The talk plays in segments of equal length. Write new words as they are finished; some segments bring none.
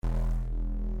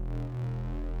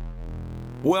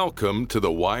Welcome to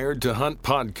the Wired to Hunt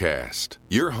podcast,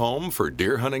 your home for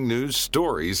deer hunting news,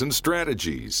 stories, and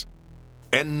strategies.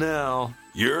 And now,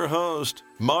 your host,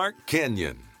 Mark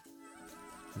Kenyon.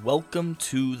 Welcome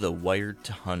to the Wired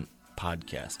to Hunt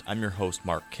podcast. I'm your host,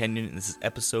 Mark Kenyon, and this is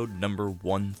episode number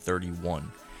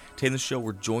 131. Today on the show,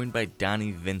 we're joined by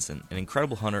Donnie Vincent, an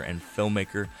incredible hunter and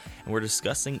filmmaker, and we're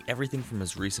discussing everything from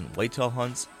his recent whitetail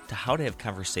hunts to how to have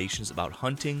conversations about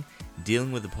hunting,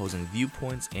 dealing with opposing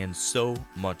viewpoints, and so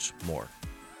much more.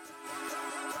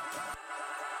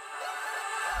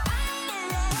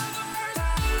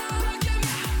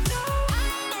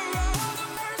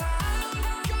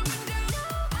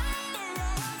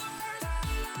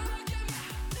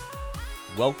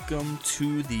 Welcome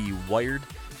to the Wired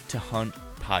to Hunt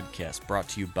podcast, brought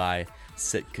to you by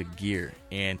Sitka Gear.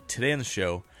 And today on the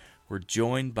show, we're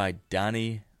joined by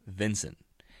Donnie Vincent.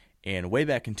 And way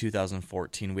back in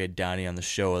 2014, we had Donnie on the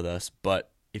show with us.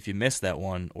 But if you missed that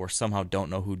one or somehow don't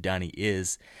know who Donnie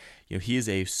is, he is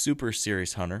a super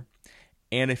serious hunter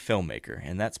and a filmmaker.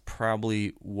 And that's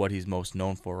probably what he's most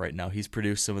known for right now. He's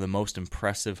produced some of the most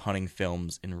impressive hunting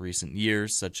films in recent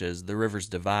years, such as The Rivers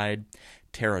Divide,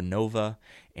 Terra Nova,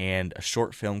 and a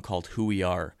short film called Who We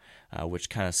Are, which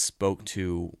kind of spoke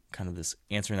to kind of this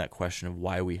answering that question of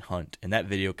why we hunt. And that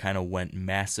video kind of went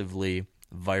massively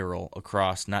viral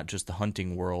across not just the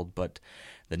hunting world, but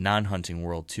the non-hunting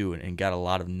world too, and got a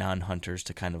lot of non-hunters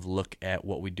to kind of look at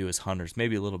what we do as hunters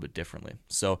maybe a little bit differently.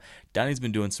 So Donnie's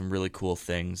been doing some really cool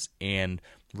things, and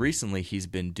recently he's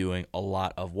been doing a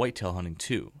lot of whitetail hunting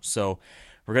too. So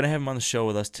we're going to have him on the show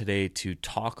with us today to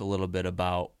talk a little bit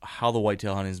about how the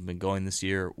whitetail hunting has been going this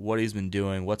year, what he's been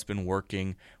doing, what's been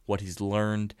working, what he's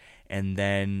learned, and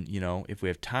then, if we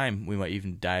have time, we might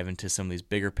even dive into some of these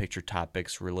bigger picture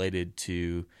topics related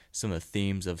to some of the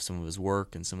themes of some of his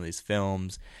work and some of these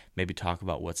films, maybe talk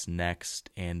about what's next,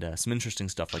 and some interesting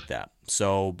stuff like that.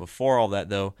 So before all that,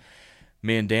 though,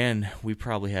 me and Dan, we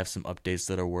probably have some updates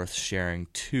that are worth sharing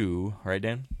too. Right,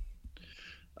 Dan?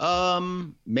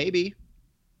 Maybe.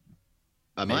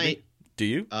 I might. Do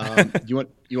you? You want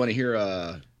to hear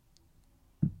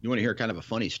kind of a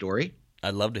funny story?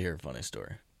 I'd love to hear a funny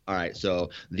story. All right.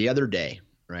 So the other day,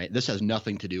 right? This has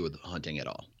nothing to do with hunting at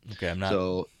all. Okay, I'm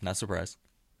not surprised.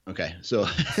 Okay, so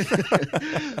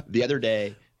the other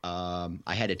day, I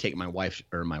had to take I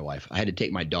had to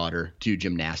take my daughter to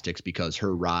gymnastics because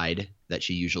her ride that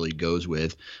she usually goes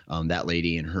with, that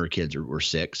lady and her kids were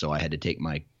sick, so I had to take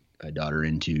my daughter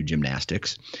into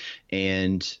gymnastics,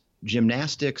 and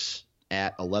gymnastics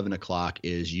at 11 o'clock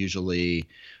is usually,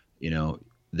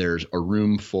 there's a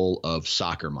room full of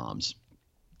soccer moms,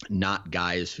 not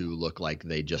guys who look like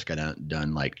they just got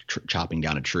done like chopping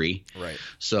down a tree. Right.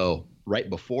 So right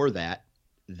before that,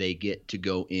 they get to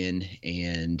go in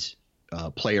and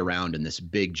play around in this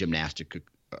big gymnastics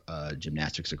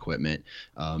equipment,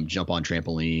 jump on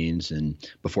trampolines, and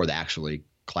before the actually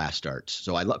class starts.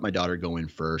 So I let my daughter go in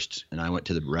first, and I went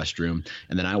to the restroom,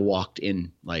 and then I walked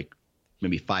in like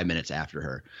maybe 5 minutes after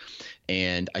her.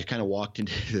 And I kind of walked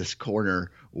into this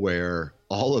corner where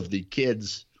all of the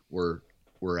kids were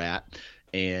at,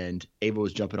 and Ava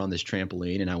was jumping on this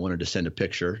trampoline, and I wanted to send a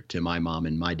picture to my mom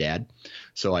and my dad.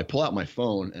 So I pull out my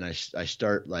phone and I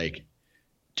start like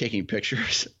taking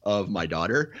pictures of my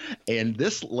daughter, and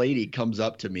this lady comes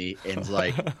up to me and's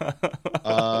like,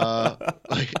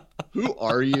 who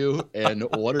are you and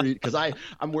what are you? Because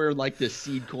I'm wearing like this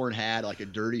seed corn hat, like a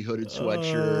dirty hooded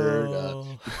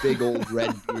sweatshirt, a big old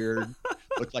red beard.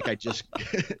 Looked like I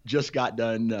just got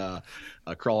done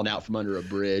crawling out from under a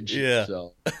bridge. Yeah.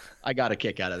 So I got a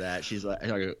kick out of that. She's like,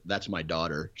 "That's my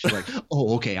daughter." She's like,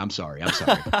 "Oh, okay. I'm sorry."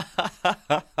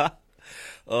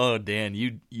 Oh, Dan,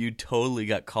 you totally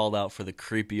got called out for the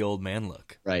creepy old man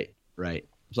look. Right.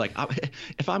 It's like,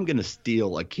 if I'm going to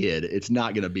steal a kid, it's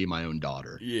not going to be my own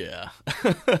daughter. Yeah.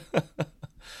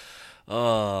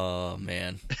 Oh,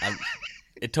 man.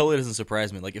 It totally doesn't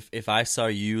surprise me. Like, if I saw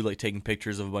you, like, taking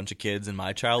pictures of a bunch of kids and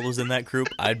my child was in that group,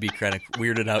 I'd be kind of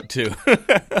weirded out, too.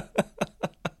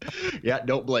 Yeah,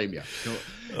 don't blame you.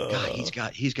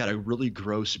 God, he's got a really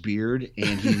gross beard,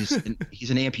 and he's an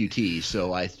amputee,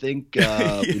 so I think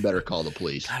we better call the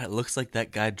police. God, it looks like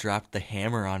that guy dropped the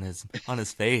hammer on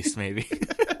his face, maybe.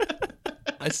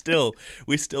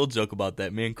 We still joke about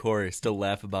that. Me and Corey still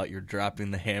laugh about your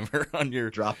dropping the hammer on your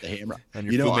Drop the hammer on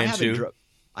your Fu Manchu.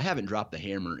 I haven't dropped the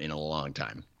hammer in a long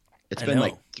time. It's been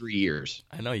like 3 years.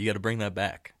 I know, you got to bring that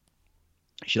back.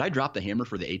 Should I drop the hammer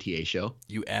for the ATA show?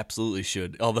 You absolutely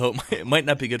should. Although it might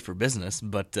not be good for business,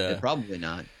 but probably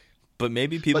not. But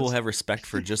maybe people will have respect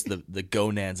for just the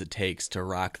gonads it takes to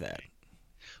rock that.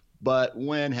 But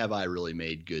when have I really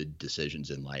made good decisions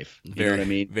in life? You know what I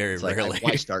mean? Very it's rarely. Like,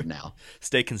 why start now?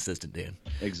 Stay consistent, Dan.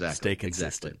 Exactly. Stay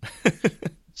consistent. Exactly.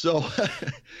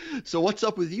 So what's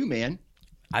up with you, man?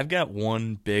 I've got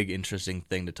one big interesting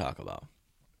thing to talk about.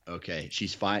 Okay,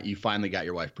 she's fine. You finally got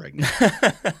your wife pregnant.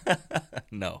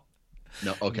 No.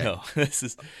 Okay. No. This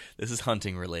is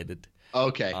hunting related.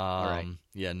 Okay. All right.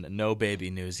 Yeah. No baby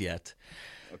news yet.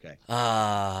 Okay.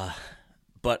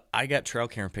 But I got trail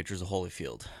camera pictures of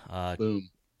Holyfield. Boom.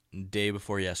 Day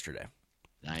before yesterday.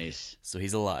 Nice. So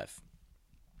he's alive.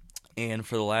 And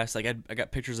for the last, I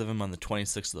got pictures of him on the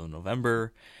 26th of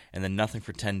November, and then nothing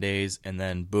for 10 days, and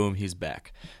then boom, he's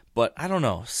back. But I don't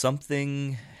know,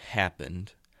 something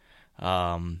happened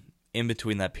in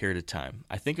between that period of time.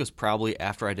 I think it was probably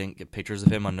after I didn't get pictures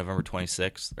of him on November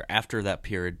 26th, or after that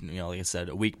period, like I said,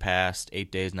 a week passed,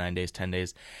 8 days, 9 days, 10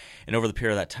 days, and over the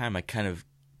period of that time, I kind of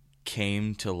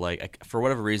came to for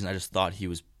whatever reason, I just thought he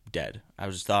was dead. I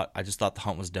just thought the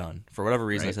hunt was done. For whatever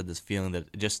reason, right. I had this feeling that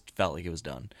it just felt like it was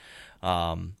done.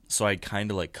 So I kind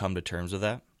of come to terms with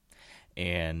that,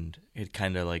 and it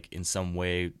kind of in some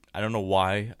way, I don't know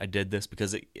why I did this,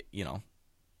 because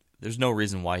there's no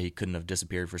reason why he couldn't have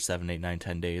disappeared for 7, 8, 9,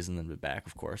 10 days and then been back,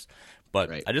 of course. But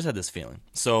right. I just had this feeling.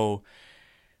 So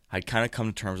I'd kind of come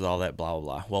to terms with all that, blah, blah,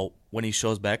 blah. Well, when he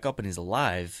shows back up and he's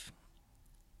alive,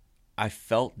 I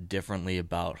felt differently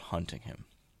about hunting him.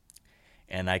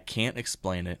 And I can't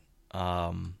explain it,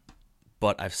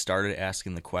 but I've started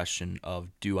asking the question of,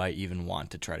 do I even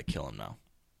want to try to kill him now?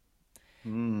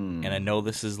 And I know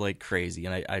this is crazy,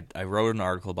 and I wrote an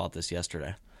article about this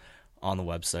yesterday on the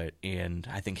website, and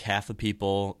I think half the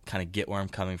people kind of get where I'm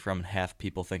coming from, and half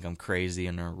people think I'm crazy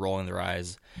and are rolling their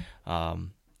eyes.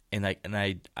 And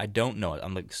I don't know it.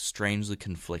 I'm strangely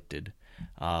conflicted.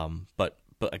 But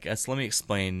I guess let me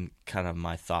explain kind of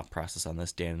my thought process on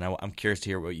this, Dan, and I'm curious to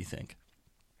hear what you think.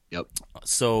 Yep.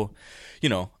 So,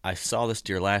 I saw this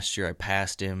deer last year. I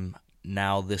passed him.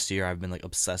 Now this year I've been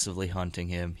obsessively hunting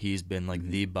him. He's been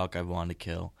the buck I've wanted to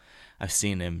kill. I've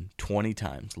seen him 20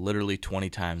 times, literally 20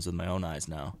 times with my own eyes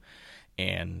now.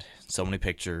 And so many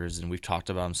pictures, and we've talked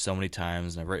about him so many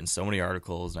times, and I've written so many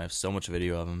articles, and I have so much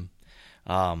video of him.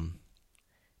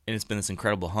 And it's been this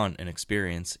incredible hunt and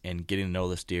experience, and getting to know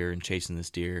this deer and chasing this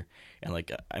deer. And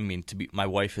my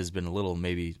wife has been a little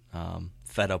maybe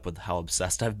fed up with how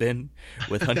obsessed I've been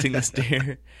with hunting this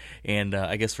deer, and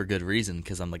I guess for good reason,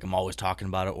 because I'm always talking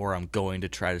about it, or I'm going to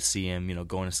try to see him,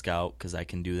 going to scout, because I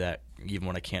can do that even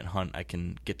when I can't hunt. I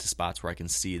can get to spots where I can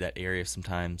see that area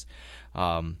sometimes.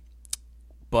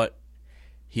 But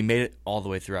he made it all the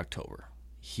way through October.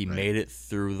 He right. made it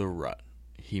through the rut.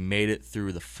 He made it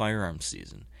through the firearm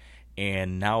season.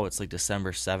 And now it's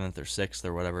December 7th or 6th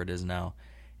or whatever it is now.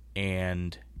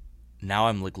 And now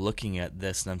I'm looking at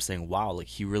this and I'm saying, wow,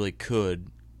 he really could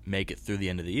make it through the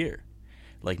end of the year.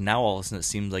 Now all of a sudden it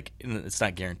seems it's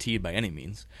not guaranteed by any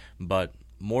means, but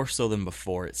more so than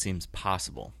before, it seems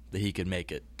possible that he could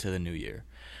make it to the new year.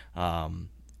 And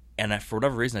for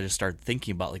whatever reason, I just started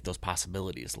thinking about those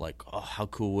possibilities. How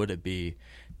cool would it be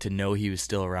to know he was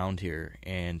still around here,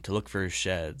 and to look for his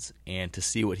sheds, and to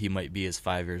see what he might be as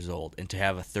 5 years old, and to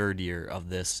have a third year of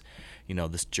this,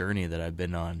 this journey that I've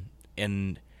been on.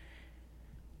 And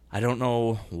I don't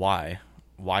know why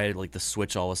the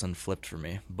switch all of a sudden flipped for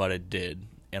me, but it did.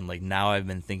 And now I've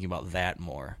been thinking about that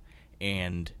more.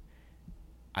 And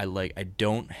I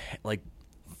don't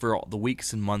for all the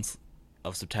weeks and months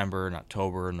of September and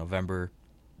October and November,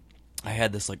 I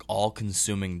had this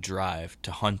all-consuming drive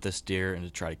to hunt this deer and to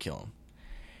try to kill him.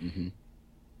 Mm-hmm.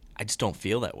 I just don't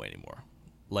feel that way anymore.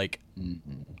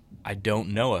 I don't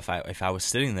know if I was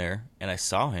sitting there and I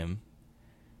saw him,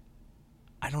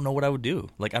 I don't know what I would do.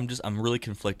 I'm really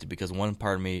conflicted, because one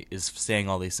part of me is saying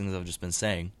all these things I've just been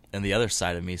saying, and the other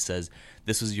side of me says,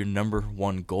 this was your number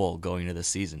one goal going into the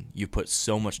season. You put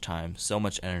so much time, so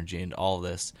much energy into all of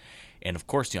this. And of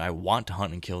course, I want to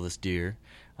hunt and kill this deer.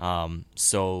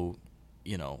 So,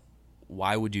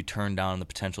 why would you turn down the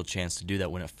potential chance to do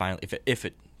that when it finally, if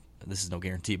it, this is no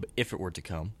guarantee, but if it were to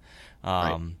come,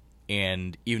 right.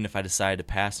 And even if I decide to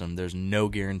pass him, there's no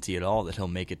guarantee at all that he'll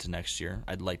make it to next year.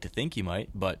 I'd like to think he might,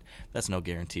 but that's no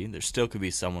guarantee. There still could be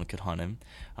someone who could hunt him.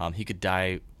 He could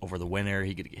die over the winter.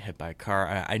 He could get hit by a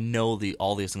car. I know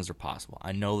all these things are possible.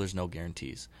 I know there's no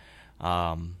guarantees.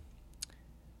 But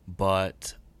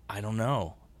I don't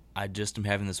know. I just am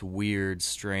having this weird,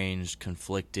 strange,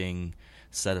 conflicting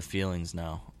set of feelings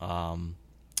now.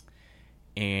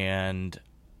 And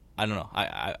I don't know.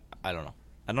 I don't know.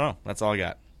 I don't know. That's all I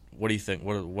got. What do you think?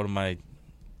 What am I?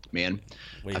 Man,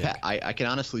 I can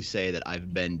honestly say that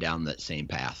I've been down that same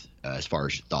path as far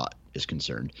as thought is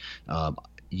concerned.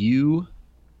 You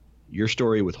your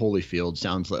story with Holyfield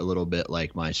sounds a little bit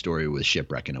like my story with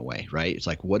Shipwrecking Away, right? It's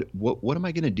like, what am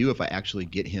I going to do if I actually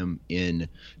get him in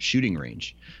shooting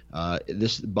range?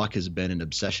 This buck has been an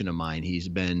obsession of mine. He's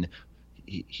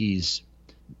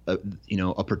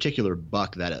a particular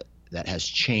buck that has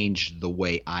changed the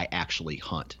way I actually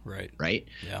hunt. Right.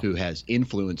 Yeah. Who has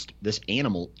this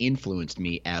animal influenced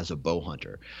me as a bow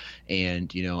hunter.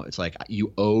 And, it's like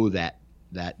you owe that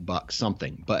buck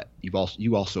something, but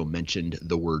you also mentioned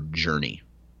the word journey,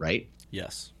 right?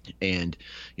 Yes. And,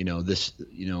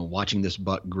 watching this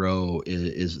buck grow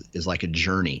is like a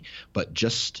journey, but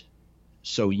just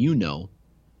so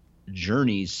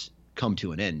journeys come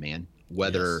to an end, man,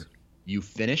 whether you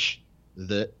finish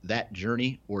that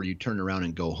journey or you turn around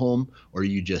and go home or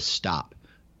you just stop.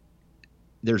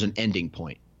 There's an ending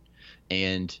point.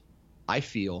 And I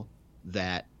feel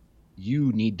that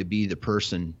you need to be the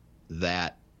person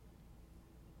that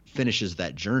finishes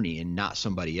that journey and not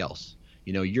somebody else.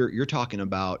 You're talking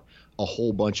about a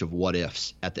whole bunch of what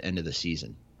ifs at the end of the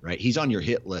season, right? He's on your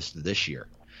hit list this year.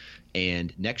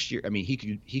 And next year, I mean,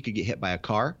 he could get hit by a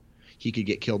car. He could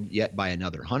get killed yet by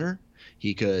another hunter.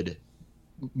 He could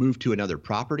move to another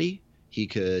property. He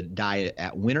could die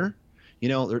at winter.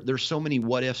 There's so many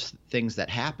what ifs things that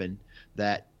happen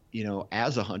that,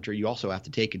 as a hunter, you also have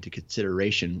to take into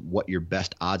consideration what your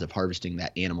best odds of harvesting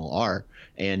that animal are.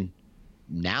 And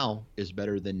now is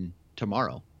better than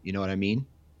tomorrow. You know what I mean?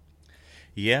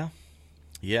 Yeah.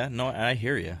 Yeah. No, I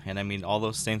hear you. And I mean, all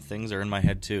those same things are in my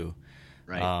head too.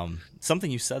 Right.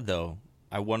 Something you said though,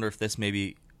 I wonder if this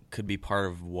maybe could be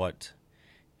part of what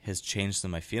has changed some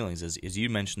of my feelings is you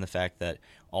mentioned the fact that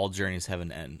all journeys have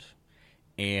an end.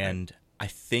 And I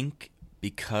think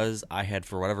because I had,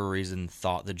 for whatever reason,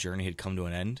 thought the journey had come to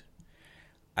an end,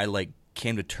 I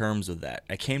came to terms with that.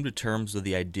 I came to terms with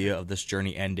the idea of this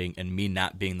journey ending and me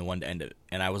not being the one to end it.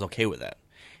 And I was okay with that.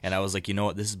 And I was like, you know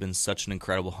what? This has been such an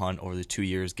incredible hunt over the 2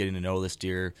 years, getting to know this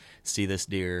deer, see this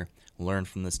deer, learn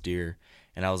from this deer.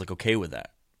 And I was like, okay with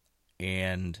that.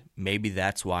 And maybe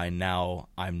that's why now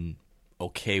I'm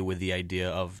okay with the idea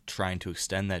of trying to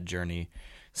extend that journey,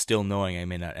 still knowing I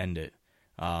may not end it,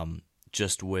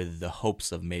 just with the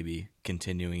hopes of maybe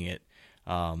continuing it.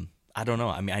 I don't know.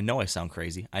 I mean, I know I sound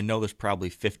crazy. I know there's probably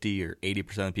 50 or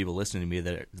 80% of people listening to me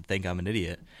that think I'm an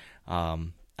idiot.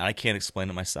 I can't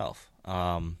explain it myself.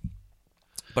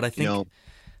 But I think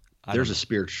there's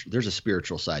a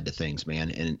spiritual side to things,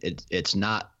 man. And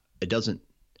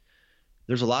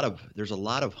there's a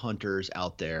lot of hunters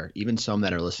out there, even some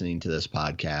that are listening to this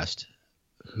podcast,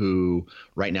 who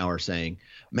right now are saying,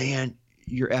 man,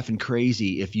 you're effing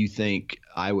crazy if you think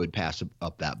I would pass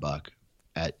up that buck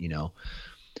I'm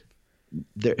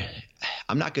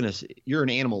not going to – you're an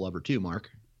animal lover too,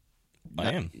 Mark.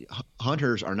 I am.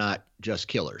 Hunters are not just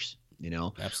killers,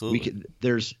 Absolutely.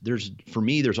 For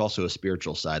me, there's also a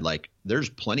spiritual side. Like there's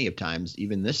plenty of times,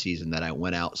 even this season, that I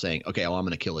went out saying, okay, well, I'm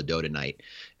going to kill a doe tonight,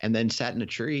 and then sat in a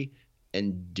tree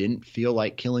and didn't feel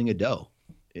like killing a doe.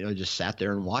 Just sat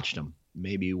there and watched them.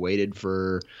 Maybe waited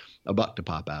for a buck to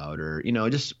pop out or,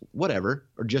 just whatever,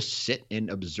 or just sit and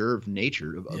observe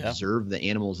nature, observe the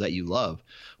animals that you love.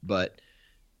 But,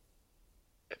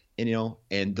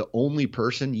 and the only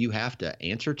person you have to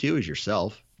answer to is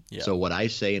yourself. Yeah. So what I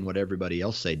say and what everybody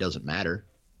else say doesn't matter.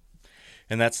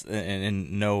 And that's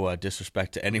and no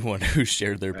disrespect to anyone who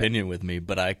shared their opinion with me,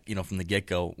 but I, from the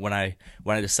get-go, when I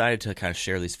decided to kind of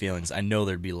share these feelings, I knew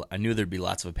there'd be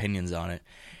lots of opinions on it,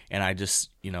 and I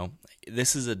just,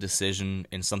 this is a decision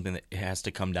and something that has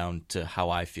to come down to how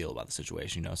I feel about the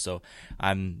situation, So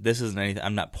this isn't anything.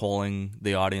 I'm not polling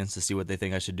the audience to see what they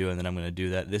think I should do, and then I'm going to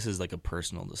do that. This is like a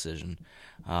personal decision,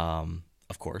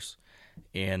 of course,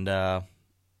 and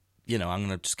I'm going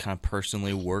to just kind of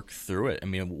personally work through it. I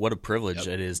mean, what a privilege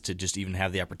it is to just even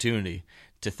have the opportunity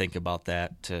to think about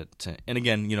that. And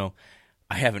again,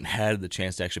 I haven't had the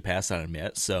chance to actually pass on him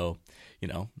yet, so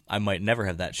I might never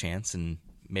have that chance, and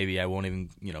maybe I won't even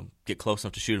get close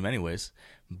enough to shoot him anyways.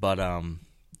 But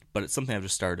it's something I've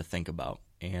just started to think about.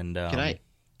 And can I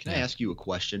ask you a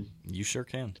question? You sure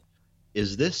can.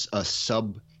 Is this a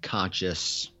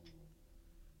subconscious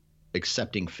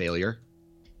accepting failure?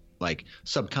 Like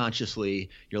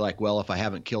subconsciously, you're like, well, if I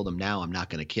haven't killed him now, I'm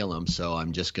not going to kill him. So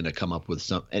I'm just going to come up with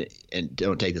and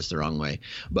don't take this the wrong way,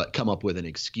 but come up with an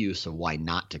excuse of why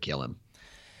not to kill him.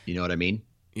 You know what I mean?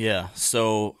 Yeah.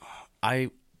 So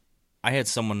I had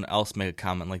someone else make a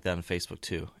comment like that on Facebook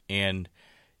too. And,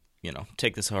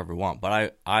 take this however you want,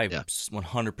 but I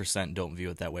 100% don't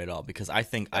view it that way at all, because I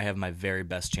think I have my very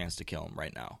best chance to kill him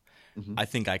right now. Mm-hmm. I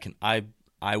think I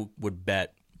would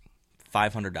bet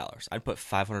 $500. I'd put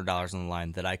 $500 on the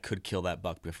line that I could kill that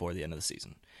buck before the end of the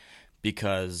season,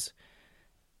 because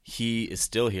he is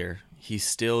still here. He's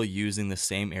still using the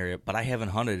same area, but I haven't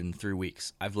hunted in 3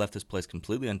 weeks. I've left this place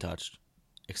completely untouched,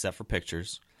 except for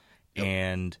pictures. Yep.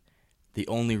 And the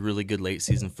only really good late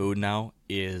season food now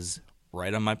is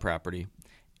right on my property.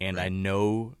 And Right. I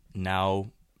know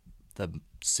now the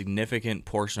significant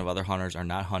portion of other hunters are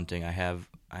not hunting. I have,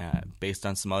 based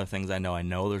on some other things I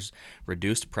know there's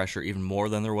reduced pressure even more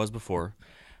than there was before.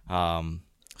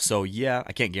 So, yeah,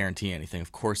 I can't guarantee anything.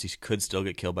 Of course, he could still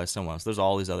get killed by someone else. There's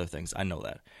all these other things. I know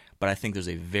that. But I think there's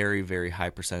a very, very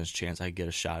high percentage chance I could get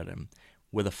a shot at him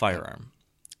with a firearm.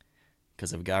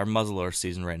 Because I've got our muzzleloader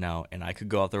season right now, and I could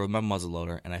go out there with my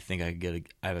muzzleloader, and I think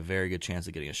I have a very good chance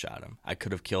of getting a shot at him. I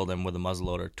could have killed him with a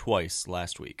muzzleloader twice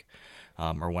last week,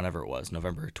 or whenever it was,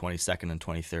 November 22nd and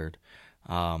 23rd.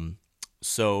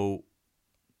 So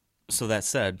that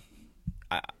said,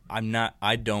 that's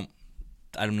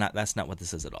not what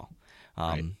this is at all.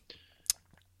 Right.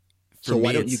 So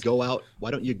why don't you go out? Why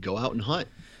don't you go out and hunt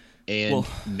and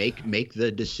make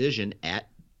the decision at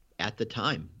the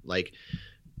time? Like,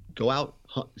 go out,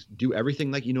 hunt, do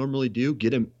everything like you normally do.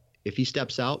 Get him. If he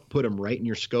steps out, put him right in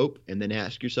your scope, and then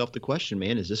ask yourself the question,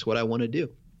 man, is this what I want to do?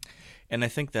 And I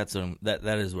think that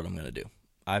is what I'm going to do.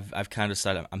 I've kind of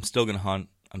decided I'm still going to hunt.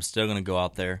 I'm still going to go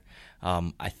out there.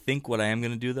 I think what I am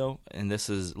going to do, though, and this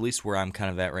is at least where I'm kind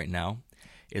of at right now,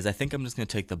 is I think I'm just going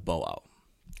to take the bow out.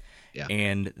 Yeah.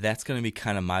 And that's going to be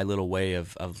kind of my little way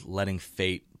of letting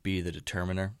fate be the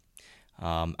determiner.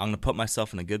 I'm going to put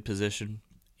myself in a good position,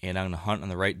 and I'm going to hunt on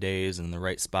the right days and in the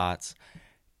right spots.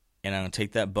 And I'm going to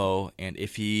take that bow, and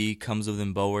if he comes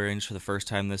within bow range for the first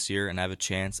time this year and I have a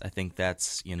chance, I think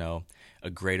that's, a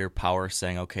greater power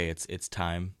saying, okay, it's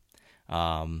time.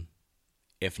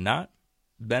 If not,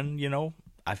 then,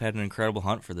 I've had an incredible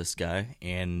hunt for this guy,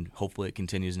 and hopefully it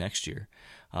continues next year.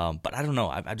 But I don't know.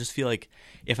 I just feel like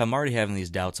if I'm already having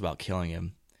these doubts about killing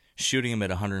him, shooting him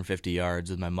at 150 yards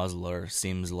with my muzzleloader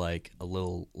seems like a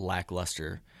little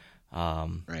lackluster.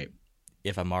 Right.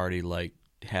 If I'm already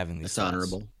having these That's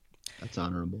honorable. That's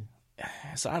honorable.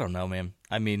 So I don't know, man.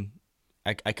 I mean,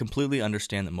 I completely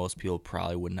understand that most people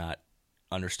probably would not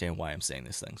understand why I'm saying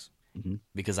these things. Mm-hmm.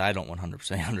 Because I don't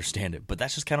 100% understand it. But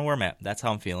that's just kind of where I'm at. That's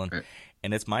how I'm feeling. Right.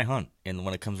 And it's my hunt. And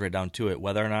when it comes right down to it,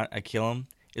 whether or not I kill him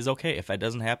is okay. If that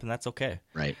doesn't happen, that's okay.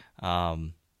 Right.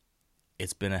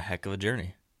 It's been a heck of a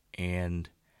journey. And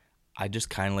I just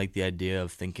kind of like the idea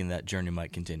of thinking that journey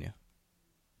might continue.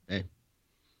 Hey.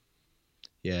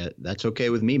 Yeah, that's okay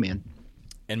with me, man.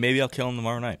 And maybe I'll kill him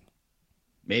tomorrow night.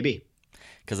 Maybe.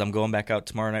 Because I'm going back out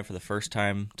tomorrow night for the first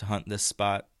time to hunt this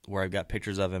spot where I've got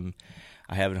pictures of him.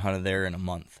 I haven't hunted there in a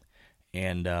month.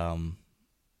 And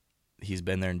he's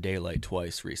been there in daylight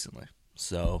twice recently.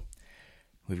 So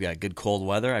we've got good cold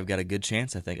weather. I've got a good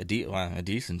chance, I think, a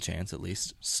decent chance at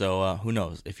least. So who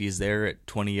knows? If he's there at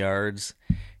 20 yards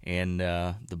and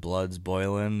the blood's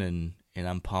boiling and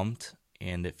I'm pumped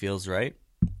and it feels right,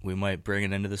 we might bring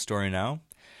it into the story now.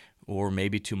 Or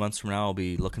maybe 2 months from now, I'll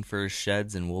be looking for his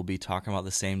sheds and we'll be talking about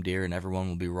the same deer and everyone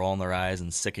will be rolling their eyes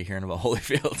and sick of hearing about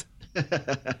Holyfield.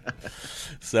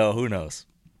 So who knows?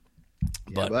 Yeah,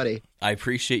 but buddy. I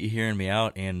appreciate you hearing me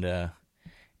out and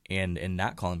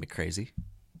not calling me crazy.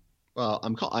 Well,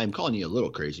 I'm calling you a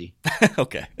little crazy.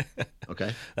 Okay.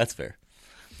 Okay. That's fair.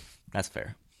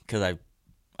 Because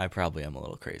I probably am a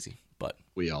little crazy, but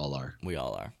we all are.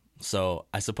 So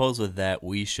I suppose with that,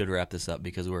 we should wrap this up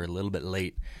because we're a little bit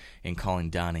late in calling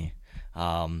Donnie.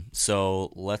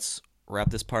 So let's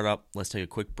wrap this part up. Let's take a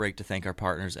quick break to thank our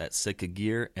partners at Sitka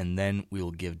Gear, and then we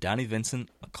will give Donnie Vincent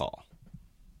a call.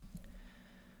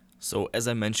 So as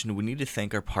I mentioned, we need to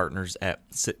thank our partners at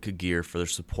Sitka Gear for their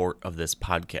support of this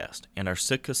podcast. And our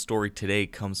Sitka story today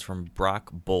comes from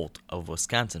Brock Bolt of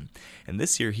Wisconsin. And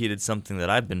this year he did something that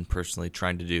I've been personally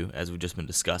trying to do, as we've just been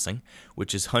discussing,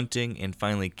 which is hunting and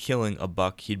finally killing a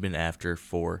buck he'd been after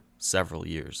for several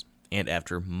years. And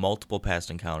after multiple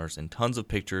past encounters and tons of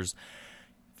pictures,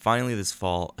 finally this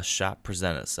fall a shot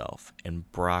presented itself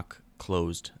and Brock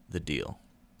closed the deal.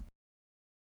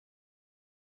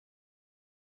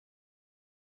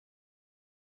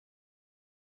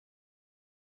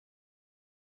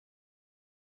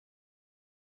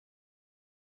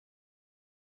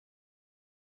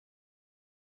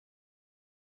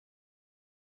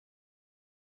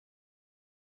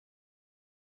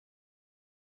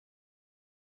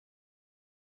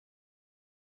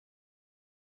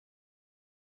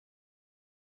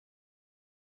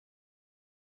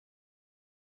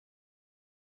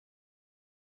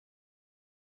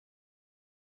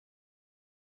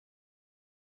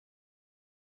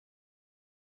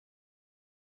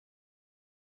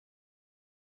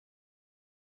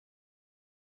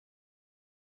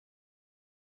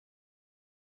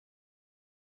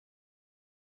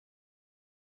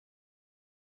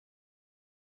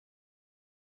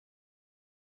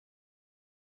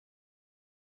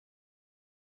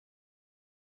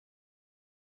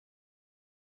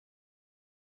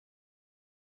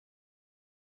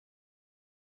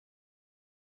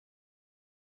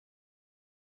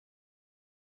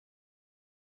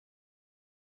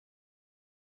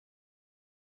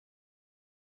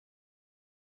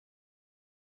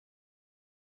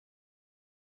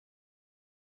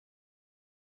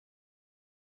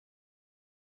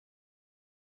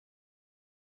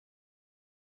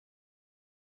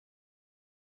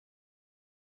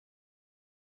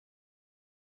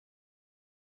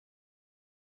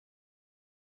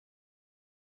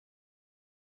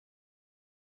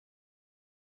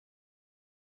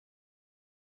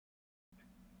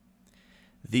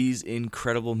 These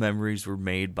incredible memories were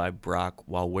made by Brock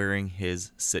while wearing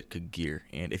his Sitka gear.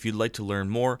 And if you'd like to learn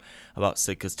more about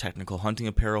Sitka's technical hunting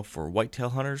apparel for whitetail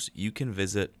hunters, you can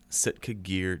visit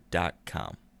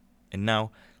sitkagear.com. And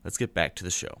now, let's get back to the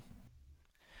show.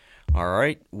 All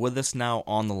right, with us now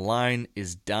on the line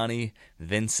is Donnie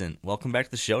Vincent. Welcome back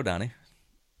to the show, Donnie.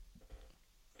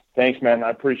 Thanks, man. I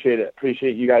appreciate it.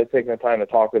 Appreciate you guys taking the time to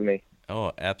talk with me.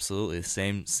 Oh, absolutely.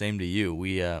 Same to you.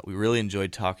 We really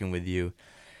enjoyed talking with you.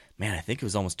 Man, I think it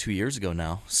was almost 2 years ago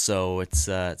now. So it's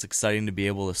exciting to be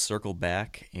able to circle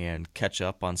back and catch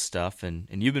up on stuff. And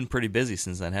you've been pretty busy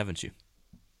since then, haven't you?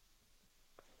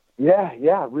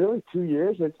 Yeah, really? 2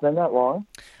 years? It's been that long?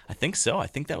 I think so. I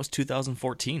think that was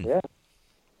 2014. Yeah.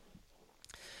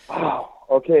 Wow.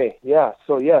 Okay. Yeah.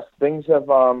 So yes, things have.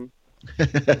 Yeah,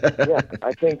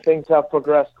 I think things have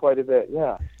progressed quite a bit.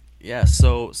 Yeah. Yeah.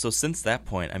 So since that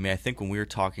point, I mean, I think when we were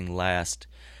talking last,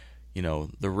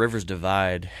 the Rivers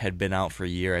Divide had been out for a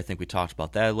year. I think we talked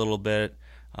about that a little bit.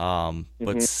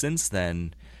 But since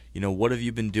then, what have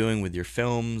you been doing with your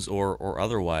films or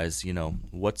otherwise?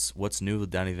 What's new with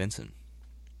Donnie Vincent?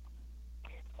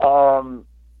 There's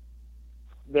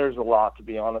a lot, to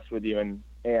be honest with you,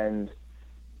 and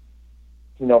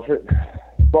for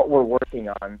what we're working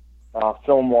on,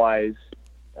 film-wise,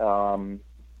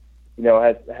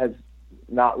 has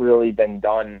not really been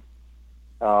done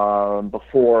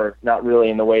before, not really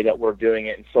in the way that we're doing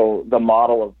it. And so the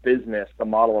model of business, the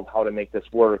model of how to make this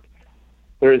work,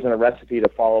 there isn't a recipe to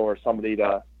follow or somebody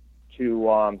to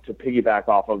piggyback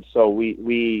off of. So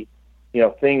we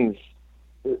things,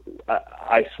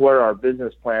 I swear our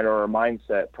business plan or our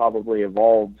mindset probably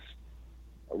evolves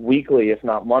weekly, if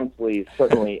not monthly,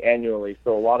 certainly annually.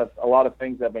 So a lot of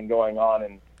things have been going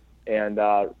on, and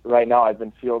right now I've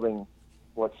been fielding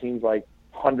what seems like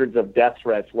hundreds of death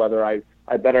threats, whether I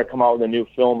better come out with a new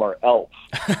film or else.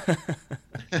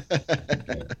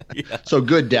 Yeah. So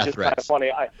good death threats. Kind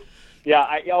of funny. Yes.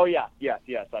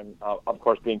 I'm of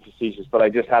course being facetious, but I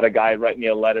just had a guy write me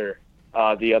a letter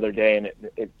the other day, and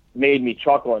it made me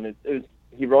chuckle. And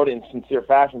he wrote it in sincere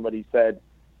fashion, but he said,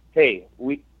 "Hey,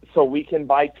 we can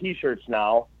buy T-shirts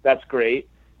now. That's great,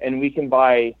 and we can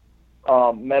buy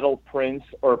metal prints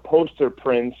or poster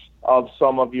prints of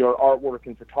some of your artwork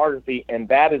and photography, and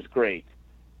that is great.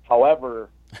 However,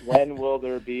 when will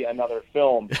there be another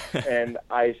film?" And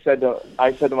I said to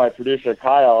my producer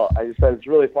Kyle, I said, it's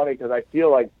really funny because I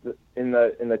feel like in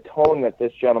the tone that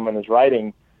this gentleman is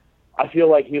writing, I feel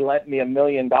like he lent me $1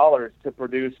 million to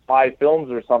produce 5 films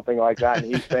or something like that, and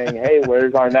he's saying, "Hey,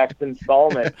 where's our next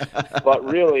installment?" But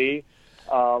really,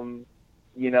 the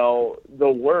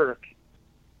work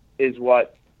is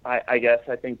what I guess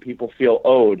I think people feel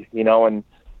owed,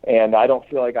 and I don't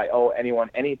feel like I owe anyone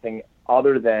anything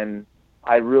other than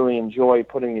I really enjoy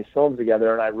putting these films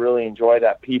together, and I really enjoy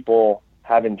that people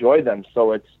have enjoyed them.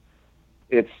 So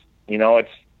it's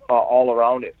all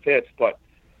around it fits. But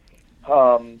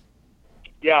our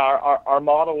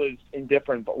model is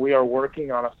indifferent, but we are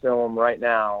working on a film right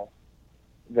now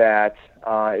that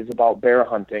is about bear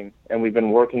hunting, and we've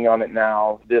been working on it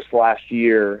now this last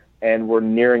year, and we're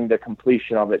nearing the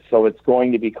completion of it. So it's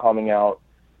going to be coming out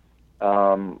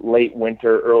late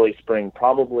winter, early spring,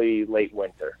 probably late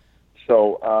winter.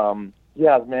 So,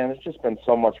 man, it's just been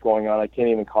so much going on. I can't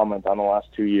even comment on the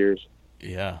last 2 years.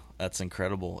 Yeah, that's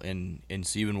incredible. And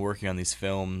so you've been working on these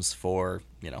films for,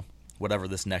 whatever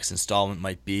this next installment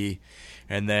might be.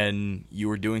 And then you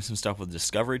were doing some stuff with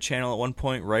Discovery Channel at one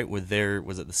point, right? Was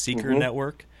it the Seeker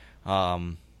Network?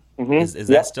 Is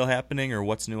that still happening, or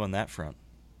what's new on that front?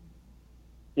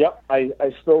 Yep, I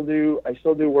still do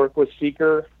work with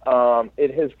Seeker.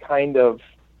 It has kind of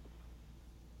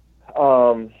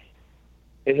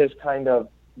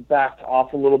backed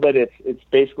off a little bit. It's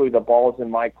basically the ball is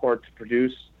in my court to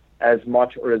produce as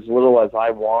much or as little as I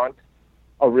want.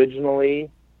 Originally,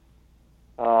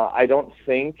 I don't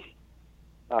think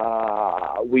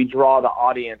we draw the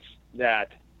audience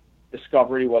that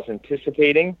Discovery was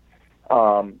anticipating.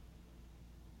 I'm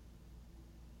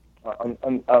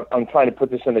trying to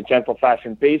put this in a gentle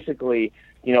fashion. Basically,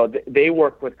 they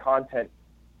work with content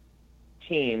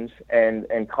teams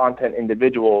and content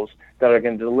individuals that are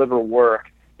going to deliver work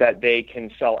that they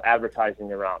can sell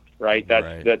advertising around, right?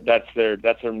 That's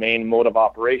their main mode of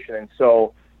operation. And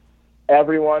so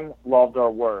everyone loved our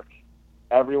work.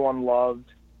 Everyone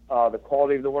loved the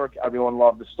quality of the work. Everyone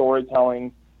loved the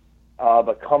storytelling.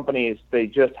 The companies, they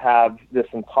just have this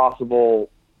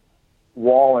impossible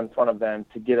wall in front of them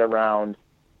to get around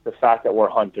the fact that we're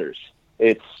hunters.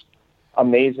 It's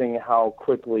amazing how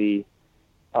quickly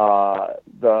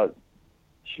the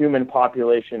human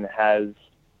population has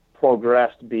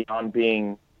progressed beyond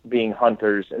being being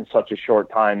hunters in such a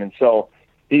short time. And so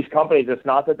these companies, it's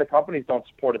not that the companies don't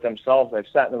support it themselves. I've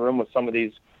sat in the room with some of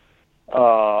these,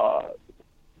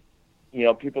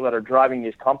 people that are driving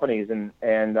these companies and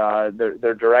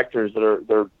their directors,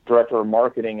 their director of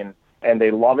marketing, and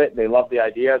they love it. They love the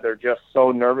idea. They're just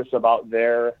so nervous about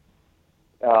their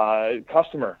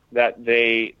customer that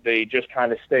they just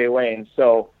kind of stay away. And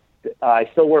so I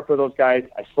still work with those guys.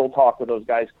 I still talk with those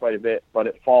guys quite a bit, but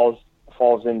it falls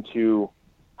into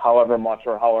however much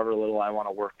or however little I want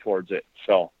to work towards it.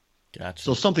 So, gotcha.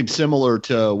 So something similar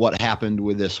to what happened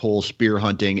with this whole spear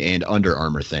hunting and Under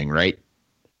Armour thing, right?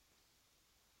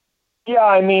 Yeah,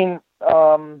 I mean,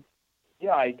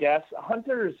 I guess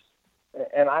hunters,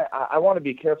 and I want to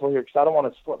be careful here because I don't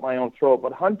want to split my own throat,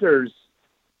 but hunters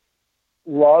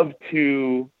love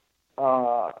to,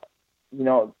 a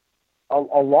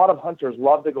lot of hunters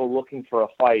love to go looking for a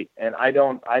fight, and I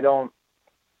don't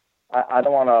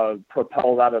want to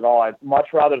propel that at all. I'd much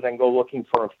rather than go looking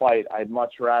for a fight. I'd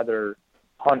much rather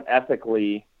hunt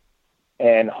ethically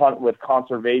and hunt with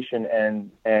conservation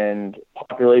and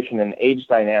population and age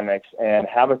dynamics and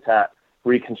habitat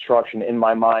reconstruction in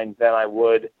my mind than I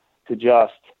would to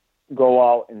just go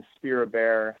out and spear a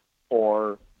bear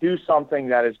or do something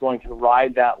that is going to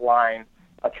ride that line,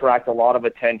 attract a lot of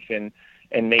attention,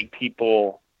 and make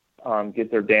people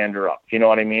get their dander up. Do you know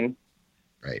what I mean?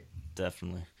 Right.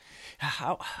 Definitely.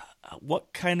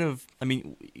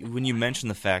 When you mention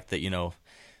the fact that,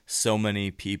 so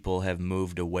many people have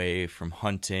moved away from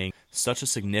hunting, such a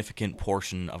significant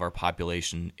portion of our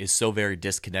population is so very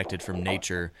disconnected from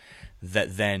nature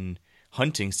that then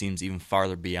hunting seems even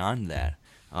farther beyond that.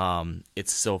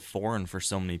 It's so foreign for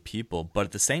so many people, but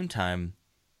at the same time,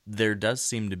 there does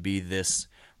seem to be this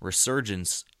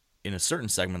resurgence in a certain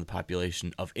segment of the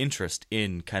population of interest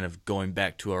in kind of going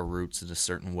back to our roots in a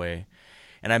certain way.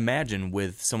 And I imagine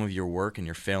with some of your work and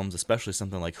your films, especially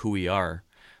something like Who We Are,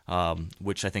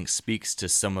 which I think speaks to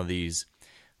some of these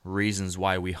reasons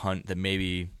why we hunt that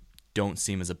maybe don't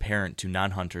seem as apparent to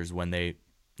non-hunters when they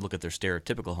look at their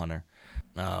stereotypical hunter.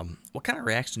 What kind of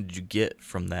reaction did you get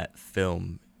from that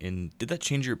film? And did that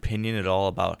change your opinion at all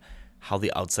about how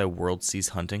the outside world sees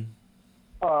hunting?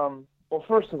 Well,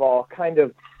 first of all, kind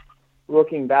of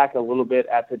looking back a little bit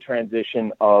at the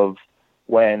transition of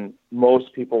when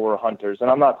most people were hunters,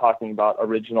 and I'm not talking about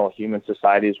original human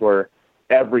societies where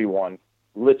everyone,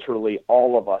 literally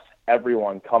all of us,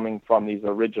 everyone coming from these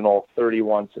original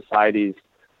 31 societies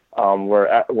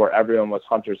where everyone was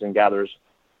hunters and gatherers.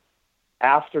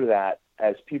 After that,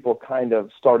 as people kind of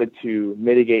started to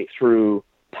mitigate through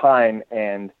time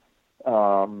and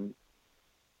our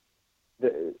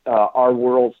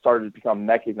world started to become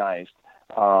mechanized,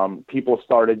 people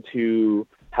started to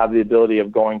have the ability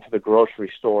of going to the grocery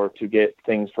store to get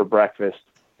things for breakfast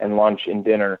and lunch and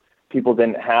dinner. People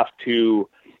didn't have to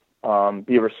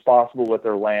be responsible with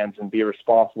their lands and be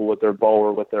responsible with their bow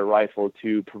or with their rifle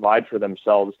to provide for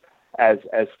themselves. As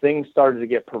things started to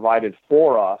get provided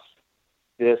for us,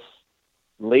 this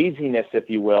laziness, if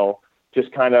you will,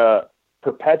 just kind of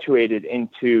perpetuated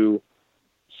into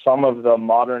some of the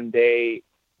modern day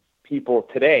people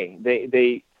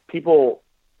today. People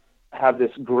have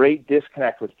this great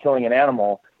disconnect with killing an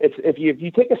animal. If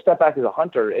you take a step back as a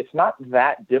hunter, it's not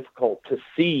that difficult to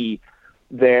see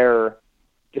their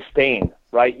disdain,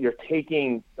 right? You're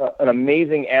taking an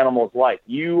amazing animal's life.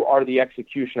 You are the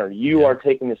executioner. You are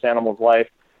taking this animal's life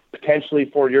potentially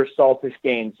for your selfish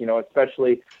gains.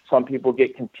 Especially some people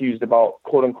get confused about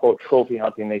quote unquote trophy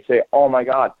hunting. They say, oh my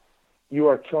God, you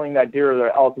are killing that deer or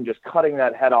that elk and just cutting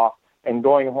that head off and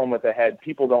going home with the head.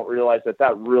 People don't realize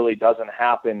that really doesn't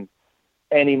happen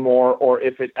anymore, or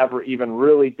if it ever even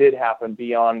really did happen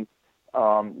beyond,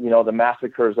 the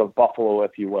massacres of buffalo,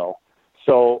 if you will.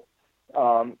 So,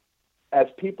 as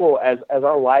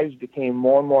our lives became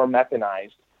more and more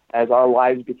mechanized, as our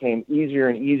lives became easier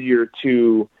and easier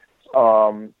to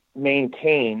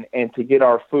maintain and to get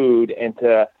our food and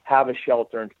to have a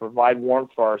shelter and to provide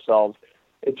warmth for ourselves,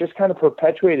 it just kind of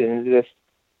perpetuated into this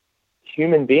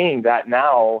human being that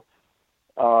now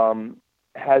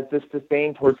has this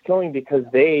disdain towards killing because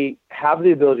they have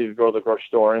the ability to go to the grocery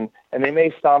store and they may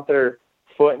stomp their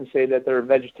foot and say that they're a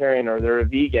vegetarian or they're a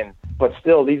vegan, but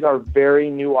still these are very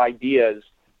new ideas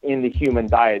in the human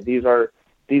diet. These are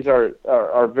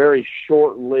very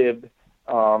short-lived,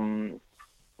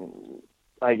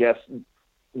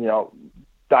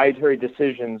 dietary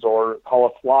decisions, or call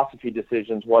it philosophy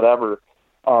decisions, whatever.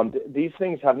 These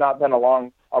things have not been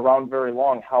around very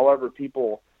long. However,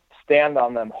 people stand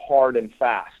on them hard and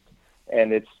fast,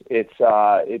 and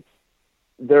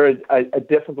they're a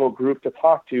difficult group to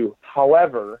talk to.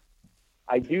 However,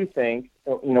 I do think,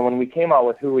 when we came out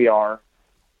with Who We Are,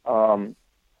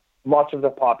 much of the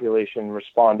population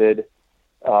responded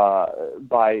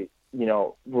by,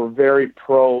 we're very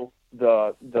pro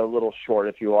the little short,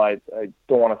 if you will. I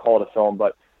don't want to call it a film,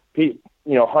 but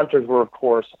hunters were, of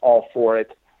course, all for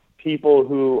it. People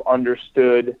who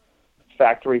understood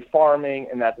factory farming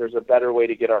and that there's a better way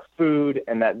to get our food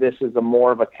and that this is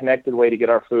more of a connected way to get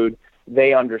our food,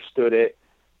 they understood it.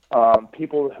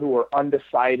 People who were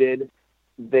undecided,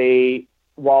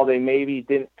 while they maybe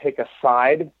didn't pick a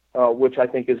side, which I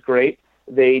think is great,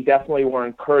 they definitely were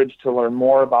encouraged to learn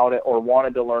more about it or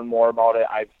wanted to learn more about it.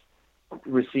 I've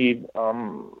received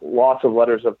lots of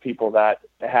letters of people that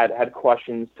had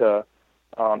questions to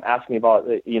ask me about,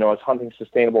 is hunting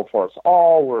sustainable for us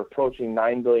all? We're approaching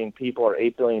 9 billion people or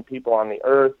 8 billion people on the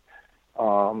earth.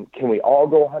 Can we all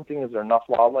go hunting? Is there enough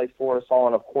wildlife for us all?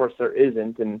 And of course there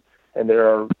isn't. And there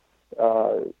are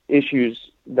issues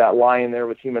that lie in there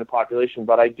with human population.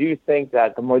 But I do think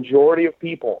that the majority of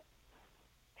people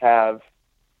have,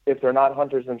 if they're not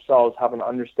hunters themselves, have an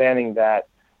understanding that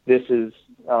this is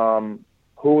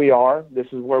who we are, this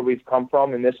is where we've come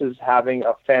from, and this is having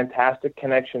a fantastic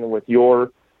connection with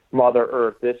your Mother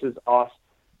Earth. This is us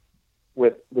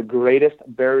with the greatest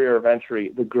barrier of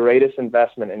entry, the greatest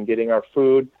investment in getting our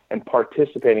food and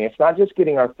participating. It's not just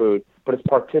getting our food, but it's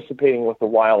participating with the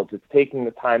wilds. It's taking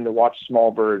the time to watch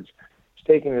small birds. It's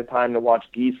taking the time to watch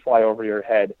geese fly over your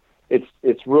head.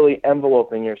 It's really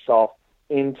enveloping yourself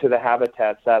into the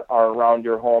habitats that are around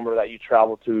your home or that you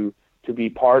travel to be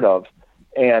part of.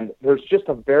 And there's just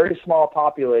a very small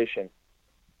population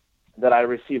that I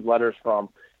received letters from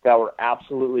that were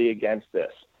absolutely against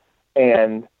this.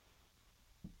 And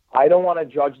I don't want to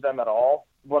judge them at all,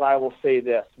 but I will say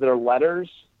this. Their letters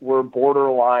were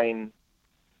borderline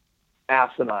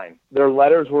asinine. Their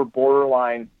letters were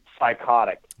borderline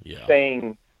psychotic,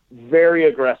 saying very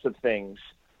aggressive things,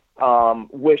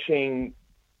 wishing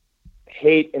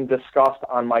hate and disgust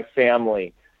on my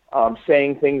family,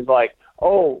 saying things like,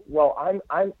 "Oh, well,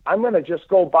 I'm going to just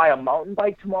go buy a mountain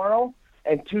bike tomorrow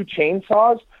and 2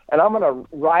 chainsaws, and I'm going to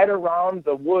ride around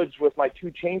the woods with my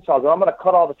 2 chainsaws, and I'm going to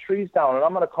cut all the trees down, and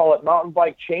I'm going to call it mountain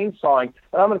bike chainsawing,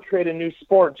 and I'm going to create a new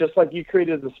sport just like you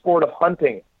created the sport of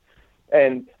hunting."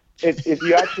 And if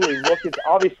you actually look at,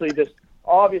 obviously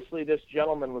this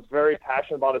gentleman was very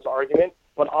passionate about his argument,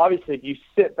 but obviously if you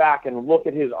sit back and look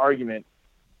at his argument,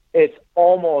 it's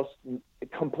almost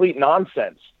complete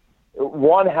nonsense.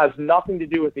 One has nothing to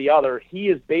do with the other. He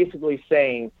is basically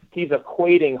saying, he's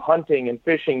equating hunting and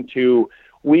fishing to,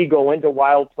 we go into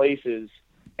wild places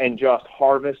and just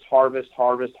harvest.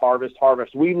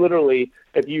 We literally,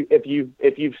 if you've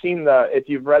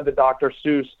read the Dr.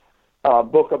 Seuss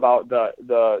book about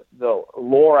the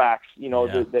Lorax,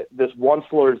 this once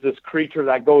is this creature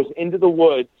that goes into the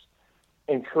woods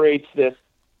and creates this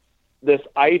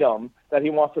item that he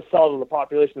wants to sell to the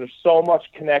population. There's so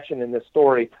much connection in this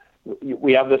story.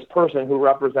 We have this person who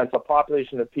represents a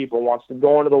population of people who wants to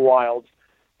go into the wilds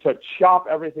to chop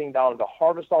everything down, to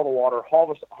harvest all the water,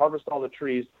 harvest all the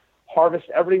trees, harvest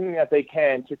everything that they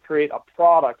can to create a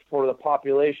product for the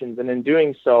populations. And in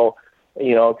doing so,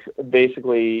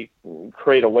 basically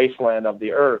create a wasteland of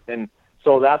the earth. And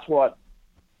so that's what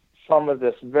some of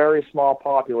this very small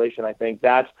population, I think,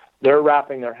 they're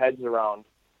wrapping their heads around.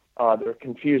 They're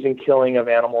confusing killing of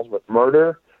animals with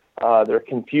murder. They're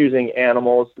confusing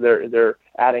animals. They're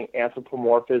adding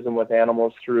anthropomorphism with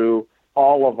animals through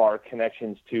all of our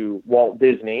connections to Walt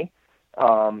Disney.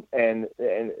 And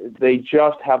they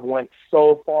just have went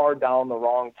so far down the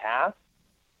wrong path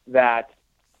that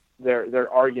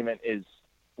their argument is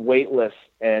weightless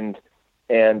and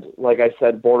like I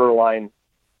said, borderline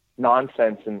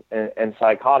nonsense and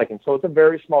psychotic. And so it's a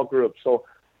very small group. So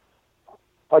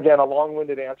again, a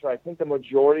long-winded answer. I think the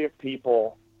majority of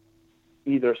people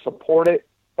either support it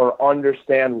or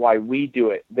understand why we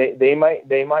do it. They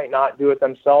might not do it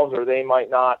themselves, or they might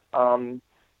not,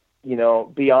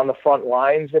 be on the front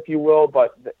lines, if you will,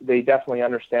 but they definitely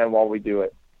understand why we do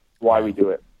it.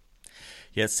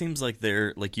 Yeah, it seems like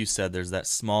like you said, there's that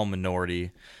small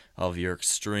minority of your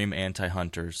extreme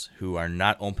anti-hunters who are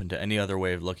not open to any other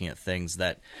way of looking at things,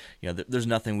 that there's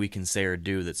nothing we can say or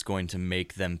do that's going to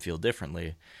make them feel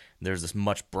differently. There's this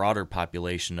much broader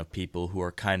population of people who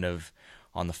are kind of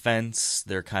on the fence.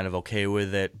 They're kind of okay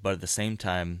with it, but at the same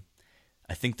time,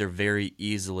 I think they're very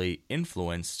easily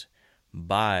influenced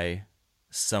by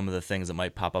some of the things that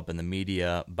might pop up in the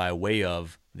media by way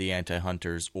of the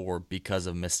anti-hunters, or because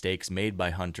of mistakes made by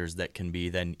hunters that can be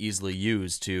then easily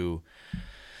used to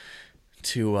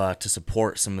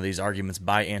support some of these arguments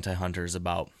by anti-hunters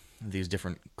about these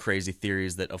different crazy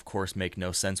theories that, of course, make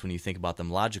no sense when you think about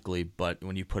them logically. But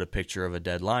when you put a picture of a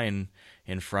dead lion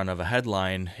in front of a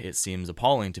headline, it seems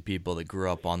appalling to people that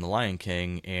grew up on The Lion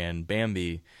King and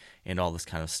Bambi and all this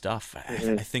kind of stuff.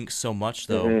 I think so much,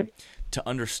 though, to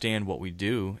understand what we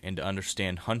do and to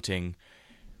understand hunting,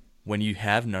 when you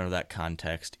have none of that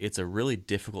context, it's a really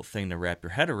difficult thing to wrap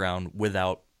your head around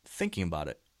without thinking about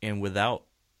it and without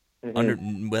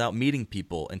without meeting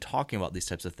people and talking about these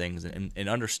types of things and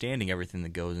understanding everything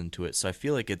that goes into it. So I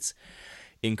feel like it's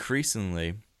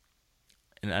increasingly,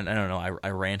 and I don't know, I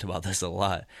rant about this a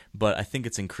lot, but I think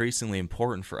it's increasingly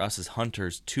important for us as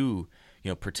hunters to,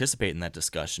 participate in that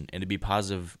discussion and to be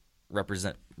positive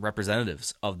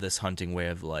representatives of this hunting way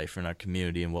of life in our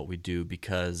community and what we do,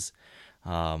 because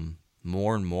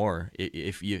more and more,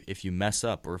 if you mess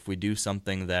up or if we do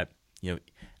something that,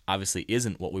 obviously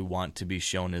isn't what we want to be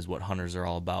shown as what hunters are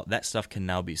all about, that stuff can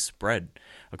now be spread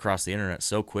across the internet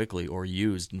so quickly or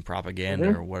used in propaganda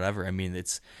or whatever. I mean,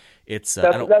 it's that's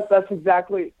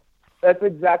exactly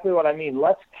what I mean.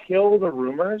 Let's kill the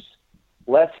rumors.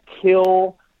 Let's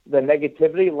kill the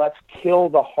negativity. Let's kill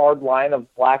the hard line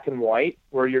of black and white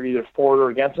where you're either for it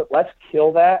or against it. Let's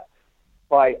kill that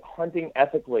by hunting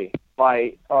ethically,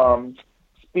 by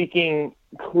speaking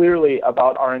clearly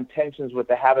about our intentions with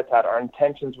the habitat, our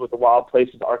intentions with the wild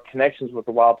places, our connections with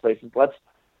the wild places.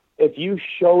 If you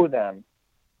show them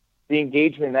the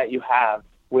engagement that you have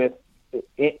with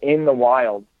in the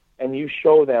wild, and you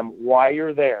show them why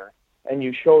you're there, and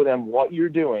you show them what you're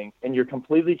doing, and you're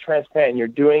completely transparent, and you're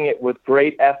doing it with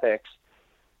great ethics,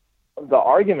 the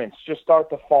arguments just start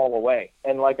to fall away.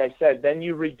 And like I said, then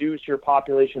you reduce your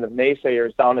population of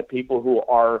naysayers down to people who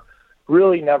are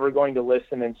really never going to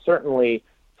listen. And certainly,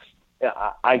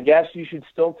 I guess you should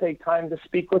still take time to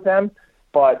speak with them,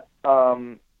 but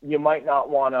you might not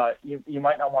want to. You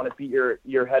might not want to beat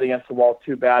your head against the wall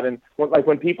too bad. And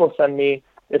when people send me,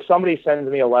 if somebody sends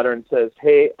me a letter and says,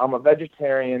 "Hey, I'm a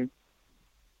vegetarian.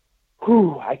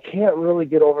 I can't really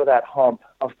get over that hump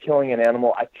of killing an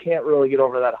animal. I can't really get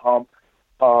over that hump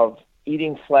of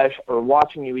eating flesh or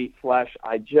watching you eat flesh.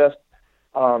 I just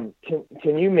can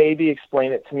you maybe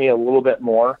explain it to me a little bit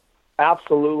more?"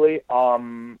 Absolutely.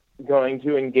 Going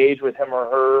to engage with him or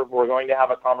her. We're going to have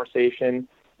a conversation.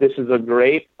 This is a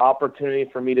great opportunity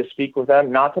for me to speak with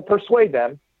them, not to persuade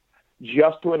them,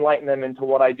 just to enlighten them into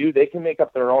what I do. They can make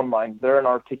up their own minds. They're an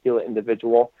articulate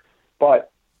individual.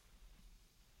 But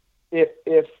if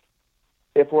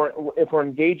we're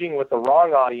engaging with the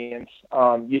wrong audience,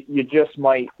 you just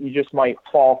might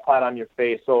fall flat on your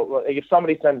face. So if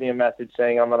somebody sends me a message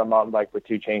saying I'm on a mountain bike with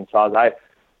 2 chainsaws,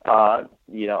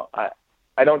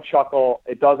 I don't chuckle.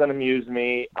 It doesn't amuse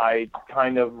me. I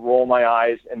kind of roll my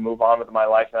eyes and move on with my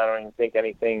life, and I don't even think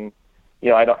anything.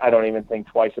 I don't even think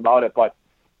twice about it. But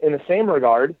in the same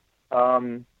regard,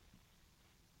 and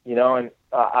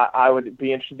I would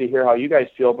be interested to hear how you guys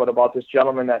feel, but about this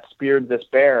gentleman that speared this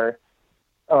bear,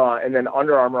 and then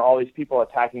Under Armour, all these people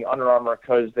attacking Under Armour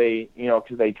because they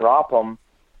drop them.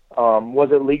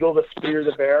 Was it legal to spear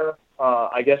the bear?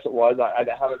 I guess it was. I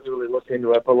haven't really looked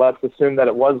into it, but let's assume that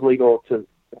it was legal to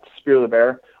spear the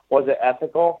bear. Was it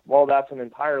ethical? Well, that's an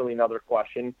entirely another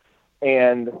question.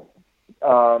 And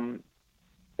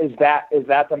is that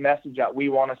the message that we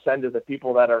want to send to the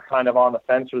people that are kind of on the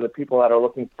fence or the people that are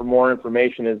looking for more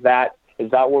information? Is that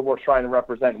what we're trying to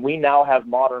represent? We now have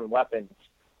modern weapons,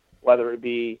 whether it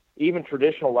be even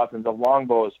traditional weapons of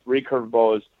longbows, recurve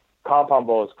bows, compound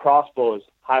bows, crossbows,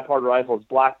 high-powered rifles,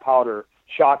 black powder,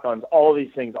 shotguns. All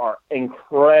these things are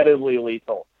incredibly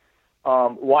lethal.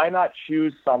 Why not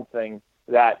choose something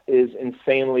that is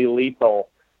insanely lethal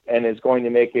and is going to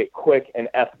make it quick and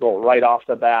ethical right off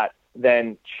the bat,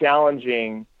 than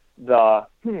challenging I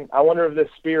wonder if this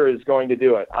spear is going to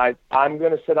do it. I'm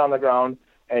going to sit on the ground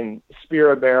and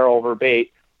spear a bear over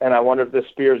bait, and I wonder if this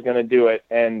spear is going to do it,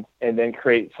 and then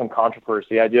create some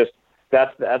controversy.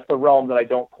 That's the realm that I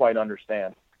don't quite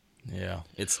understand. Yeah,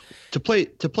 it's to play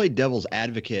devil's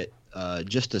advocate.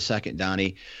 Just a second,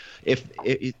 Donnie. If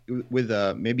with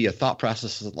maybe a thought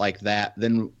process like that,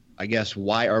 then I guess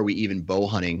why are we even bow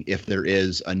hunting if there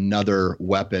is another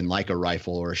weapon like a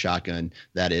rifle or a shotgun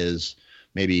that is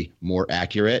maybe more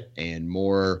accurate and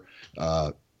more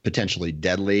potentially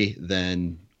deadly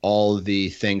than all the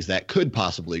things that could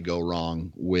possibly go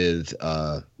wrong with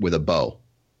a bow?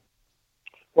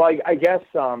 Well, I guess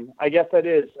that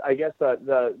is. I guess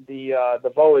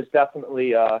the bow is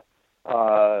definitely a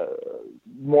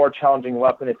more challenging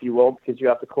weapon, if you will, because you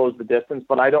have to close the distance.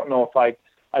 But I don't know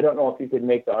if you could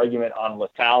make the argument on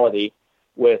lethality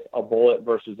with a bullet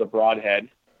versus a broadhead.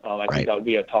 I think that would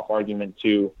be a tough argument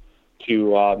to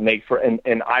to make for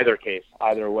in either case,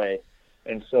 either way.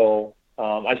 And so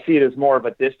I see it as more of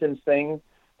a distance thing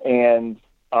and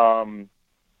a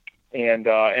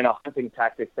hunting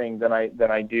tactic thing than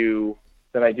I do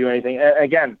anything. And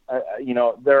again,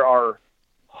 there are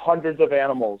hundreds of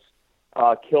animals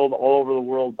killed all over the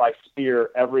world by spear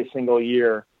every single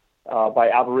year by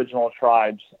Aboriginal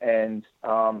tribes, and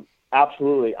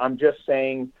absolutely, I'm just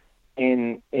saying,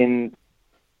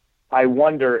 I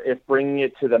wonder if bringing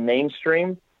it to the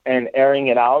mainstream and airing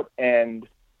it out and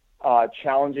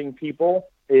challenging people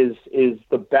is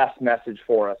the best message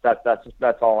for us.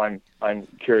 That's all I'm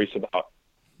curious about.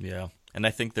 Yeah, and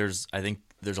I think there's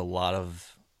a lot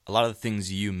of the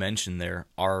things you mentioned there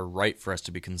are right for us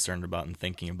to be concerned about and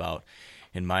thinking about,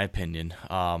 in my opinion.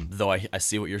 Though I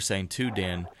see what you're saying too,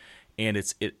 Dan, and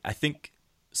I think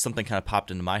something kind of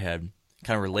popped into my head,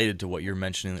 kind of related to what you were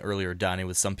mentioning earlier, Donnie,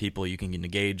 with some people you can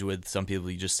engage with, some people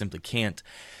you just simply can't.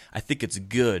 I think it's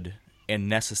good and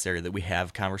necessary that we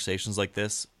have conversations like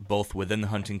this, both within the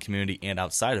hunting community and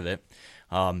outside of it.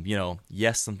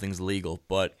 Yes, something's legal,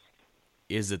 but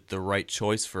is it the right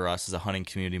choice for us as a hunting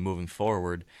community moving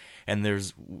forward? And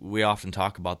we often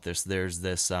talk about this. There's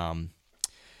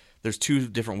two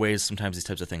different ways sometimes these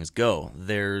types of things go.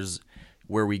 There's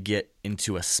where we get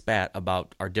into a spat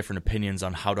about our different opinions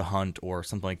on how to hunt or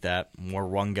something like that, where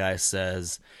one guy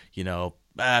says,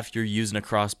 if you're using a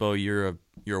crossbow, you're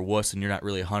a wuss and you're not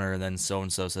really a hunter, and then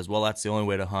so-and-so says, well, that's the only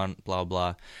way to hunt, blah,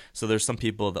 blah. So there's some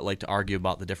people that like to argue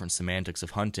about the different semantics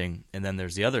of hunting, and then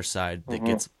there's the other side that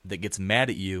gets mad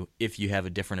at you if you have a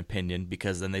different opinion,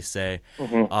 because then they say,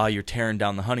 you're tearing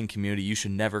down the hunting community, you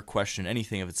should never question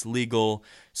anything. If it's legal,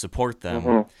 support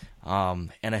them.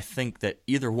 And I think that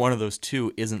either one of those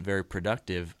two isn't very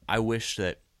productive. I wish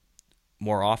that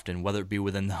more often, whether it be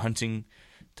within the hunting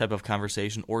type of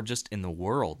conversation or just in the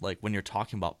world, like when you're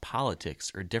talking about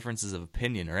politics or differences of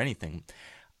opinion or anything,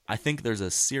 I think there's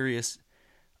a serious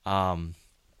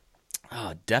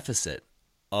deficit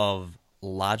of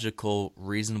logical,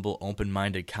 reasonable,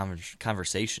 open-minded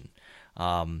conversation,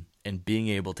 and being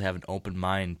able to have an open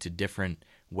mind to different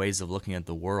ways of looking at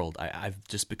the world. I've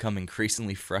just become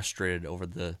increasingly frustrated over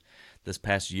this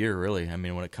past year, really. I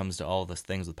mean, when it comes to all these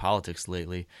things with politics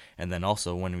lately, and then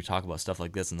also when we talk about stuff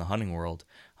like this in the hunting world,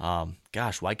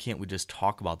 why can't we just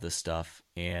talk about this stuff?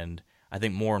 And I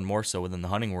think more and more so within the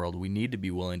hunting world, we need to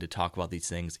be willing to talk about these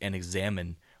things and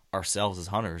examine ourselves as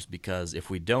hunters, because if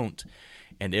we don't,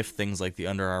 and if things like the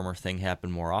Under Armour thing happen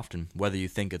more often, whether you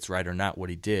think it's right or not what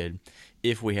he did,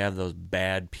 if we have those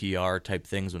bad PR type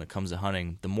things when it comes to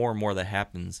hunting, the more and more that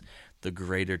happens, the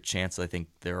greater chance I think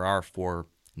there are for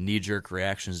knee-jerk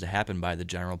reactions to happen by the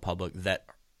general public that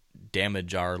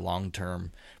damage our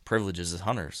long-term privileges as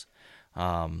hunters.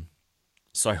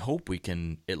 So I hope we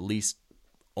can at least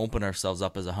open ourselves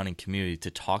up as a hunting community to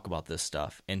talk about this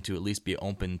stuff and to at least be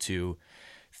open to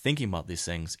thinking about these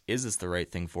things. Is this the right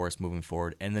thing for us moving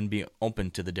forward? And then be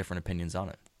open to the different opinions on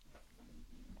it.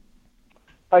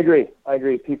 I agree.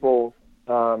 People,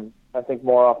 I think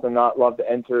more often than not, love to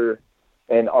enter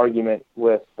an argument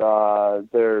with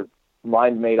their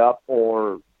mind made up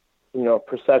or,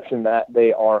 perception that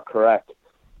they are correct.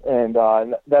 And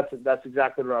that's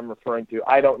exactly what I'm referring to.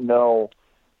 I don't know.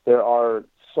 There are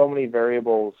so many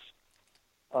variables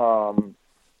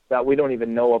that we don't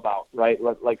even know about, right?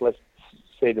 Like let's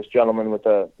say this gentleman with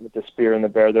the spear and the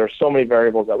bear. There are so many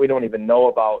variables that we don't even know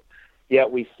about.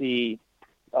 Yet we see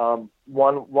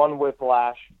one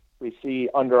whiplash. We see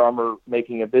Under Armour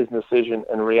making a business decision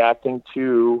and reacting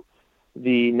to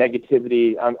the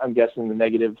negativity. I'm guessing the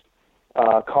negative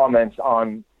comments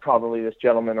on probably this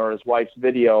gentleman or his wife's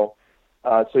video.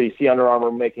 So you see Under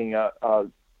Armour making a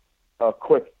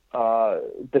quick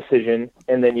decision,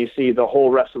 and then you see the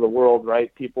whole rest of the world,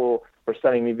 right? People are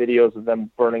sending me videos of them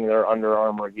burning their Under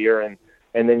Armour gear, and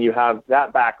then you have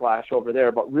that backlash over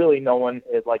there. But really, no one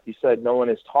is, like you said, no one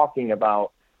is talking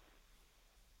about,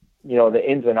 the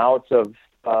ins and outs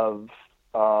of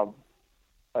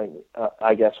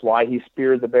I guess why he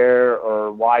speared the bear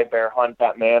or why bear hunt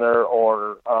that manner,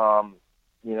 or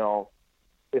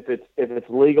if it's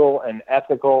legal and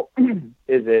ethical,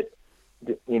 is it,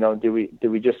 do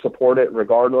we just support it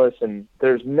regardless? And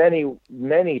there's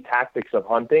many tactics of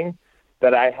hunting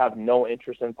that I have no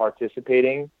interest in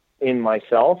participating in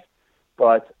myself,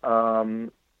 but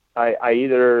I'm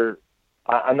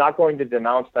not going to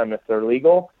denounce them if they're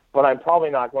legal, but I'm probably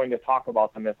not going to talk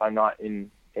about them if I'm not in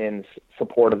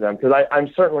support of them, because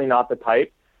I'm certainly not the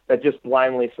type that just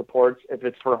blindly supports. If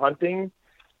it's for hunting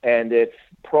and it's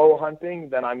pro hunting,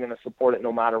 then I'm going to support it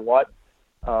no matter what.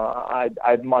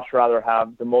 I'd much rather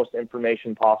have the most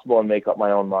information possible and make up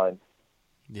my own mind.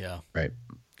 Yeah. Right.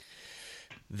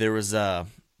 there was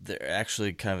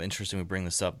actually kind of interesting we bring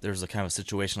this up. There's a kind of a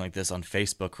situation like this on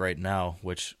Facebook right now,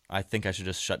 which I think I should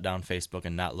just shut down Facebook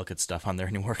and not look at stuff on there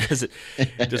anymore because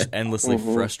it just endlessly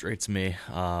frustrates me.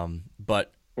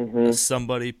 But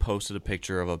somebody posted a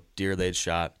picture of a deer they'd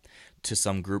shot to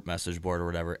some group message board or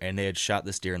whatever, and they had shot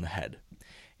this deer in the head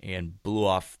and blew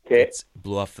off its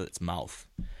mouth.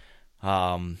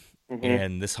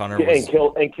 And this hunter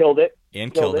killed it.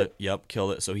 Yep,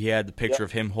 killed it. So he had the picture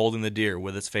of him holding the deer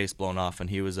with its face blown off, and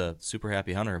he was a super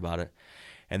happy hunter about it.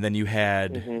 And then you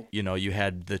had, you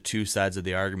had the two sides of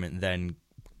the argument then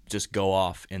just go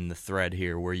off in the thread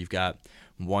here, where you've got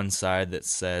one side that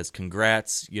says,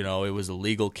 congrats, it was a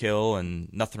legal kill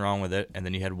and nothing wrong with it. And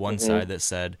then you had one side that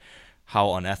said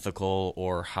how unethical,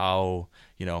 or how,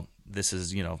 this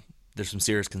is, there's some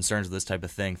serious concerns with this type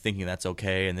of thing, thinking that's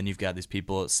okay. And then you've got these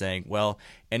people saying, well,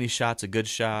 any shot's a good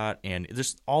shot, and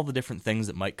just all the different things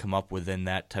that might come up within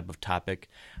that type of topic.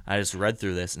 I just read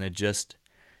through this, and it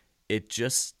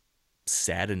just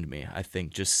saddened me, I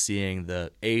think, just seeing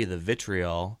the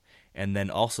vitriol, and then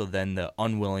also the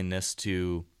unwillingness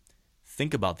to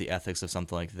think about the ethics of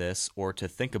something like this, or to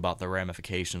think about the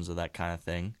ramifications of that kind of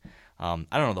thing. I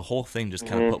don't know, the whole thing just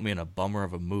kind of put me in a bummer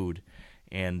of a mood,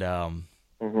 and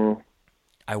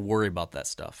I worry about that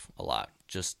stuff a lot,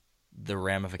 just the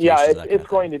ramifications. Yeah, it's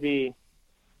going to be.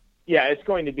 Yeah, it's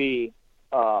going to be.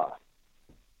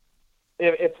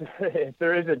 If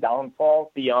there is a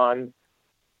downfall beyond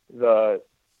the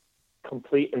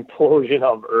complete implosion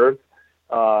of Earth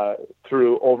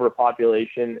through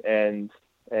overpopulation and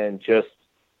just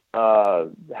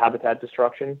habitat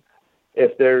destruction,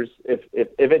 if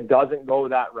it doesn't go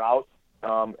that route,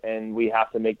 and we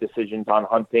have to make decisions on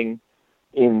hunting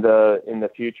in the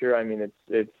future, I mean,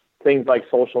 it's things like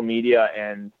social media,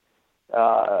 and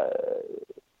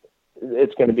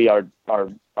it's going to be our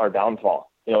downfall.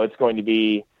 It's going to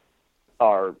be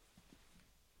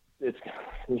it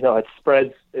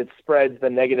spreads the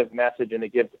negative message, and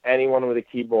it gives anyone with a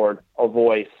keyboard a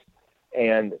voice,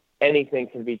 and anything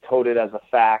can be touted as a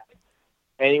fact.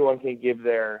 Anyone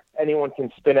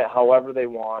can spin it however they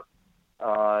want,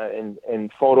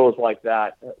 and photos like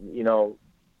that,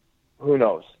 who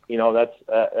knows? That's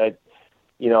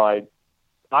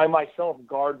I myself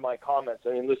guard my comments.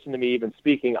 I mean, listen to me even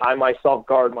speaking. I myself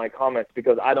guard my comments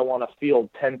because I don't want to field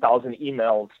 10,000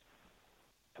 emails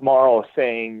tomorrow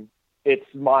saying it's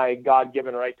my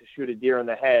God-given right to shoot a deer in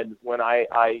the head, when I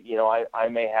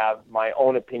may have my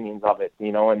own opinions of it,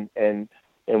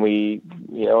 and we,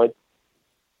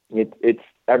 it's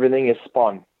everything is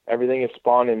spun,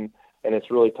 and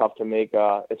it's really tough to make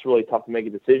a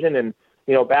decision. And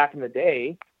back in the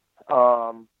day,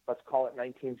 let's call it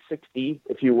 1960,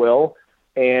 if you will,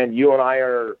 and you and I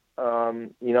are,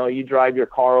 you drive your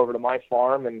car over to my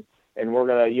farm, and you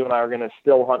and I are gonna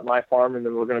still hunt my farm, and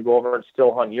then we're gonna go over and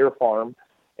still hunt your farm,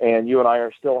 and you and I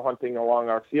are still hunting along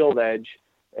our field edge,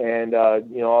 and a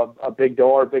big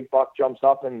buck jumps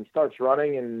up and starts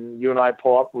running, and you and I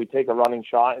pull up, we take a running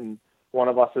shot, and one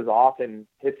of us is off and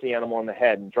hits the animal in the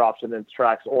head and drops it in its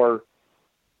tracks, or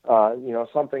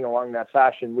something along that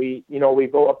fashion. We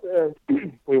go up there,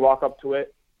 we walk up to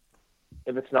it.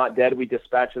 If it's not dead, we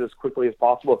dispatch it as quickly as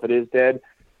possible. If it is dead,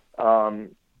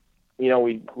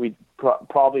 we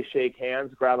probably shake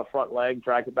hands, grab a front leg,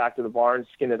 drag it back to the barn,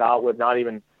 skin it out with not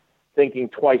even thinking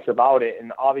twice about it.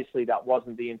 And obviously that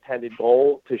wasn't the intended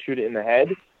goal, to shoot it in the head,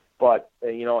 but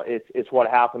it's what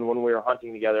happened when we were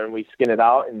hunting together, and we skin it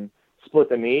out and split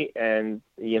the meat, and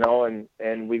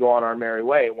and we go on our merry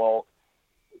way. Well,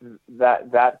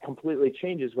 that completely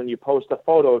changes when you post a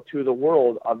photo to the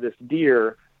world of this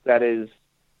deer that is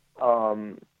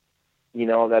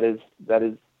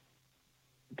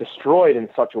destroyed in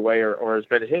such a way, or has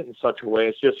been hit in such a way.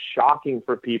 It's just shocking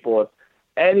for people. If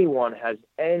anyone has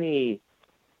any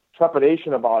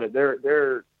trepidation about it,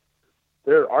 their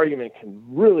argument can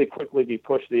really quickly be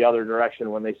pushed the other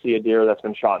direction when they see a deer that's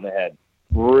been shot in the head,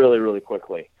 really, really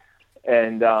quickly.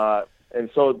 And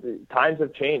so the times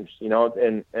have changed,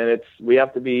 and we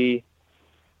have to be,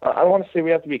 I don't want to say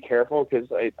we have to be careful, because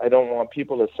I don't want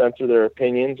people to censor their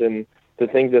opinions and the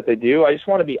things that they do. I just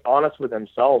want to be honest with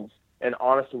themselves and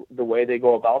honest with the way they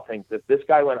go about things. If this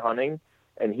guy went hunting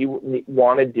and he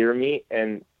wanted deer meat,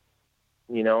 and,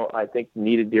 I think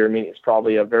needed deer meat is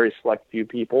probably a very select few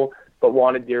people, but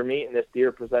wanted deer meat, and this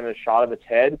deer presented a shot of its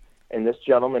head, and this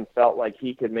gentleman felt like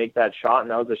he could make that shot,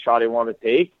 and that was the shot he wanted to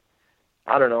take,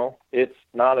 I don't know. It's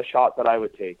not a shot that I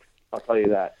would take. I'll tell you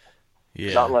that.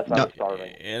 Yeah. Not unless I'm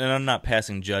starving. And I'm not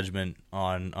passing judgment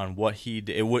on what he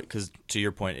did. It would, because to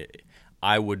your point,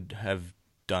 I would have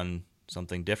done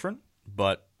something different.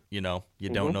 But You know, you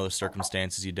don't know the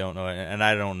circumstances, you don't know, and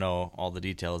I don't know all the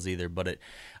details either, but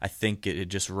I think it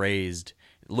just raised,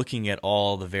 looking at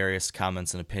all the various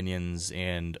comments and opinions,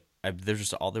 and there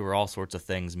were all sorts of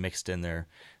things mixed in there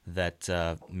that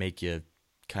make you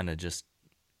kind of just,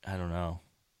 I don't know,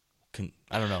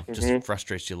 just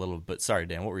frustrates you a little bit. Sorry,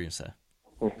 Dan, what were you going to say?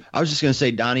 I was just going to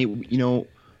say, Donnie, you know,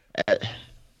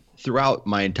 throughout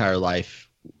my entire life,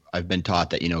 I've been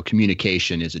taught that, you know,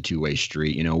 communication is a two-way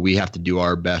street. You know, we have to do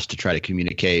our best to try to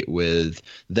communicate with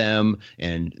them,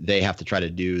 and they have to try to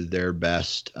do their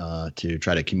best to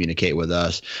try to communicate with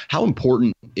us. How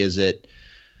important is it,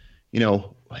 you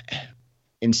know,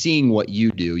 in seeing what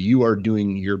you do, you are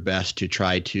doing your best to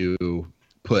try to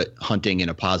put hunting in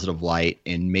a positive light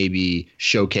and maybe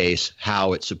showcase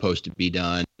how it's supposed to be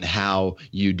done, how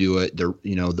you do it,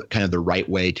 kind of the right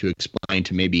way to explain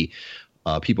to maybe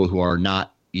people who are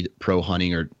not either pro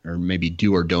hunting or maybe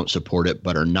do or don't support it,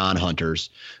 but are non-hunters,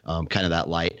 kind of that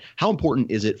light. How important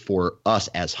is it for us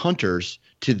as hunters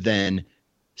to then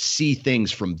see things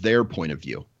from their point of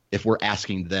view if we're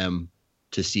asking them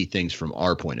to see things from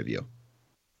our point of view?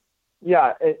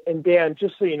 Yeah. And Dan,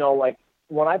 just so you know, like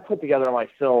when I put together my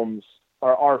films,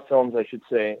 or our films, I should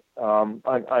say,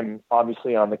 I'm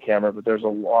obviously on the camera, but there's a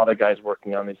lot of guys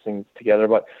working on these things together.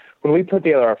 But when we put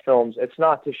together our films, it's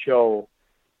not to show,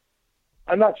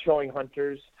 I'm not showing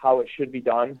hunters how it should be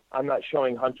done. I'm not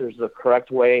showing hunters the correct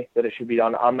way that it should be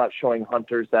done. I'm not showing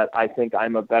hunters that I think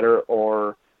I'm a better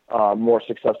or more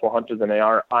successful hunter than they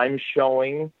are. I'm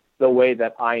showing the way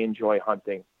that I enjoy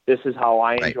hunting. This is how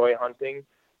I enjoy hunting.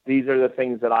 These are the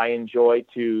things that I enjoy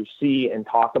to see and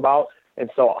talk about. And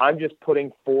so I'm just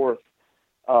putting forth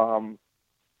how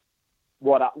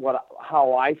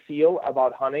I feel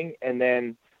about hunting, and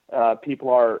then people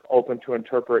are open to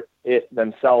interpret it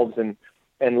themselves. And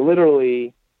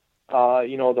literally,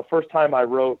 the first time I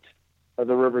wrote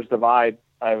The Rivers Divide,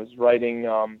 I was writing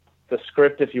the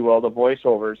script, if you will, the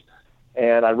voiceovers,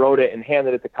 and I wrote it and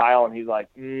handed it to Kyle, and he's like,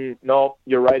 no,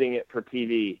 you're writing it for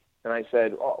TV. And I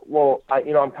said,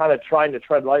 I'm kind of trying to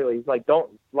tread lightly. He's like,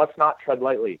 let's not tread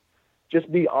lightly.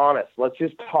 Just be honest. Let's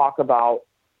talk about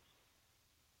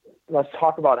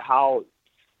how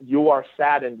you are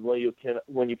saddened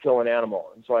when you kill an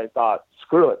animal. And so I thought,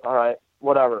 screw it. All right,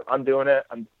 whatever. I'm doing it.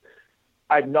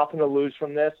 I have nothing to lose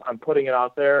from this. I'm putting it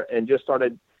out there, and just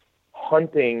started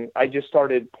hunting. I just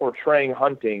started portraying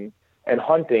hunting and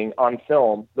hunting on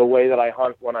film the way that I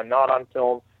hunt when I'm not on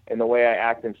film, and the way I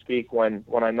act and speak when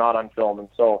I'm not on film. And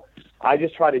so I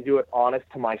just try to do it honest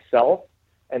to myself,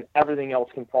 and everything else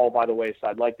can fall by the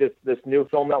wayside. Like this new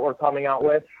film that we're coming out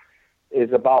with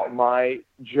is about my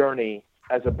journey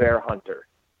as a bear hunter,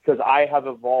 because I have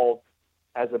evolved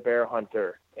as a bear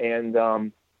hunter, and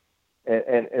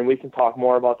we can talk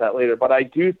more about that later. But I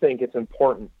do think it's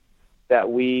important that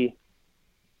we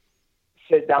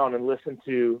sit down and listen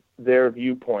to their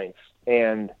viewpoints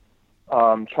and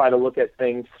try to look at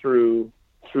things through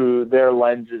their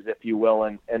lenses, if you will,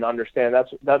 and understand.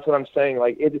 That's what I'm saying.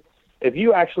 Like if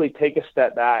you actually take a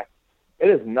step back, it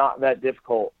is not that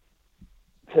difficult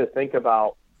to think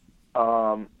about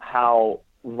how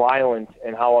violent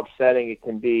and how upsetting it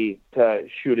can be to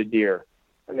shoot a deer.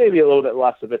 And maybe a little bit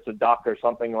less if it's a duck or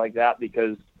something like that,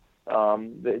 because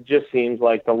it just seems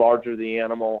like the larger the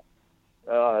animal,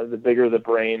 the bigger the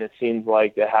brain, it seems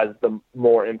like it has the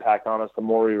more impact on us, the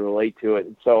more we relate to it.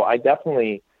 And so I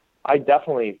definitely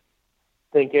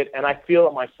think it, and I feel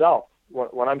it myself.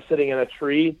 When I'm sitting in a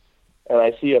tree and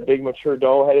I see a big mature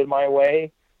doe headed my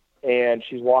way, and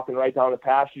she's walking right down the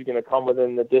path, she's going to come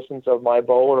within the distance of my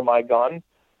bow or my gun.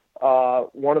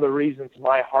 One of the reasons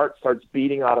my heart starts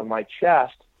beating out of my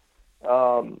chest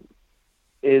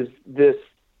is this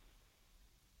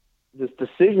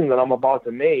decision that I'm about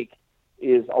to make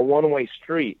is a one-way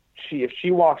street. If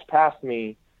she walks past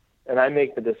me and I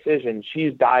make the decision, she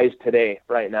dies today,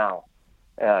 right now.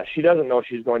 She doesn't know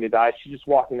she's going to die. She's just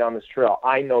walking down this trail.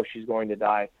 I know she's going to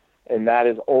die, and that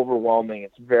is overwhelming.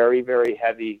 It's very, very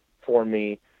heavy for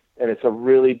me, and it's a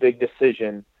really big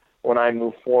decision when I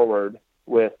move forward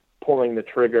with pulling the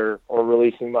trigger or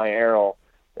releasing my arrow.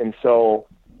 And so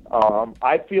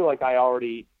I feel like I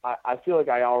already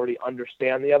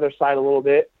understand the other side a little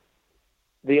bit.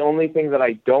 The only thing that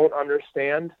I don't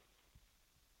understand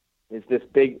is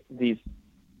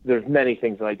there's many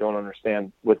things that I don't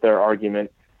understand with their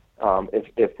argument,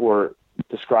 if we're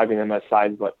describing them as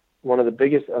sides. But one of the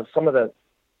biggest, some of the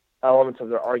elements of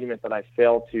their argument that I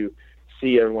fail to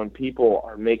see are when people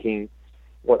are making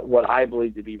what I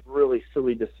believe to be really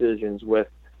silly decisions with,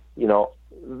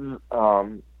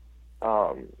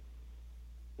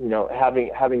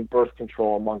 having birth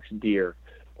control amongst deer,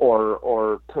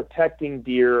 or protecting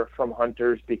deer from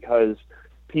hunters because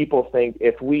people think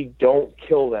if we don't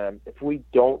kill them, if we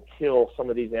don't kill some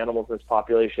of these animals in this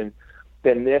population,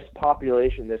 then this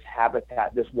population, this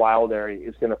habitat, this wild area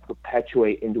is going to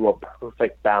perpetuate into a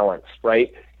perfect balance,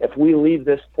 right? If we leave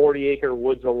this 40-acre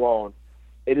woods alone,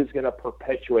 it is going to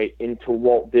perpetuate into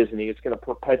Walt Disney. It's going to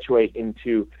perpetuate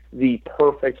into the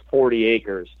perfect 40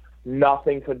 acres.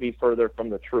 Nothing could be further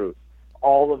from the truth.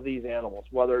 All of these animals,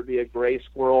 whether it be a gray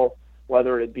squirrel,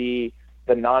 whether it be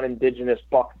the non-indigenous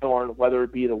buckthorn, whether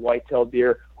it be the white-tailed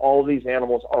deer, all of these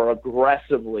animals are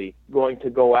aggressively going to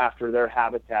go after their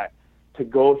habitat to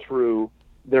go through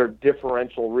their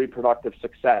differential reproductive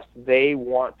success. They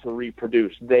want to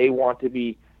reproduce. They want to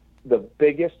be the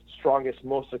biggest, strongest,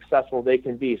 most successful they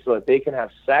can be so that they can have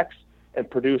sex and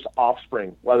produce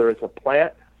offspring, whether it's a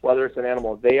plant, whether it's an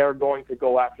animal. They are going to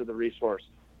go after the resource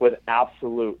with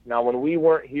absolute. Now, when we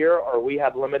weren't here or we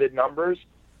had limited numbers,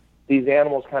 these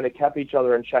animals kind of kept each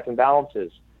other in check and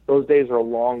balances. Those days are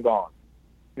long gone.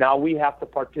 Now we have to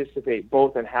participate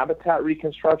both in habitat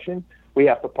reconstruction. We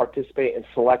have to participate in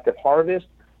selective harvest.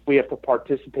 We have to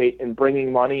participate in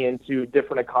bringing money into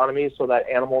different economies so that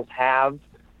animals have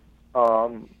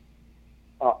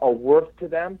a worth to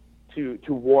them, to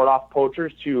ward off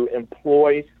poachers, to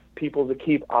employ people to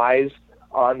keep eyes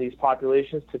on these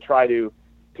populations to try to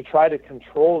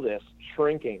control this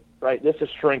shrinking, right? This is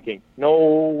shrinking.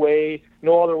 No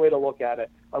other way to look at it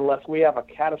unless we have a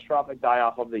catastrophic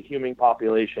die-off of the human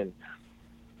population.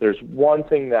 There's one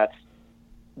thing that's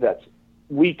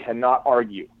we cannot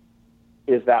argue,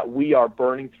 is that we are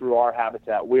burning through our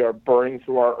habitat. We are burning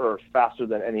through our earth faster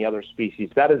than any other species.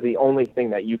 That is the only thing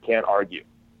that you can't argue.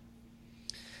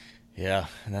 Yeah,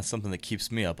 and that's something that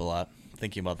keeps me up a lot,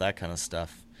 thinking about that kind of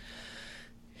stuff.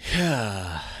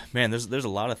 Yeah, man, there's a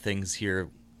lot of things here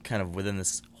kind of within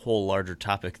this whole larger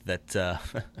topic that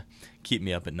keep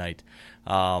me up at night.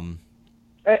 And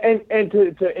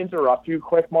to interrupt you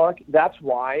quick, Mark, that's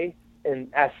why, and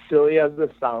as silly as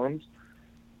this sounds,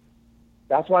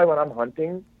 that's why when I'm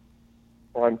hunting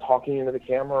or I'm talking into the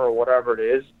camera or whatever it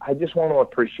is, I just want to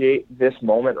appreciate this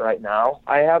moment right now.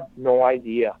 I have no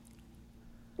idea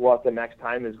what the next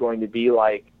time is going to be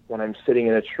like when I'm sitting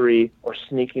in a tree or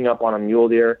sneaking up on a mule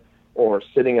deer or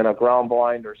sitting in a ground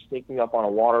blind or sneaking up on a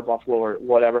water buffalo or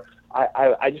whatever.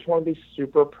 I just want to be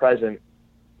super present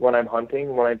when I'm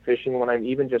hunting, when I'm fishing, when I'm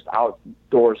even just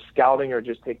outdoors scouting or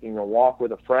just taking a walk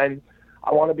with a friend.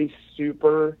 I want to be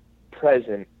super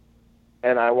present,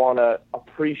 and I want to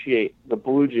appreciate the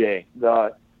blue jay,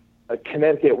 the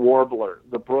Connecticut warbler,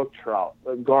 the brook trout,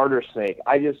 the garter snake.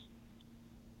 I just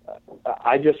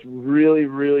really,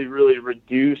 really, really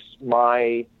reduce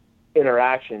my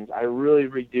interactions. I really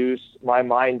reduce my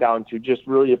mind down to just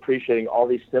really appreciating all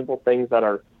these simple things that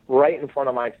are right in front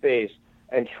of my face,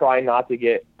 and try not to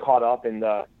get caught up in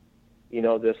the,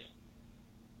 this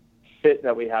fit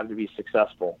that we have to be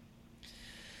successful.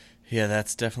 Yeah,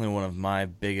 that's definitely one of my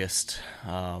biggest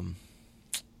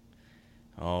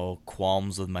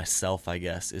qualms with myself, I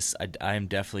guess. Is I am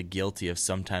definitely guilty of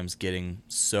sometimes getting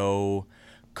so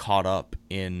caught up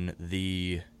in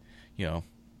the,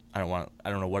 I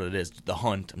don't know what it is, the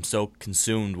hunt. I'm so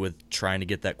consumed with trying to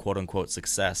get that quote-unquote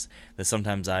success that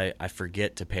sometimes I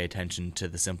forget to pay attention to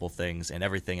the simple things and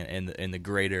everything in the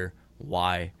greater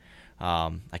why.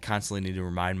 I constantly need to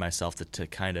remind myself to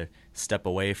kind of step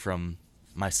away from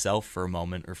myself for a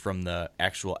moment, or from the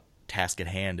actual task at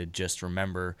hand, and just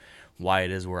remember why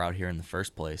it is we're out here in the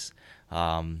first place.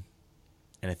 And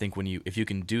I think if you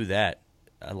can do that,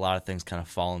 a lot of things kind of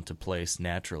fall into place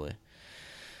naturally.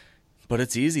 But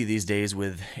it's easy these days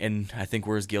and I think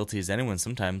we're as guilty as anyone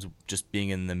sometimes, just being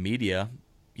in the media.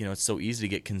 It's so easy to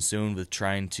get consumed with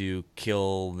trying to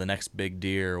kill the next big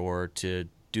deer, or to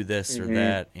do this or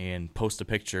that, and post a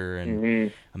picture,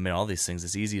 and I mean, all these things.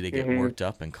 It's easy to get worked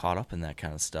up and caught up in that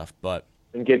kind of stuff.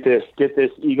 And get this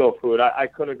ego food. I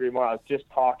couldn't agree more. I was just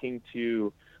talking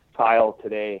to Kyle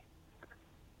today,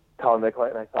 Colin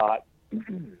Nicolai, and I thought,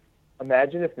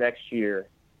 imagine if next year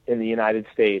in the United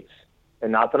States,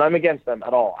 and not that I'm against them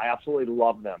at all, I absolutely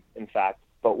love them, in fact,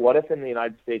 but what if in the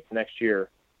United States next year,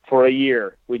 for a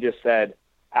year, we just said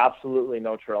absolutely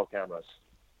no trail cameras?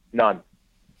 None.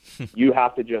 You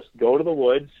have to just go to the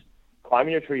woods, climb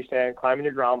in your tree stand, climb in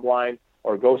your ground blind,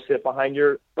 or go sit behind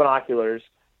your binoculars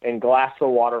and glass the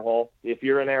water hole. If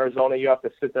you're in Arizona, you have to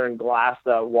sit there and glass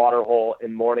the water hole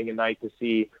in morning and night to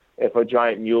see if a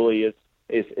giant muley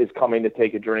is coming to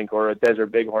take a drink, or a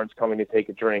desert bighorn's coming to take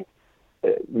a drink.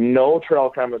 No trail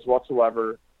cameras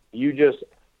whatsoever.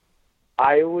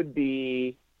 I would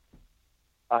be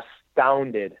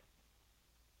astounded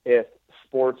if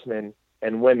sportsmen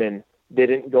and women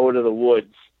didn't go to the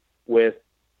woods with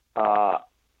a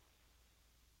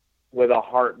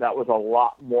heart that was a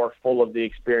lot more full of the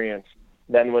experience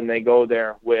than when they go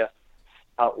there with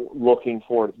looking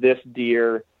for this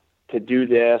deer, to do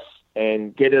this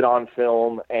and get it on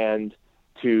film and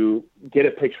to get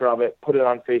a picture of it, put it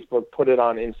on Facebook, put it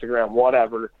on Instagram,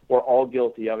 whatever. We're all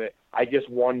guilty of it. I just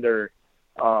wonder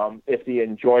if the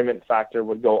enjoyment factor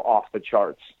would go off the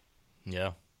charts.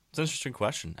 Yeah, it's an interesting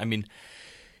question. I mean,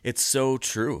 it's so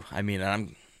true. I mean,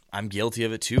 I'm guilty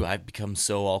of it too. I've become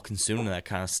so all consumed in that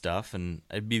kind of stuff, and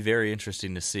it'd be very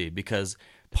interesting to see, because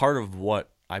part of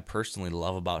what I personally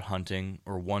love about hunting,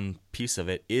 or one piece of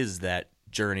it, is that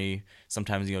journey.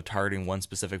 Sometimes, targeting one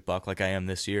specific buck like I am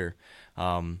this year.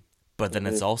 But then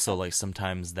it's also like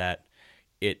sometimes that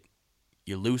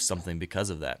you lose something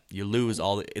because of that. You lose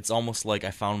it's almost like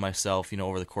I found myself,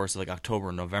 over the course of like October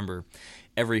and November,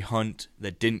 every hunt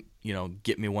that didn't,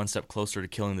 get me one step closer to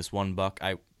killing this one buck,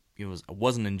 I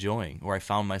wasn't enjoying, or I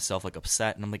found myself like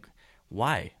upset, and I'm like,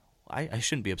 why? I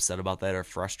shouldn't be upset about that, or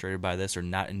frustrated by this, or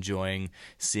not enjoying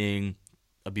seeing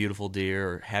a beautiful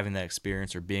deer, or having that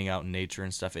experience, or being out in nature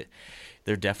and stuff.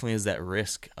 There definitely is that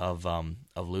risk of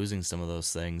losing some of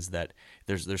those things. That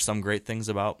there's some great things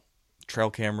about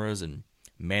trail cameras and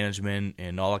management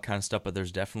and all that kind of stuff, but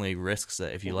there's definitely risks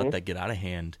that if you let that get out of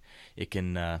hand, you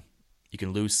can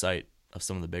lose sight of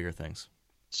some of the bigger things.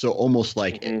 So almost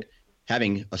like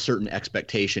having a certain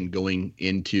expectation going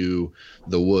into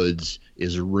the woods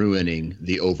is ruining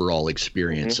the overall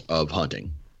experience of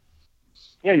hunting.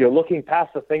 Yeah, you're looking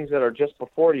past the things that are just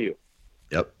before you.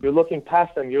 Yep. You're looking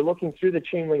past them. You're looking through the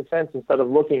chain link fence instead of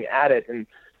looking at it. And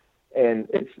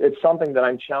it's something that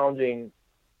I'm challenging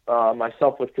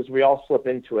myself with, because we all slip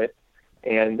into it.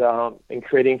 And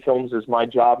creating films is my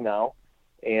job now.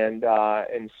 And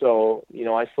so,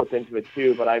 I slip into it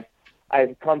too, but I've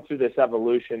come through this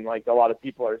evolution. Like a lot of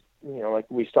people are, like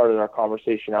we started our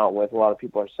conversation out with, a lot of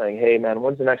people are saying, hey man,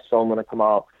 when's the next film going to come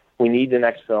out? We need the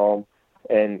next film.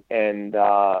 And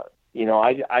I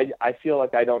feel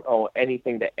like I don't owe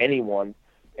anything to anyone,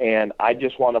 and I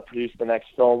just want to produce the next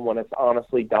film when it's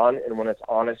honestly done, and when it's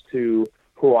honest to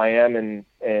who I am and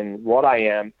what I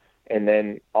am, and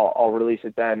then I'll release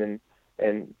it then.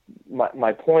 And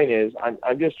my point is,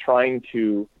 I'm just trying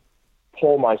to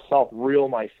reel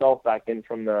myself back in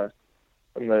from the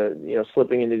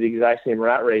slipping into the exact same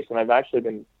rat race. And I've actually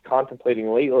been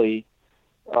contemplating lately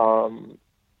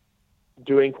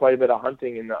doing quite a bit of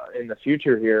hunting in the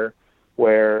future here,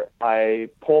 where I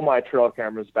pull my trail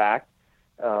cameras back,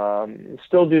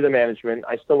 still do the management.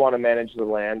 I still want to manage the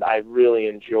land. I really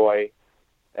enjoy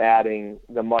adding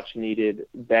the much needed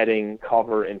bedding,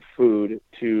 cover, and food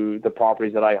to the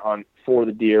properties that I hunt for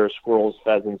the deer, squirrels,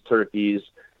 pheasants, turkeys,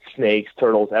 snakes,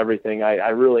 turtles, everything. I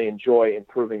really enjoy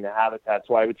improving the habitat,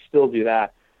 so I would still do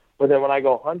that. But then when I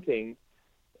go hunting,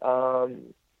 take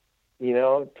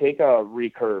a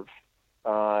recurve,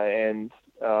 and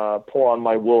pull on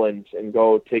my woolens and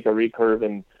go take a recurve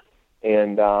and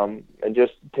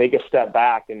just take a step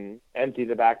back and empty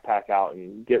the backpack out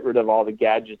and get rid of all the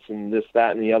gadgets and this,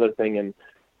 that, and the other thing, and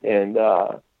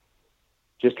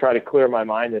just try to clear my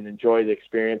mind and enjoy the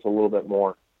experience a little bit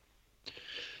more.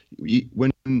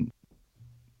 When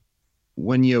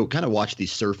you kind of watch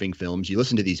these surfing films, you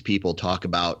listen to these people talk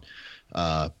about,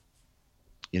 trying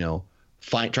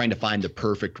to find the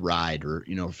perfect ride, or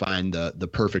find the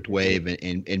perfect wave,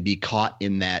 and be caught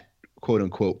in that quote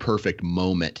unquote perfect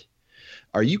moment.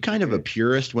 Are you kind of a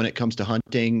purist when it comes to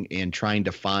hunting and trying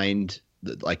to find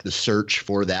the search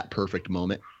for that perfect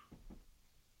moment?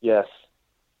 Yes.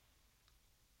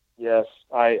 Yes,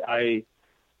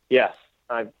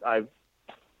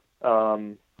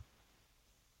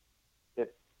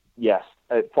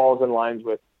 it falls in lines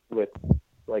with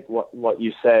like what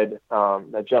you said,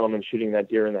 that gentleman shooting that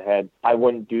deer in the head. I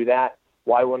wouldn't do that.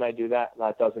 Why wouldn't I do that?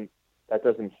 That doesn't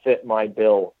fit my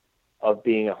bill of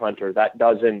being a hunter. That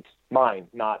doesn't mine,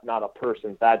 not a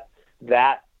person. That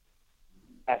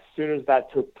as soon as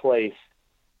that took place,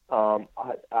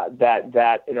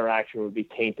 that interaction would be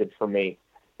tainted for me.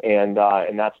 And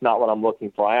that's not what I'm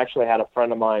looking for. I actually had a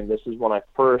friend of mine. This is when I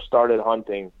first started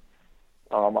hunting.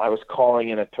 I was calling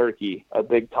in a turkey, a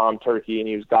big tom turkey, and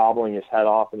he was gobbling his head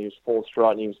off, and he was full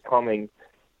strut, and he was coming,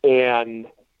 and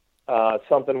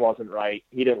something wasn't right.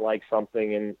 He didn't like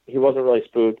something, and he wasn't really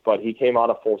spooked, but he came out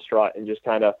of full strut and just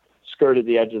kind of skirted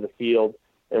the edge of the field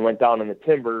and went down in the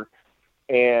timber.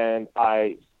 And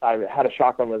I had a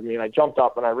shotgun with me, and I jumped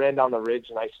up and I ran down the ridge,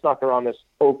 and I snuck around this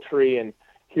oak tree, and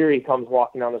here he comes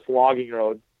walking down this logging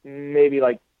road, maybe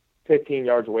like 15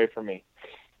 yards away from me.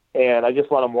 And I just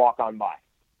let him walk on by.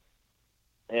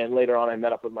 And later on, I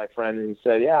met up with my friend, and he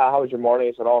said, "Yeah, how was your morning?"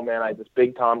 I said, "Oh man, I had this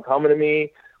big Tom coming to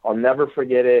me. I'll never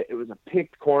forget it. It was a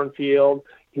picked cornfield.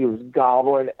 He was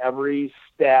gobbling every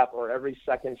step or every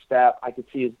second step. I could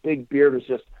see his big beard was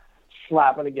just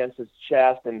slapping against his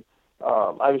chest, and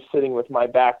I was sitting with my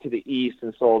back to the east,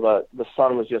 and so the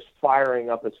sun was just firing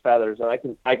up his feathers, and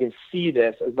I can see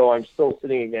this as though I'm still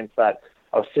sitting against that.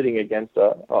 I was sitting against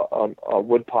a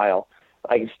wood pile.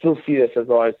 I can still see this as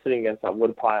though I was sitting against that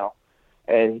wood pile."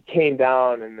 And he came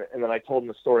down, and then I told him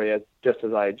the story just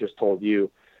as I just told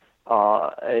you.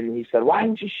 And he said, "Why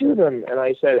didn't you shoot him?" And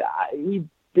I said, "He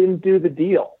didn't do the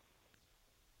deal."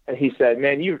 And he said,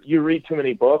 "Man, you read too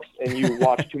many books and you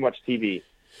watch too much TV."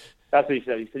 That's what he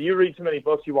said. He said, "You read too many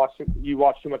books, you watch too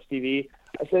much TV."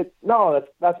 I said, "No,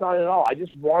 that's not it at all. I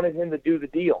just wanted him to do the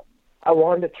deal. I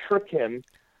wanted to trick him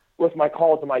with my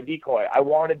calls and my decoy. I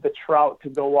wanted the trout to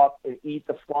go up and eat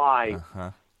the fly."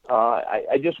 Uh-huh.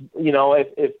 I just,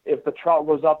 if the trout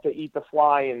goes up to eat the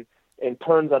fly and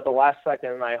turns at the last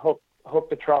second, and I hook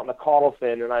the trout in the caudal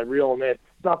fin and I reel him in,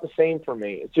 it's not the same for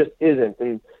me. It just isn't.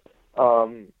 And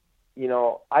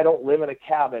I don't live in a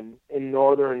cabin in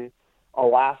northern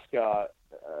Alaska,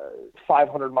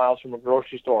 500 miles from a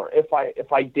grocery store. If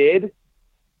I did,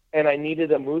 and I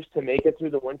needed a moose to make it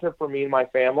through the winter for me and my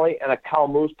family, and a cow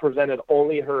moose presented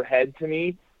only her head to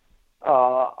me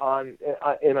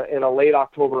in a late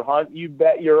October hunt, you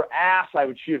bet your ass I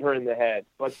would shoot her in the head.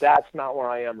 But that's not where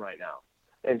I am right now.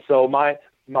 And so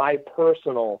my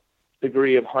personal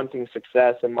degree of hunting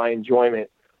success and my enjoyment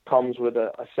comes with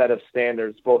a set of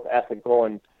standards, both ethical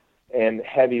and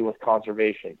heavy with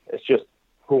conservation. It's just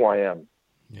who I am.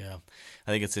 Yeah,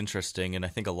 I think it's interesting, and I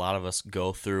think a lot of us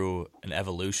go through an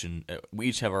evolution. We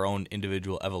each have our own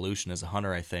individual evolution as a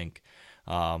hunter, I think.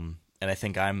 And I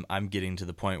think I'm getting to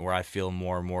the point where I feel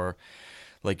more and more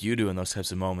like you do in those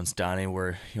types of moments, Donnie,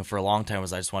 where, for a long time I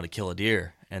just wanted to kill a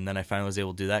deer. And then I finally was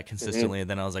able to do that consistently. Mm-hmm. And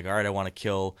then I was like, all right, I want to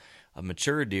kill a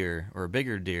mature deer or a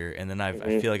bigger deer. And then I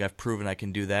feel like I've proven I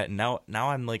can do that. And now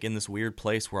I'm like in this weird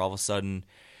place where all of a sudden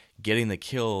getting the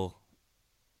kill,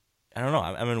 I don't know,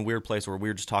 I'm in a weird place where we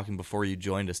were just talking before you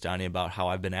joined us, Donnie, about how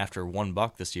I've been after one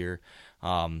buck this year.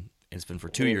 It's been for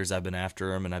 2 years I've been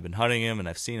after him, and I've been hunting him, and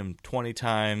I've seen him 20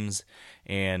 times,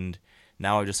 and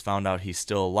now I just found out he's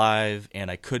still alive, and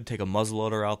I could take a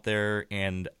muzzleloader out there,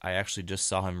 and I actually just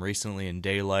saw him recently in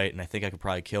daylight, and I think I could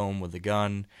probably kill him with a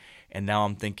gun, and now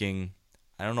I'm thinking,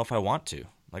 I don't know if I want to.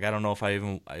 Like, I don't know if I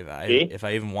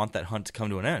even want that hunt to come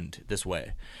to an end this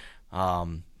way.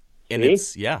 And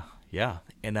it's, yeah.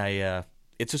 And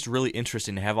it's just really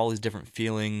interesting to have all these different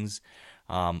feelings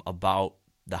about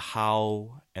the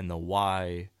how and the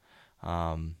why.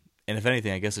 And if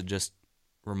anything, I guess it just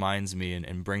reminds me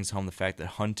and brings home the fact that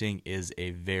hunting is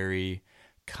a very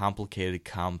complicated,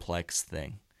 complex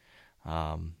thing.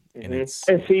 And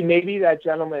see, maybe that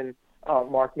gentleman,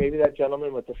 Mark, maybe that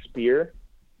gentleman with the spear,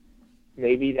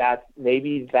 maybe that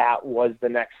was the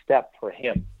next step for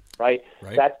him. Right.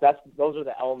 Those are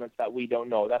the elements that we don't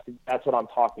know. That's what I'm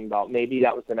talking about. Maybe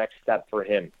that was the next step for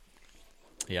him.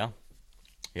 Yeah.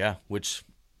 Which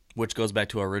goes back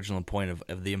to our original point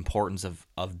of the importance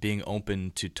of being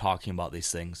open to talking about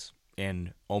these things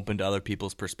and open to other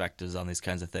people's perspectives on these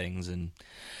kinds of things. And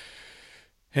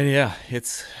yeah,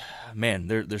 it's, man,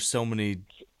 there's so many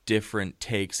different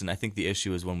takes, and I think the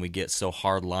issue is when we get so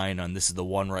hard line on this is the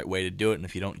one right way to do it, and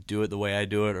if you don't do it the way I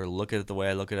do it or look at it the way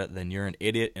I look at it, then you're an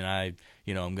idiot, and I'm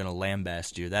going to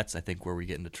lambast you. That's, I think, where we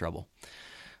get into trouble.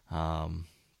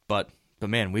 But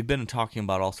man, we've been talking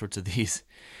about all sorts of these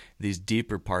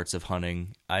deeper parts of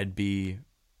hunting. I'd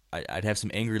have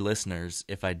some angry listeners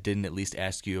if I didn't at least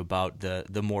ask you about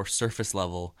the more surface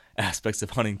level aspects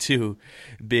of hunting too,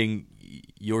 being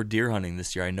your deer hunting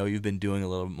this year. I know you've been doing a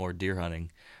little more deer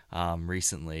hunting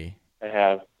recently. I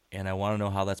have. And I want to know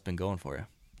how that's been going for you.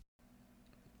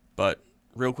 But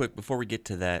real quick, before we get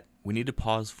to that, we need to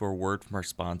pause for a word from our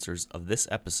sponsors of this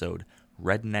episode,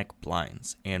 Redneck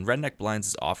Blinds. And Redneck Blinds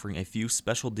is offering a few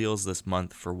special deals this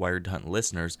month for Wired to Hunt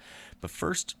listeners. But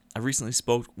first, I recently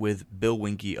spoke with Bill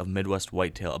Winke of Midwest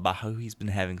Whitetail about how he's been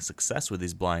having success with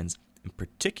these blinds, in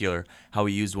particular, how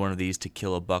he used one of these to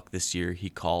kill a buck this year he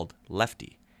called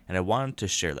Lefty. And I wanted to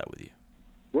share that with you.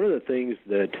 One of the things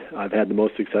that I've had the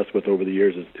most success with over the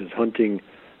years is hunting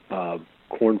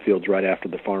cornfields right after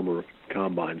the farmer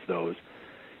combines those.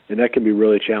 And that can be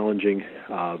really challenging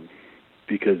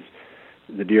because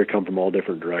the deer come from all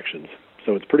different directions.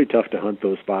 So it's pretty tough to hunt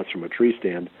those spots from a tree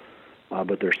stand,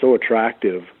 but they're so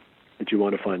attractive that you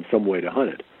want to find some way to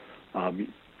hunt it.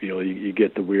 You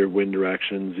get the weird wind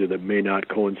directions that may not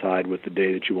coincide with the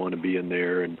day that you want to be in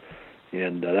there, and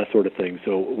and that sort of thing.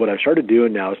 So what I've started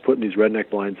doing now is putting these redneck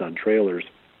blinds on trailers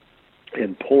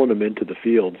and pulling them into the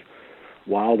fields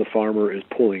while the farmer is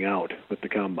pulling out with the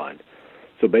combine.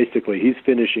 So basically he's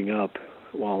finishing up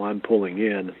while I'm pulling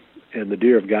in, and the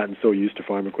deer have gotten so used to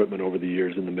farm equipment over the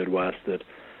years in the Midwest that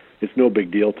it's no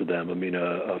big deal to them. I mean,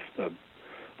 a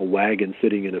wagon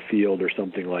sitting in a field or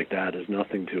something like that is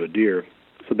nothing to a deer.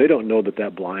 So they don't know that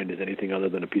that blind is anything other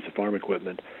than a piece of farm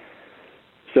equipment.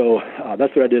 So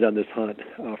that's what I did on this hunt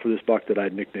for this buck that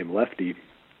I'd nicknamed Lefty.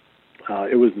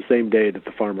 It was the same day that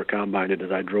the farmer combined it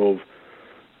as I drove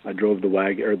the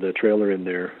wagon or the trailer in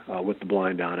there with the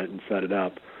blind on it and set it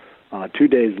up. 2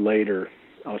 days later,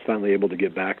 I was finally able to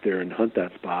get back there and hunt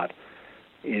that spot.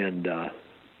 And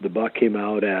the buck came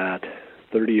out at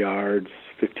 30 yards,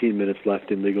 15 minutes left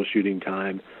in legal shooting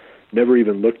time, never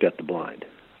even looked at the blind.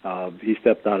 He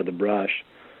stepped out of the brush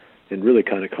and really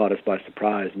kind of caught us by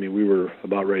surprise. I mean, we were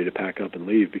about ready to pack up and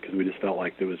leave because we just felt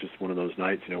like there was just one of those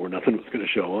nights, where nothing was going to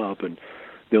show up, and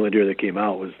the only deer that came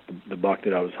out was the buck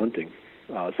that I was hunting.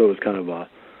 So it was kind of a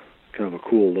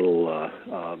cool little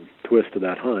twist to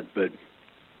that hunt. But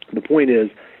the point is,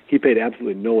 he paid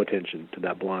absolutely no attention to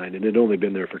that blind, and it had only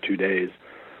been there for 2 days.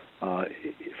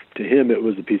 To him, it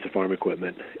was a piece of farm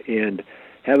equipment, and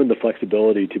having the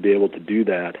flexibility to be able to do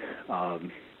that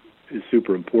is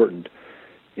super important.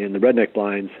 And the redneck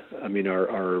blinds, I mean,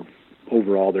 are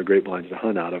overall, they're great blinds to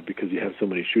hunt out of because you have so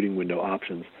many shooting window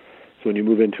options. So when you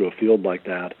move into a field like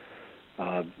that,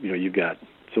 you've got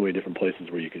so many different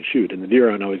places where you can shoot. And the deer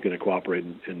aren't always going to cooperate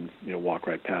and walk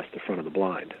right past the front of the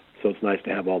blind. So it's nice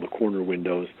to have all the corner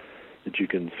windows that you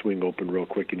can swing open real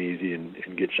quick and easy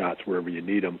and get shots wherever you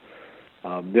need them.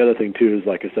 The other thing, too, is,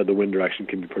 like I said, the wind direction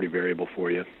can be pretty variable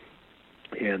for you.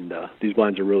 And these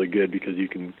blinds are really good because you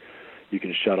can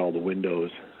shut all the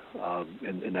windows,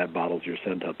 and that bottles your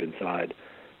scent up inside.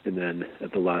 And then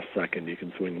at the last second, you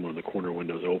can swing one of the corner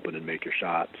windows open and make your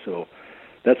shot. So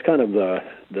that's kind of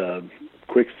the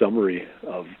quick summary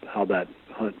of how that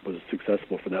hunt was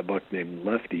successful for that buck named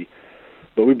Lefty.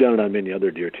 But we've done it on many other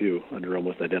deer, too, under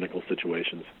almost identical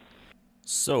situations.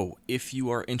 So, if you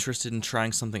are interested in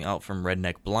trying something out from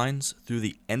Redneck Blinds, through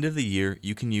the end of the year,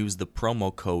 you can use the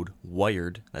promo code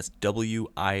WIRED, that's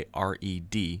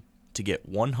W-I-R-E-D, to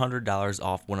get $100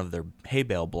 off one of their hay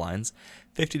bale blinds,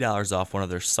 $50 off one of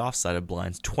their soft-sided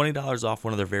blinds, $20 off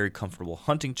one of their very comfortable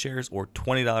hunting chairs, or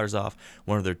 $20 off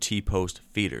one of their T-post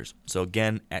feeders. So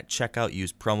again, at checkout,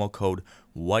 use promo code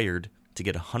WIRED to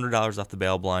get $100 off the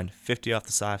bale blind, $50 off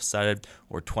the soft-sided,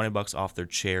 or $20 off their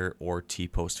chair or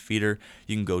T-post feeder.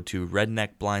 You can go to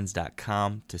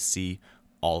redneckblinds.com to see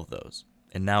all of those.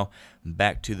 And now,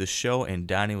 back to the show, and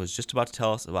Donnie was just about to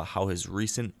tell us about how his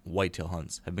recent whitetail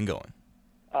hunts have been going.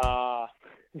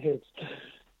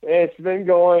 It's been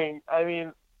going. I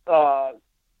mean, the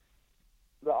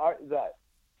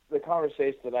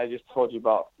conversation that I just told you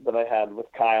about that I had with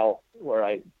Kyle, where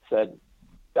I said,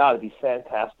 "God, it'd be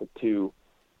fantastic to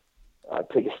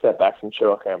take a step back from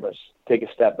trail cameras, take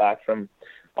a step back from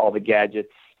all the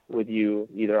gadgets with you,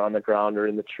 either on the ground or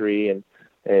in the tree, and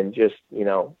just,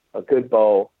 a good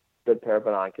bow, good pair of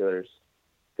binoculars,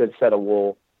 good set of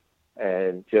wool,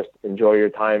 and just enjoy your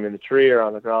time in the tree or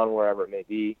on the ground, wherever it may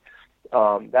be."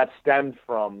 That stemmed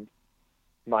from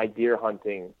my deer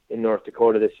hunting in North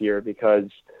Dakota this year, because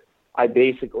I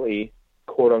basically,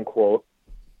 quote unquote,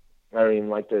 I don't even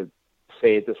like to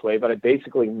say it this way, but I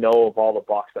basically know of all the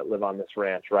bucks that live on this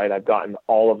ranch, right? I've gotten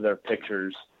all of their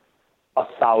pictures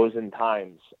 1,000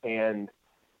 times. And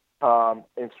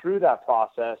through that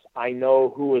process, I know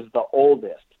who is the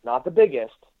oldest, not the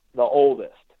biggest, the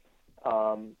oldest.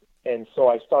 And so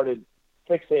I started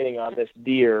fixating on this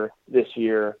deer this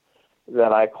year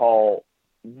that I call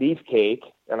Beefcake,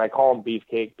 and I call him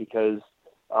Beefcake because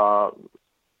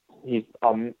he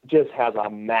just has a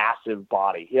massive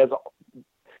body. He has,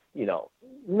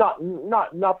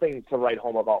 nothing to write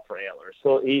home about for antlers.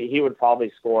 So he would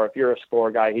probably score, if you're a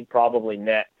score guy, he'd probably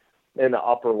net in the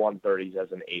upper 130s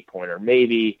as an 8-pointer.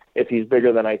 Maybe if he's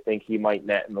bigger than I think, he might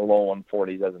net in the low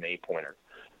 140s as an 8-pointer.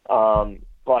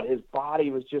 But his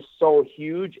body was just so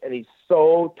huge, and he's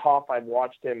so tough. I've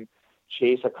watched him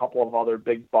chase a couple of other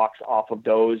big bucks off of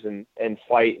does and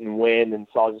fight and win. And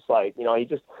so I was just like, I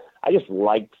just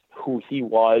liked who he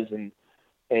was and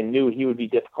knew he would be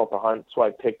difficult to hunt. So I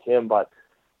picked him, but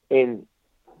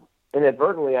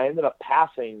inadvertently, I ended up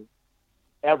passing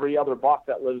every other buck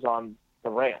that lives on the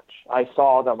ranch. I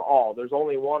saw them all. There's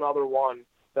only one other one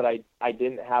that I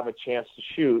didn't have a chance to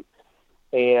shoot.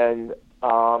 And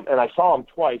I saw him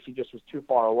twice. He just was too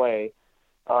far away.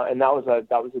 And that was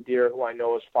a deer who I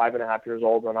know is 5.5 years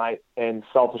old, and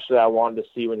selfishly I wanted to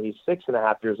see when he's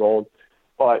 6.5 years old.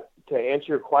 But to answer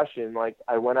your question, like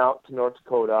I went out to North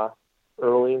Dakota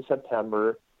early in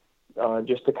September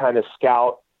just to kind of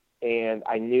scout, and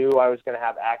I knew I was going to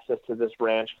have access to this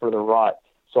ranch for the rut.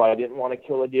 So I didn't want to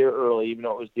kill a deer early, even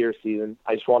though it was deer season.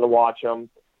 I just wanted to watch them,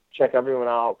 check everyone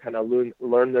out, kind of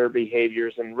learn their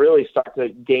behaviors, and really start to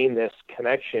gain this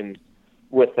connection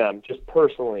with them just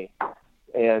personally.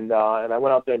 And I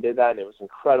went out there and did that, and it was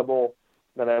incredible.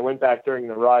 Then I went back during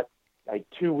the rut. I had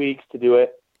 2 weeks to do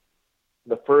it.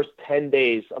 The first 10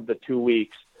 days of the 2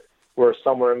 weeks were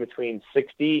somewhere in between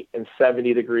 60 and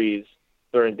 70 degrees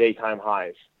during daytime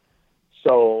highs.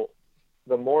 So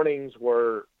the mornings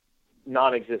were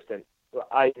non-existent.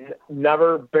 I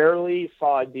barely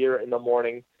saw a deer in the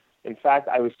morning. In fact,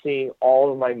 I was seeing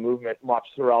all of my movement much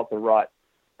throughout the rut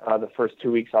the first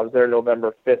 2 weeks. I was there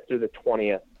November 5th through the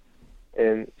 20th.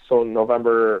 And so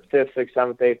November 5th, 6th,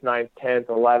 7th, 8th, 9th, 10th,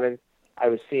 11th, I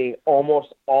was seeing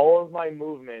almost all of my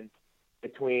movement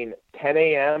between 10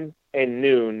 a.m. and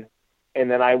noon, and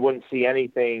then I wouldn't see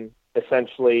anything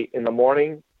essentially in the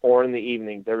morning or in the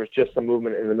evening. There was just a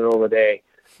movement in the middle of the day.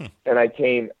 And I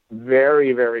came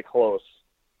very, very close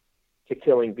to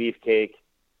killing Beefcake.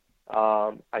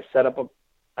 I set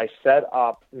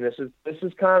up, and this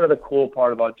is kind of the cool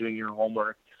part about doing your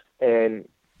homework. And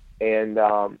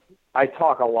I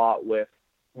talk a lot with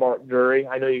Mark Dury.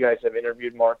 I know you guys have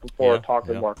interviewed Mark before, talked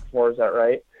with Mark before. Is that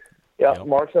right? Yeah. Yep.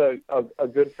 Mark's a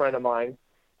good friend of mine.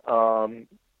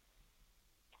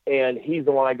 And he's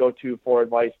the one I go to for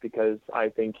advice because I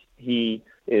think he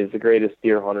is the greatest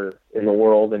deer hunter in the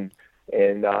world. And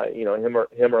him or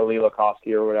Lee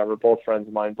Lakowski or whatever, both friends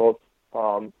of mine, both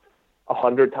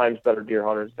 100 times better deer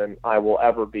hunters than I will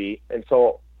ever be. And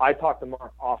so I talk to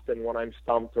Mark often when I'm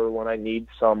stumped or when I need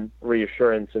some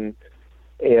reassurance. And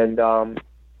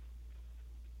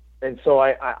so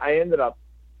I ended up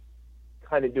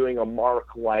kind of doing a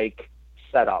Mark-like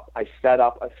setup. I set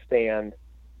up a stand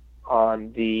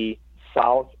on the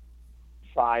south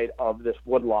side of this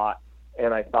woodlot,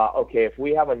 and I thought, okay, if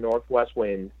we have a northwest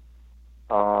wind,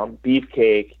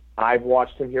 Beefcake, I've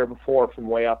watched him here before from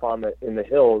way up in the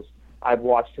hills. I've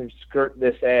watched him skirt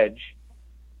this edge,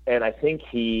 and I think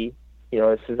he,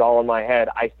 this is all in my head,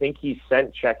 I think he's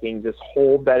scent checking this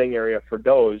whole bedding area for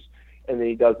does, and then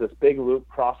he does this big loop,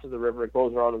 crosses the river, it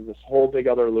goes around this whole big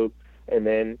other loop, and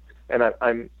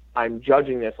I'm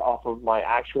judging this off of my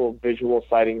actual visual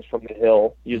sightings from the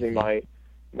hill using my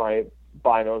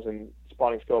binos and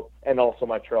spotting scope and also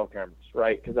my trail cameras,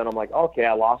 right? Because then I'm like, okay,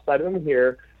 I lost sight of him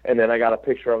here, and then I got a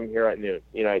picture of him here at noon.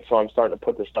 So I'm starting to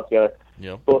put this stuff together.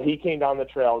 Yep. Well, he came down the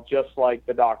trail just like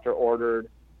the doctor ordered.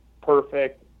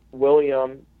 Perfect.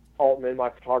 William Altman, my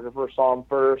photographer, saw him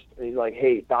first, and he's like,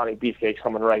 hey, Donnie, Beefcake's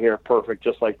coming right here. Perfect,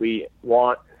 just like we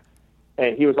want.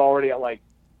 And he was already at like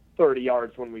 30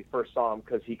 yards when we first saw him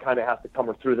because he kind of has to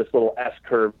come through this little S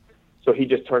curve. So he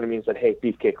just turned to me and said, hey,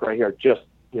 Beefcake right here, just,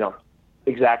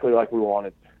 exactly like we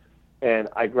wanted. And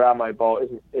I grabbed my bow.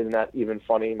 Isn't that even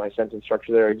funny? My sentence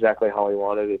structure there, exactly how he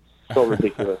wanted. It's so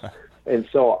ridiculous. And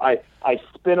so I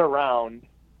spin around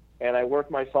and I work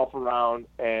myself around,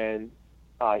 and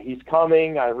he's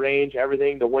coming. I range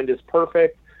everything. The wind is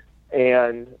perfect.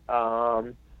 And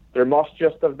there must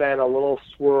just have been a little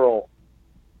swirl,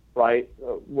 right?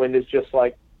 Wind is just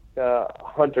like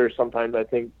hunters sometimes, I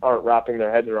think, aren't wrapping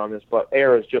their heads around this, but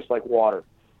air is just like water.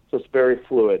 So it's very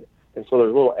fluid. And so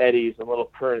there's little eddies and little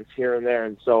currents here and there.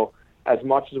 And so as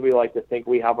much as we like to think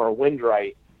we have our wind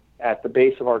right at the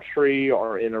base of our tree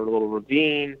or in a little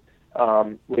ravine,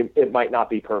 it might not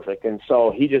be perfect. And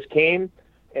so he just came,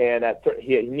 and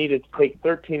he needed to take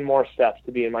 13 more steps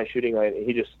to be in my shooting lane.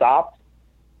 He just stopped,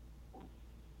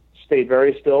 stayed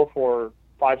very still for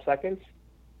 5 seconds,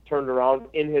 turned around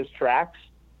in his tracks,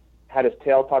 had his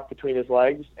tail tucked between his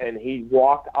legs, and he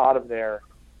walked out of there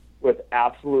with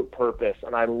absolute purpose.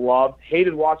 And I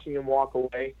hated watching him walk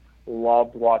away,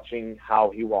 loved watching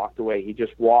how he walked away. He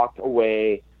just walked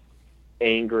away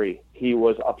angry. He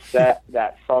was upset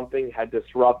that something had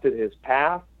disrupted his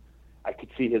path. I could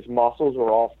see his muscles were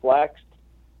all flexed.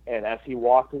 And as he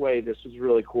walked away, this was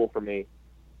really cool for me.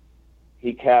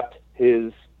 He kept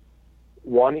his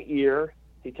left ear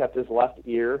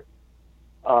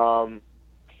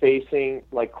facing,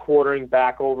 like quartering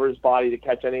back over his body to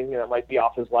catch anything that might be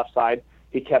off his left side.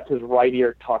 He kept his right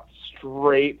ear tucked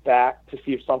straight back to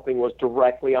see if something was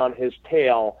directly on his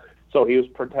tail. So he was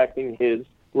protecting his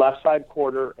left side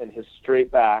quarter and his straight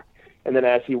back. And then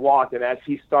as he walked and as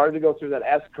he started to go through that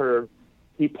S curve,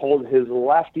 he pulled his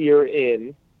left ear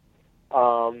in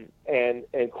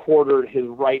and quartered his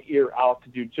right ear out to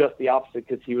do just the opposite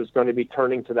because he was going to be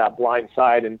turning to that blind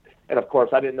side. And of course,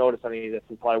 I didn't notice any of this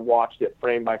until I watched it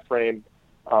frame by frame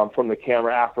from the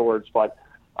camera afterwards. But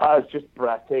it's just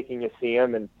breathtaking to see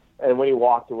him. And when he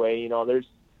walked away,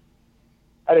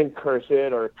 I didn't curse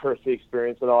it or curse the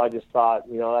experience at all. I just thought,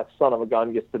 that son of a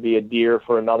gun gets to be a deer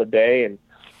for another day, and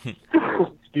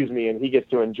excuse me, and he gets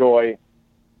to enjoy,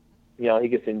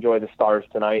 the stars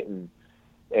tonight, and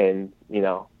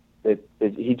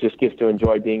he just gets to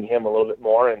enjoy being him a little bit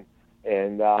more,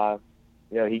 and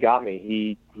he got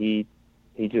me. He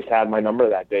just had my number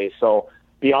that day. So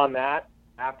beyond that,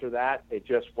 after that, it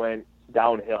just went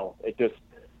downhill.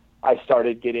 I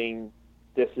started getting,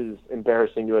 this is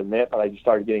embarrassing to admit, but I just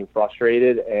started getting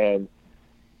frustrated, and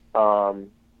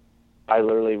I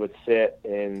literally would sit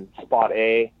in spot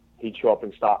A, he'd show up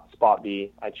in spot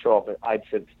B. I'd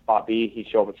sit spot B, he'd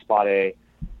show up at spot A.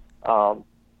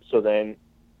 So then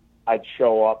I'd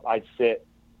sit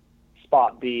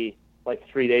spot B like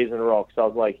 3 days in a row, because I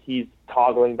was like, he's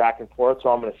toggling back and forth, so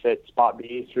I'm going to sit spot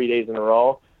B 3 days in a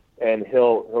row, and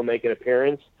he'll make an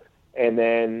appearance, and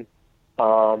then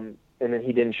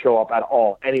he didn't show up at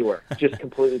all anywhere, just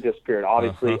completely disappeared.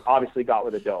 Obviously got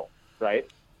with a doe, right?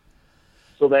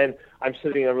 So then I'm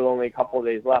sitting there with only a couple of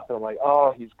days left, and I'm like,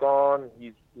 oh, he's gone.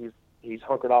 He's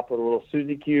hunkered up with a little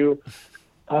Suzy Q.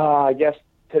 I guess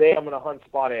today I'm going to hunt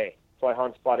spot A. So I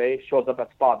hunt spot A, shows up at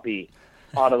spot B,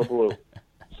 out of the blue.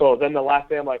 So then the last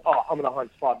day I'm like, oh, I'm going to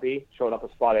hunt spot B, showed up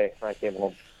at spot A, and I came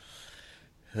home.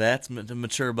 That's the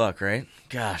mature buck, right?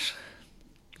 Gosh.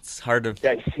 It's hard to...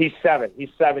 Yeah, he's 7. He's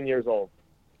 7 years old.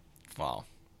 Wow.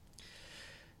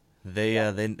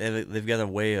 They've got a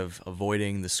way of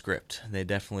avoiding the script. They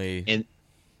definitely...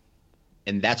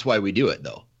 And that's why we do it,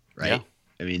 though, right? Yeah.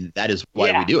 I mean, that is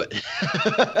why we do it.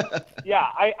 Yeah,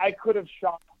 I could have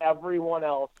shot everyone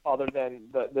else other than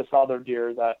this other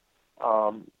deer that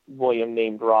William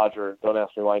named Roger. Don't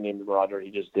ask me why he named him Roger. He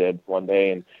just did one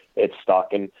day, and it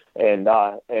stuck. And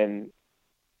yeah,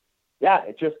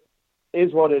 it just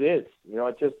is what it is.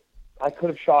 I could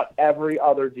have shot every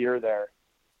other deer there.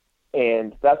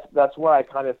 And that's where I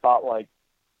kind of thought, like,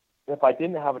 if I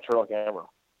didn't have a trail camera,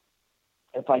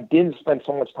 if I didn't spend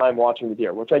so much time watching the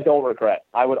deer, which I don't regret,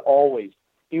 I would always,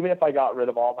 even if I got rid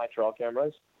of all my trail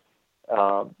cameras,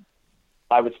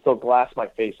 I would still glass my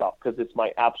face off, because it's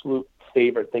my absolute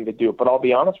favorite thing to do. But I'll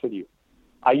be honest with you,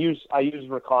 I use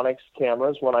Reconyx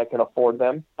cameras when I can afford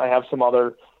them. I have some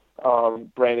other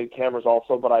branded cameras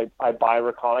also, but I buy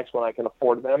Reconyx when I can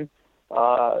afford them.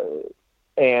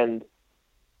 And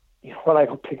when I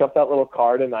go pick up that little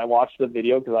card and I watch the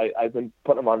video, because I've been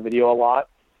putting them on video a lot,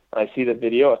 and I see the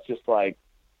video, it's just like,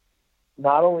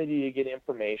 not only do you get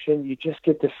information, you just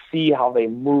get to see how they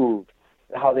move,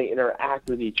 how they interact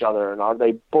with each other, and are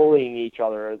they bullying each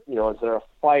other? Is there a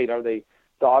fight? Are they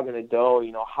dogging a doe?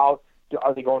 How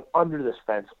are they going under this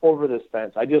fence, over this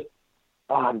fence? I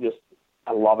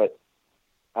love it.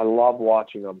 I love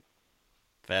watching them.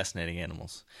 Fascinating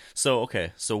animals. So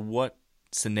what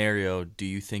scenario do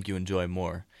you think you enjoy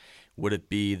more? Would it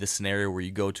be the scenario where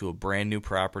you go to a brand new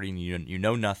property and you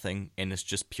know nothing, and it's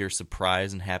just pure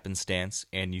surprise and happenstance,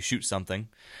 and you shoot something?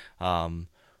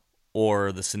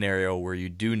 Or the scenario where you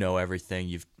do know everything,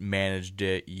 you've managed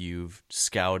it, you've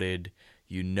scouted,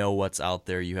 you know what's out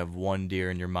there, you have one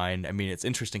deer in your mind? I mean, it's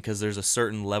interesting because there's a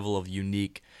certain level of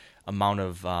unique amount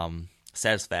of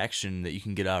satisfaction that you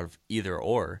can get out of either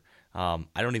or. I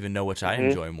don't even know which I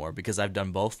enjoy more, because I've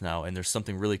done both now, and there's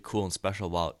something really cool and special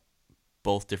about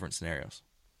both different scenarios.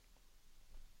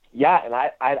 Yeah, and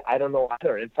I don't know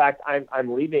either. In fact,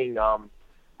 I'm leaving.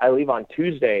 I leave on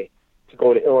Tuesday to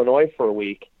go to Illinois for a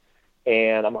week,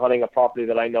 and I'm hunting a property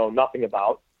that I know nothing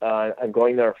about. I'm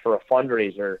going there for a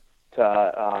fundraiser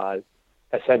to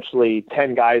essentially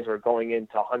 10 guys are going in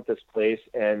to hunt this place,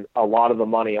 and a lot of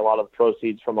the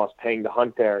proceeds from us paying to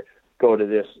hunt there go to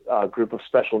this group of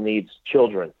special needs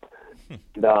children.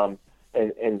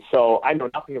 And so I know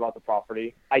nothing about the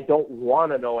property. I don't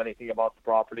want to know anything about the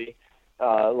property.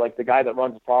 Like, the guy that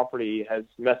runs the property has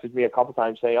messaged me a couple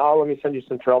times saying, oh, let me send you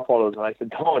some trail photos. And I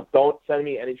said, don't send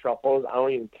me any trail photos. I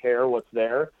don't even care what's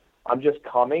there. I'm just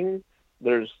coming.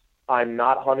 I'm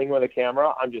not hunting with a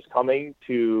camera. I'm just coming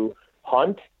to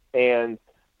hunt. And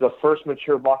the first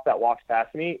mature buck that walks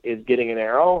past me is getting an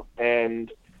arrow.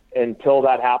 And until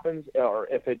that happens, or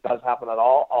if it does happen at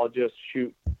all, I'll just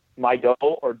shoot my doe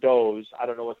or does. I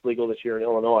don't know what's legal this year in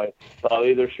Illinois, but I'll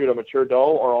either shoot a mature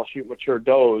doe or I'll shoot mature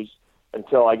does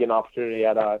until I get an opportunity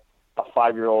at a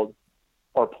 5-year-old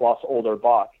or plus older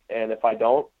buck. And if I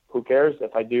don't, who cares?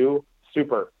 If I do,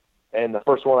 super. And the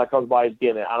first one that comes by is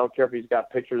getting it. I don't care if he's got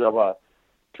pictures of a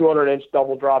 200-inch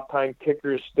double drop tine,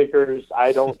 kickers, stickers.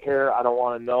 I don't care. I don't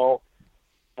want to know.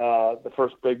 The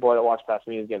first big boy that walks past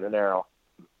me is getting an arrow.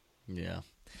 Yeah.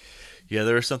 Yeah,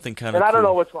 there was something kind of And I don't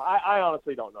cool. know which one. I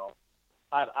honestly don't know.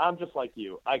 I'm just like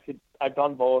you. I've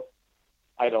done both.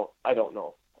 I don't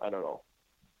know. I don't know.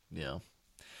 Yeah.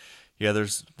 Yeah,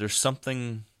 there's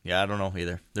something, I don't know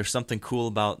either. There's something cool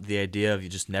about the idea of you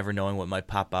just never knowing what might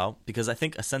pop out, because I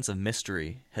think a sense of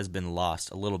mystery has been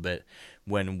lost a little bit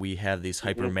when we have these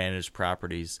hyper-managed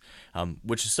properties,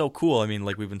 which is so cool. I mean,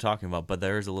 like we've been talking about, but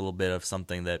there is a little bit of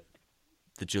something that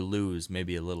you lose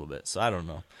maybe a little bit. So I don't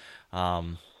know.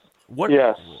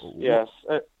 Yes.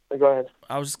 Go ahead.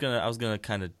 I was gonna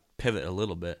kind of pivot a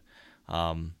little bit.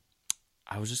 I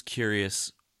was just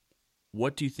curious,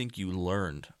 what do you think you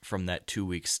learned from that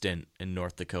 2-week stint in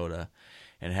North Dakota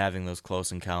and having those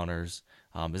close encounters?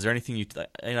 Is there anything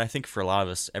and I think for a lot of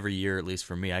us, every year, at least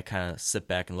for me, I kind of sit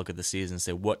back and look at the season and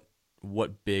say, what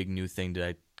big new thing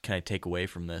can I take away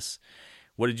from this?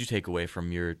 What did you take away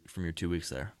from your 2 weeks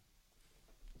there?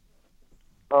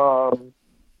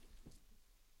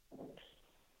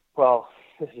 Well,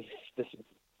 this is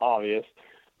obvious,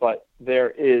 but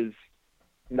there is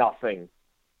nothing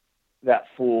that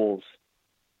fools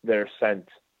their sense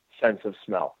of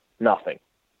smell. Nothing.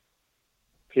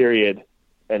 Period.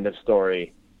 End of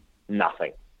story.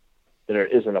 Nothing. There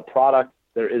isn't a product.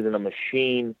 There isn't a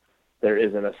machine. There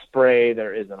isn't a spray.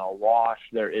 There isn't a wash.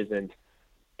 There isn't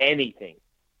anything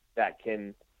that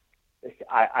can.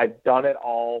 I've done it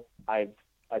all. I've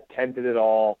attempted it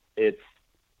all.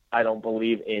 I don't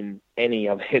believe in any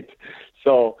of it.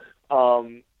 So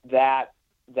that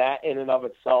in and of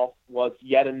itself was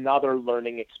yet another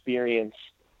learning experience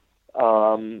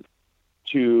to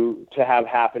have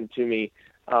happen to me.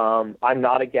 I'm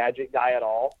not a gadget guy at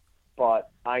all, but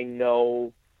I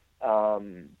know I've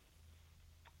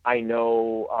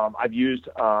used.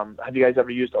 Have you guys ever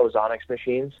used ozonics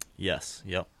machines? Yes.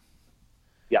 Yep.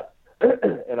 Yep.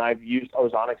 And I've used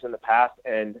ozonics in the past,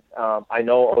 and I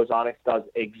know ozonics does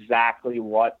exactly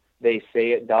what they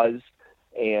say it does.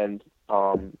 And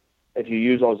if you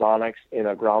use ozonics in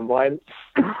a ground blind,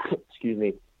 excuse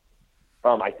me,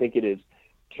 I think it is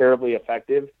terribly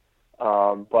effective.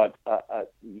 But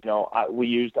we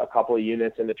used a couple of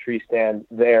units in the tree stand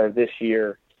there this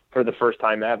year for the first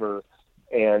time ever.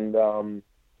 And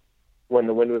when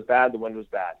the wind was bad, the wind was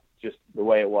bad, just the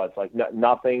way it was. Like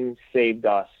nothing saved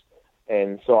us.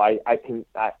 And so I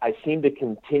seem to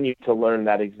continue to learn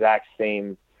that exact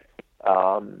same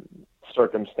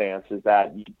circumstance, is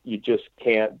that you just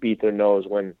can't beat their nose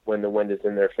when the wind is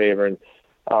in their favor. And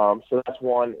so that's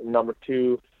one. Number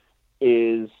two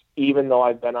is, even though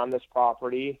I've been on this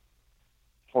property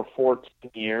for 14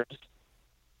 years,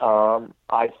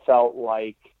 I felt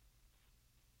like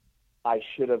I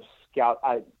should have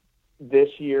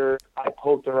this year I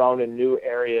poked around in new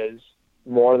areas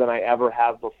more than I ever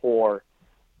have before.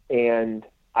 And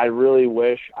I really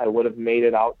wish I would have made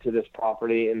it out to this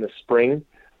property in the spring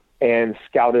and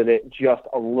scouted it just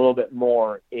a little bit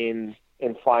more in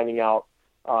finding out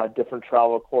different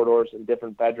travel corridors and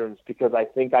different bedrooms, because I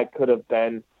think I could have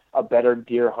been a better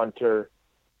deer hunter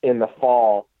in the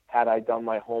fall had I done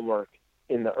my homework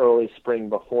in the early spring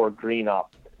before green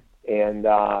up. And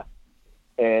I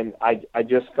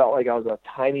just felt like I was a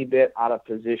tiny bit out of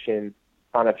position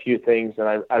on a few things.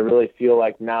 And I really feel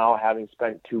like now, having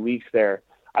spent 2 weeks there,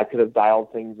 I could have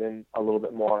dialed things in a little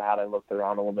bit more had I looked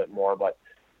around a little bit more. But,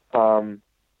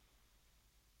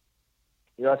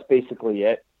 that's basically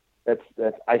it.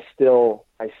 I still,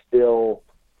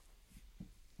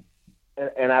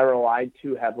 and I relied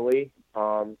too heavily.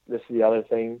 This is the other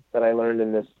thing that I learned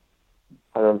in this.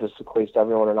 I don't know if this equates to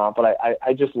everyone or not, but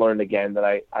I just learned again that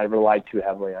I relied too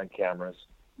heavily on cameras.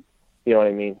 You know what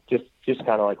I mean? Just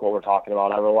kind of like what we're talking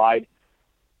about. I relied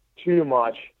too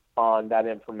much on that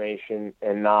information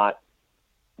and not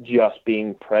just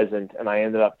being present. And I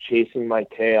ended up chasing my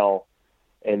tail,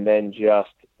 and then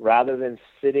just, rather than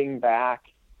sitting back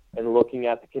and looking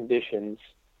at the conditions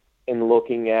and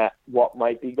looking at what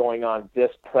might be going on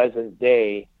this present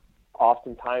day,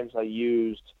 oftentimes I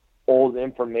used old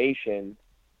information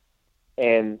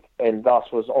and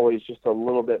thus was always just a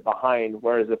little bit behind.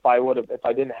 Whereas if I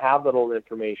didn't have that old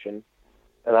information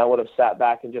and I would have sat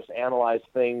back and just analyzed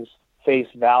things face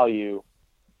value,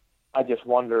 I just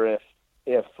wonder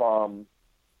if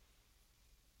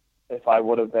I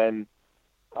would have been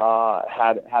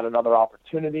had another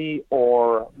opportunity,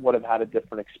 or would have had a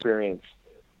different experience,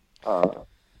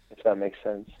 if that makes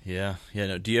sense. Yeah.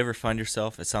 No, do you ever find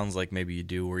yourself, it sounds like maybe you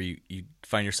do, where you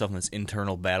find yourself in this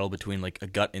internal battle between like a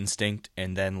gut instinct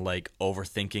and then like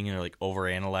overthinking and like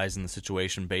overanalyzing the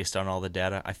situation based on all the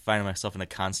data? I find myself in a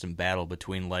constant battle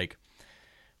between like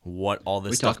what all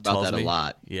this stuff tells me. We talk about that a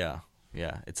lot.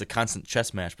 Yeah. It's a constant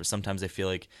chess match, but sometimes I feel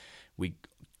like we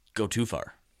go too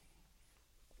far.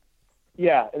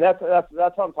 Yeah, and that's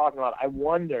what I'm talking about. I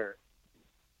wonder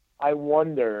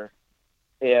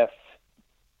if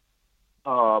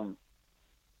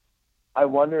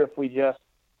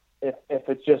if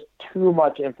it's just too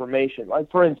much information.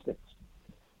 Like, for instance,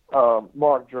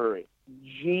 Mark Drury,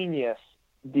 genius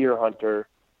deer hunter.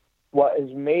 What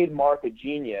has made Mark a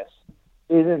genius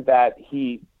isn't that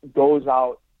he goes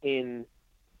out in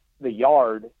the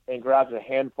yard and grabs a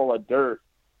handful of dirt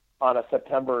on a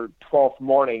September 12th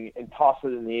morning and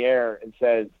tosses it in the air and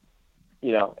says,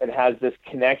 and has this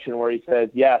connection where he says,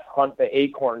 yes, hunt the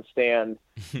acorn stand.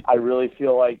 I really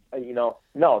feel like,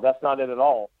 no, that's not it at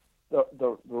all.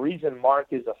 The reason Mark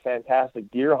is a fantastic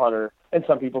deer hunter, and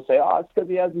some people say, it's because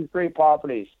he has these great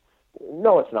properties.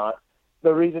 No, it's not.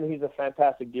 The reason he's a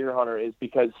fantastic deer hunter is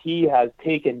because he has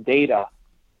taken data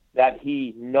that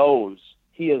he knows.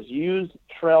 He has used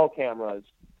trail cameras,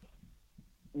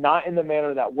 not in the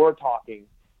manner that we're talking,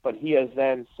 but he has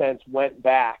then since went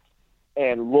back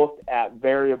and looked at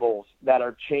variables that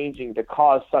are changing to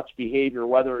cause such behavior,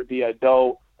 whether it be a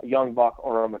doe, a young buck,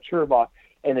 or a mature buck.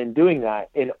 And in doing that,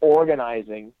 in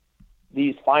organizing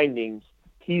these findings,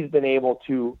 he's been able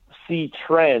to see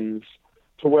trends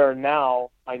to where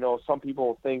now, I know some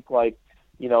people think like,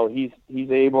 he's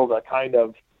able to kind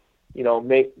of,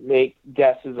 make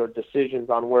guesses or decisions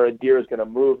on where a deer is going to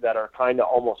move that are kind of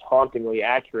almost hauntingly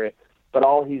accurate. But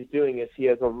all he's doing is he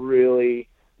has a really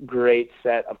great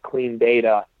set of clean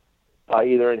data,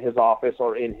 either in his office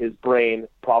or in his brain,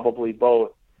 probably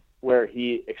both, where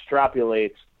he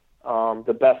extrapolates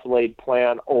the best laid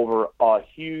plan over a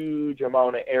huge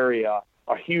amount of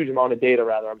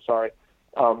data, I'm sorry.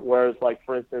 Whereas, like,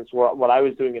 for instance, what I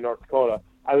was doing in North Dakota,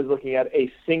 I was looking at a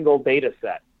single data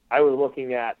set. I was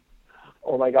looking at,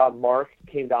 oh my God, Mark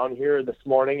came down here this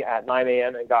morning at 9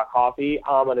 a.m. and got coffee.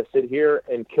 I'm going to sit here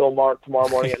and kill Mark tomorrow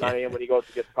morning at 9 a.m. when he goes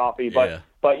to get coffee.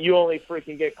 But you only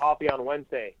freaking get coffee on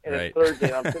Wednesday. And right. It's Thursday,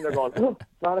 and I'm sitting there going, it's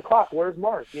 9 o'clock. Where's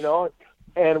Mark?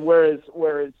 And whereas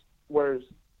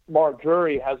Mark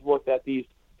Drury has looked at these,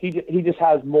 he just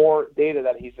has more data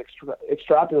that he's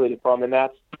extrapolated from, and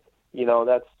that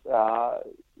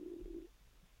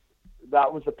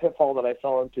was the pitfall that I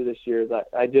fell into this year. That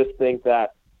I just think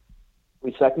that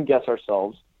we second guess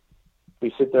ourselves.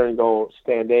 We sit there and go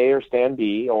stand A or stand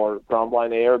B, or ground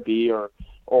blind A or B,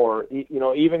 or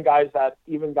even guys that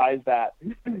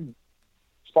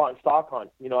spot and stock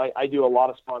hunt. I do a lot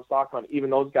of spot and stock hunt.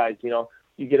 Even those guys, you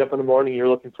get up in the morning, you're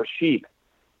looking for sheep.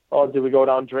 Oh, did we go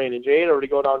down drainage A or did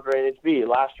we go down drainage B?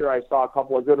 Last year I saw a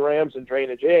couple of good rams in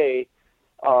drainage A,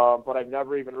 but I've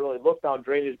never even really looked down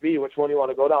drainage B. Which one do you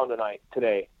want to go down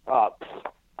today?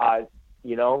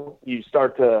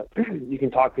 You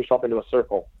can talk yourself into a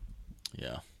circle.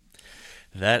 Yeah.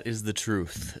 That is the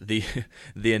truth.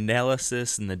 The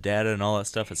analysis and the data and all that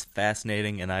stuff is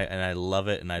fascinating, and I love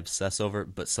it and I obsess over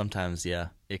it, but sometimes,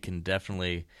 it can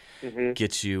definitely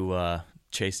get you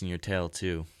chasing your tail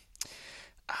too.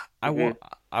 I want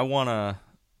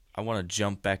to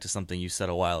jump back to something you said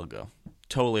a while ago.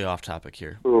 Totally off topic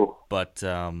here. Ooh. But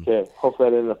okay. Hopefully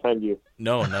I didn't offend you.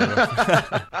 No,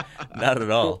 not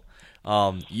at all.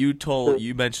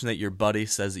 You mentioned that your buddy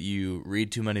says that you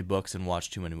read too many books and watch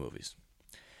too many movies.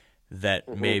 That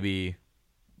maybe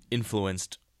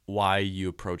influenced why you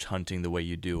approach hunting the way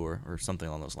you do, or something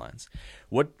along those lines.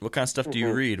 What kind of stuff do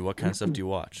you read? What kind of stuff do you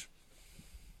watch?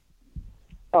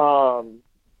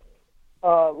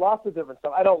 Lots of different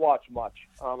stuff. I don't watch much.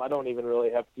 I don't even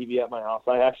really have TV at my house.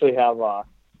 I actually have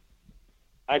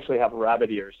rabbit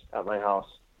ears at my house.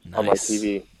 Nice. On my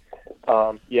TV.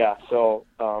 So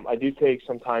I do take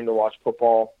some time to watch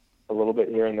football a little bit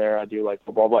here and there. I do like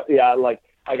football, but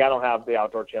I don't have the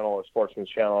Outdoor Channel or Sportsman's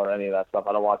Channel or any of that stuff.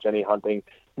 I don't watch any hunting.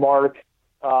 Mark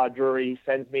Drury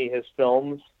sends me his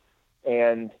films,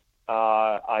 and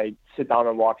I sit down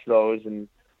and watch those, and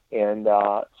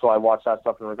so I watch that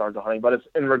stuff in regards to hunting. But it's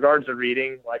in regards to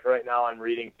reading. Like right now, I'm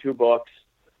reading 2 books.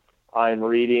 I'm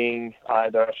reading.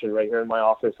 They're actually right here in my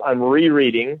office. I'm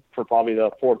rereading for probably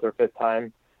the 4th or 5th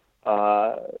time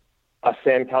a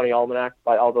Sand County Almanac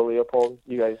by Aldo Leopold.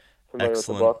 You guys familiar with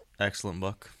the book? Excellent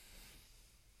book.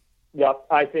 Yep,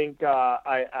 I think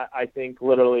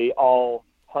literally all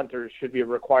hunters should be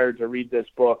required to read this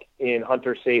book in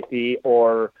hunter safety,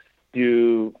 or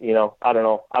do I don't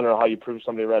know how you prove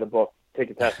somebody read a book, take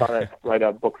a test on it, write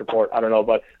a book report. I don't know,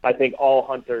 but I think all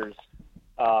hunters,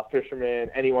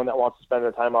 fishermen, anyone that wants to spend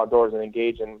their time outdoors and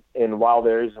engage in wild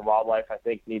areas and wildlife, I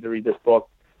think need to read this book.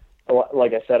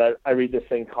 Like I said, I read this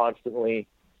thing constantly.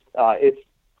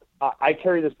 I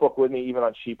carry this book with me even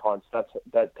on sheep hunts.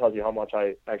 That tells you how much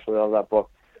I actually love that book.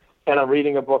 And I'm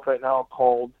reading a book right now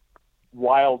called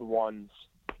Wild Ones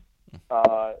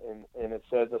And it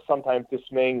says a sometimes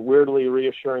dismaying, weirdly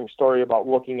reassuring story about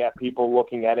looking at people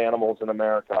looking at animals in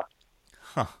America.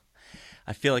 Huh.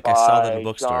 I feel like I saw that in a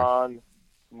bookstore. John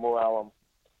Mooallem.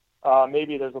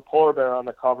 Maybe there's a polar bear on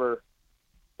the cover.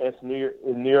 It's New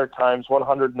York Times,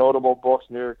 100 Notable Books,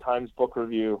 New York Times Book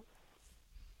Review.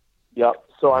 Yep.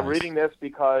 So nice. I'm reading this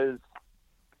because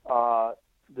I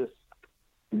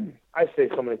say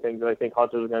so many things that I think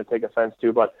hunters are going to take offense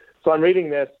to. But so I'm reading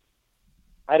this.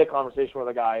 I had a conversation with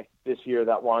a guy this year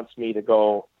that wants me to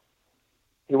go.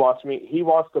 He wants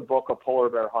to book a polar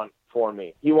bear hunt for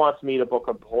me. He wants me to book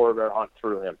a polar bear hunt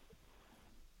through him.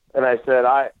 And I said,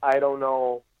 I don't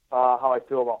know how I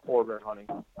feel about polar bear hunting.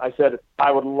 I said,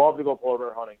 I would love to go polar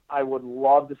bear hunting. I would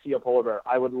love to see a polar bear.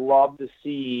 I would love to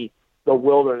see the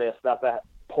wilderness that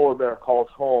polar bear calls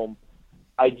home.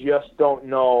 I just don't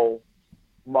know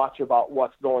much about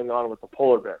what's going on with the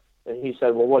polar bear. And he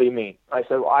said, well, what do you mean? I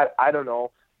said, well, I don't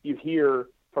know. You hear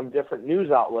from different news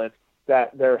outlets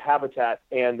that their habitat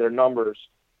and their numbers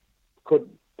could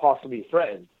possibly be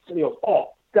threatened. So he goes,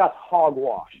 oh, that's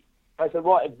hogwash. I said,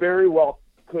 well, it very well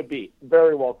could be.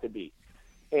 Very well could be.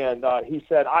 And he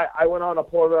said, I went on a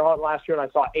polar bear hunt last year and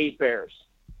I saw 8 bears.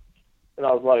 And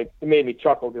I was like, it made me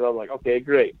chuckle because I was like, okay,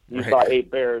 great. You saw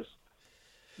 8 bears.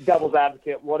 Devil's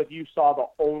advocate, what if you saw the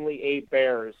only 8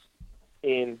 bears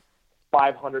in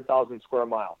 500,000 square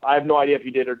miles? I have no idea if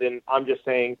you did or didn't. I'm just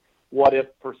saying, what if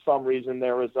for some reason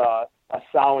there was a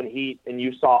sow in heat and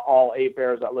you saw all 8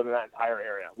 bears that live in that entire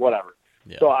area, whatever.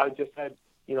 Yeah. So I just said,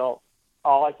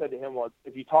 all I said to him was,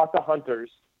 if you talk to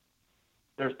hunters,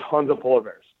 there's tons of polar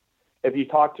bears. If you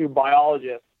talk to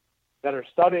biologists that are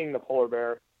studying the polar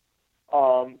bear,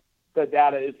 the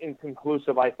data is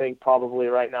inconclusive, I think, probably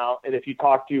right now. And if you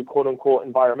talk to quote-unquote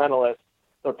environmentalists,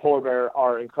 the polar bear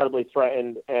are incredibly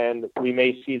threatened, and we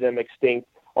may see them extinct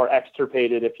or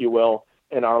extirpated, if you will,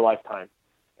 in our lifetime.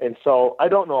 And so I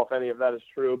don't know if any of that is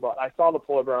true, but I saw the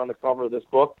polar bear on the cover of this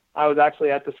book. I was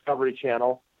actually at Discovery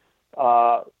Channel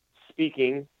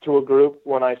speaking to a group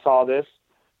when I saw this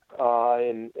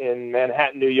in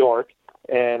Manhattan, New York,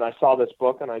 and I saw this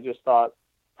book, and I just thought,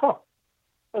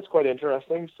 that's quite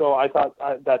interesting. So I thought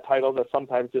that title, the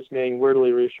sometimes dismaying,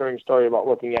 weirdly reassuring story about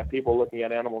looking at people looking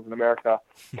at animals in America,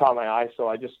 caught my eye, so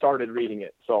I just started reading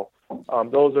it. So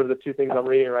those are the 2 things I'm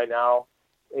reading right now,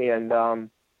 and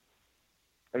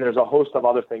there's a host of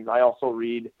other things. I also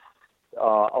read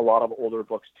a lot of older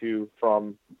books too,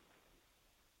 from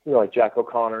like Jack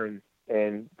O'Connor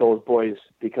and those boys,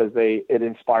 because it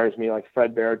inspires me, like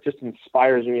Fred Bear. It just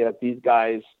inspires me that these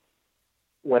guys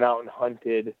went out and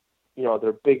hunted.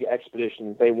 Their big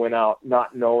expeditions, they went out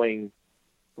not knowing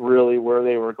really where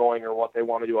they were going or what they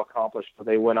wanted to accomplish, but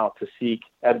they went out to seek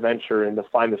adventure and to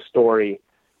find a story,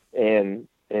 and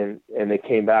they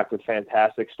came back with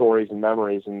fantastic stories and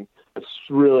memories, and it's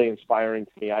really inspiring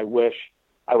to me. I wish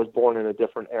I was born in a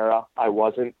different era. I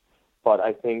wasn't, but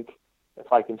I think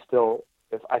if I can still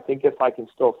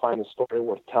find a story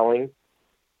worth telling,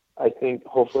 I think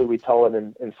hopefully we tell it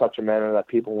in such a manner that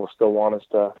people will still want us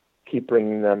to keep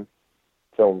bringing them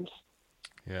films.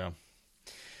 Yeah.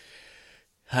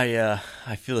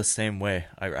 I feel the same way.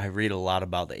 I read a lot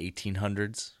about the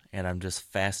 1800s, and I'm just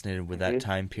fascinated with that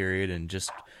time period, and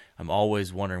just I'm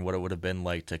always wondering what it would have been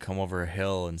like to come over a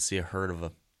hill and see a herd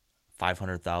of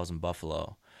 500,000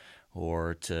 buffalo,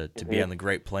 or to be on the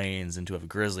Great Plains and to have a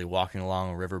grizzly walking along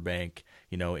a riverbank,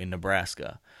 in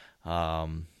Nebraska,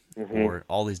 or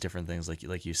all these different things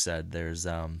like you said. There's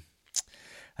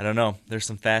I don't know. There's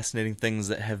some fascinating things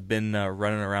that have been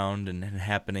running around and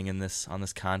happening on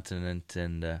this continent,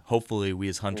 and hopefully we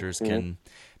as hunters can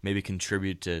maybe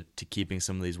contribute to keeping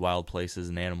some of these wild places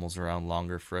and animals around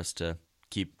longer for us to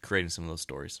keep creating some of those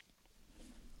stories.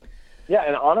 Yeah,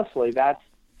 and honestly, that's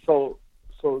so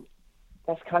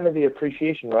that's kind of the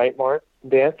appreciation, right, Mark?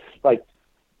 Dan? Like,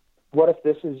 what if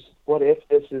this is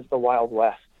the Wild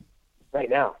West right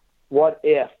now? What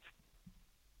if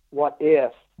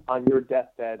on your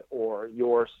deathbed or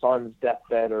your son's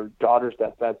deathbed or daughter's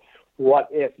deathbed, what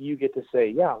if you get to say,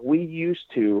 yeah, we used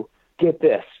to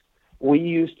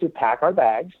pack our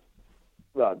bags,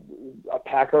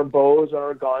 pack our bows and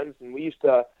our guns, and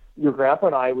your grandpa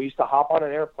and I, we used to hop on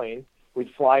an airplane.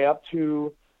 We'd fly up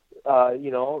to,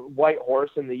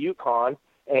 Whitehorse in the Yukon,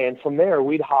 and from there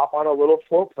we'd hop on a little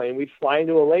float plane. We'd fly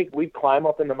into a lake. We'd climb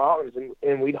up in the mountains,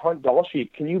 and we'd hunt Dall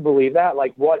sheep. Can you believe that?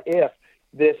 Like, what if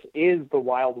this is the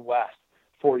Wild West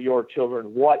for your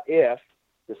children? What if,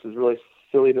 this is really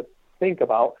silly to think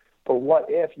about, but what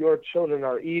if your children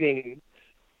are eating,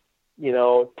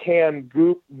 canned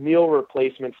goop meal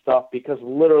replacement stuff because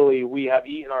literally we have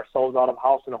eaten ourselves out of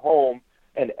house and home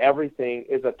and everything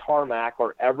is a tarmac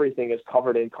or everything is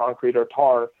covered in concrete or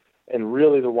tar, and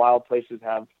really the wild places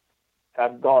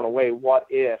have gone away. What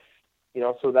if,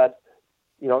 so that,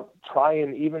 try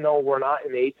and, even though we're not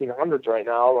in the 1800s right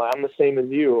now, I'm the same as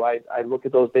you. I look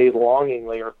at those days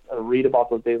longingly, or read about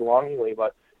those days longingly,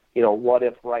 but, what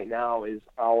if right now is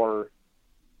our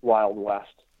Wild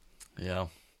West? Yeah.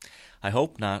 I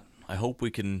hope not. I hope we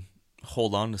can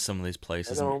hold on to some of these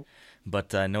places.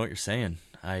 But I know what you're saying.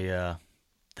 That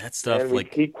stuff, and we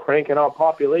keep cranking out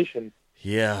population.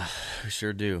 Yeah, we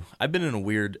sure do. I've been in a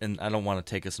weird, and I don't want to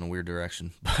take us in a weird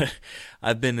direction, but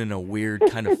I've been in a weird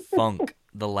kind of funk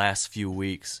the last few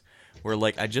weeks where,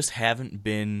 like, I just haven't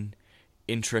been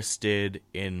interested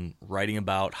in writing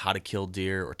about how to kill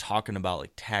deer or talking about,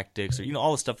 like, tactics or,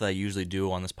 all the stuff that I usually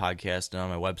do on this podcast and on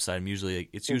my website.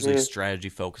 It's usually strategy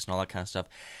focused and all that kind of stuff.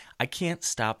 I can't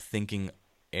stop thinking,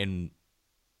 and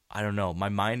I don't know, my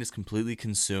mind is completely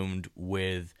consumed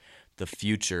with the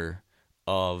future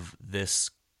of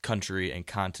this country and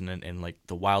continent and, like,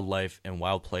 the wildlife and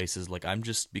wild places. Like, I'm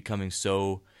just becoming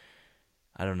so,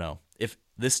 I don't know. If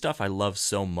this stuff I love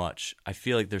so much, I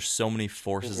feel like there's so many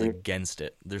forces against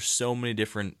it. There's so many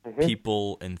different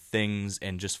people and things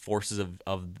and just forces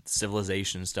of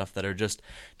civilization and stuff that are just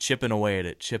chipping away at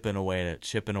it.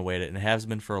 And it has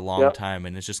been for a long time,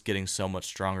 and it's just getting so much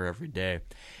stronger every day.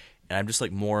 And I'm just,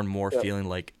 like, more and more feeling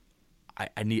like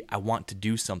I want to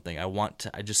do something.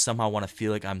 I just somehow want to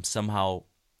feel like I'm somehow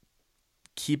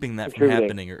keeping that from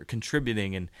happening or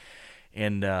contributing,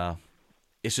 and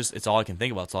it's all I can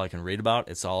think about. It's all I can read about.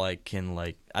 It's all I can,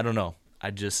 like, I don't know.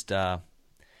 I've just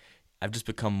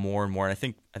become more and more, and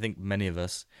I think many of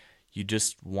us, you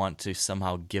just want to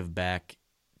somehow give back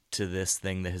to this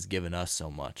thing that has given us so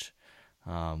much.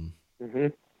 I'm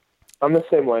the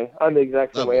same way. I'm the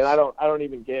exact same way, and I don't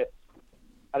even get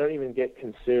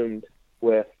consumed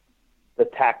with the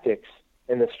tactics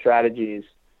and the strategies,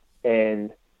 and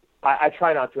I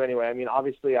try not to anyway. I mean,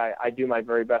 obviously I do my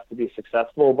very best to be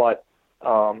successful, but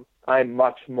I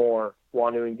much more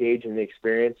want to engage in the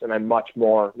experience, and I much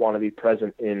more want to be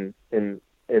present in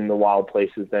the wild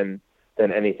places than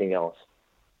anything else.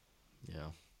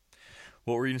 Yeah.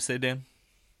 What were you going to say, Dan?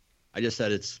 I just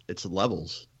said it's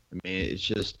levels. I mean, it's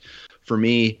just, for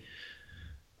me,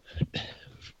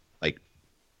 like,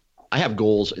 I have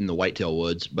goals in the whitetail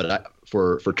woods, but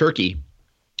for turkey,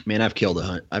 man, I've killed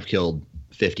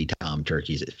 50 tom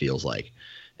turkeys, it feels like.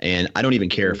 And I don't even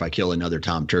care if I kill another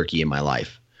tom turkey in my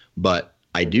life, but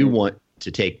I do want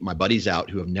to take my buddies out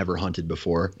who have never hunted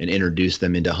before and introduce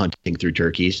them into hunting through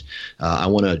turkeys. I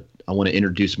want to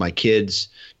introduce my kids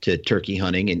to turkey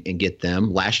hunting and get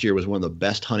them. Last year was one of the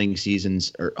best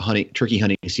turkey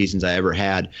hunting seasons I ever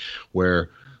had,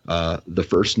 where the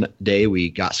first day we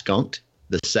got skunked.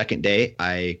 The second day,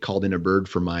 I called in a bird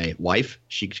for my wife.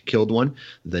 She killed one.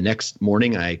 The next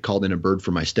morning, I called in a bird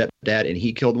for my stepdad, and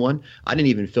he killed one. I didn't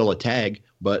even fill a tag,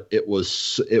 but it was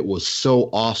so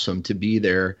awesome to be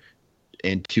there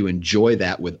and to enjoy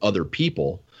that with other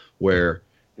people, where,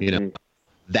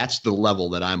 that's the level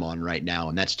that I'm on right now,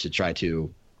 and that's to try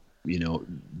to,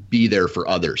 be there for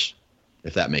others,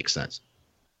 if that makes sense.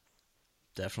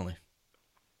 Definitely.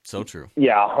 So true.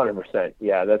 Yeah, 100%.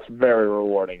 Yeah, that's very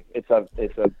rewarding.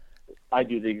 I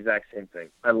do the exact same thing.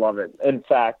 I love it. In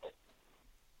fact,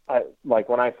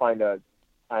 when I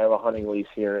have a hunting lease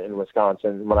here in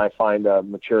Wisconsin. When I find a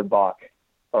mature buck,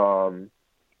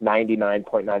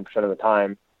 99.9% of the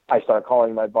time, I start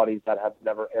calling my buddies that have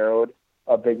never arrowed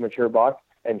a big mature buck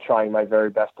and trying my very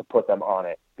best to put them on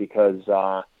it, because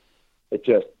I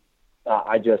just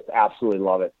absolutely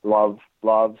love it. Love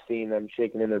seeing them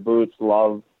shaking in their boots.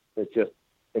 It's just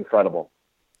incredible.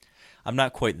 I'm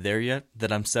not quite there yet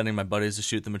that I'm sending my buddies to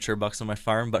shoot the mature bucks on my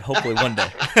farm, but hopefully one day.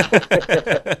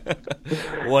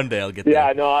 One day I'll get there.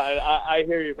 Yeah, no, I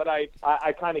hear you, but I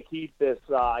kind of keep this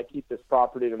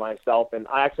property to myself, and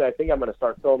I think I'm going to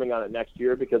start filming on it next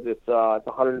year, because it's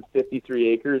 153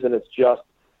 acres, and it's just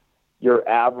your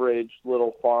average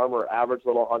little farm or average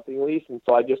little hunting lease, and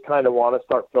so I just kind of want to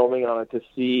start filming on it to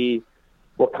see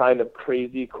what kind of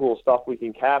crazy cool stuff we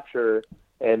can capture,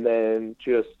 and then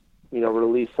just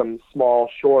release some small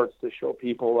shorts to show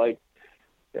people, like,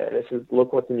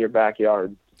 look what's in your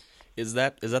backyard. Is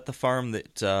that the farm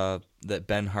that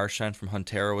Ben Harshine from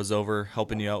Huntera was over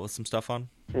helping you out with some stuff on?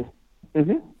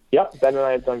 Mm-hmm. Yep, Ben and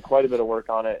I have done quite a bit of work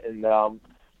on it, and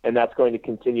that's going to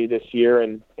continue this year.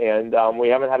 And we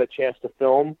haven't had a chance to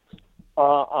film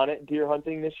on it deer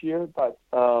hunting this year, but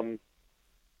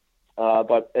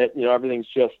everything's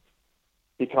just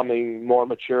becoming more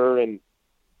mature, and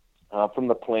from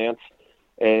the plants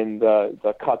and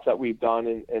the cuts that we've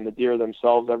done and the deer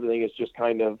themselves, everything is just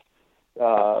kind of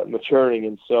maturing,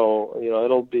 and so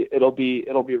it'll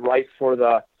be right for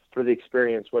the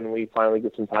experience when we finally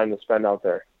get some time to spend out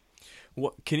there.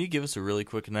 Can you give us a really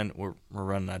quick, and then we're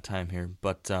running out of time here,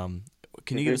 but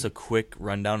can you give us a quick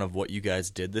rundown of what you guys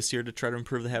did this year to try to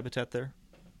improve the habitat there?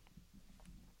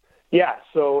 Yeah,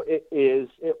 so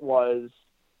it was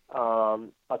a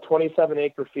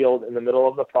 27-acre field in the middle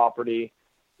of the property.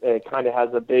 It kind of has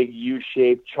a big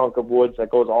U-shaped chunk of woods that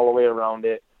goes all the way around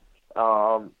it.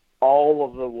 All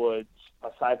of the woods,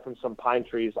 aside from some pine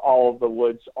trees, all of the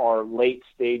woods are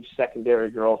late-stage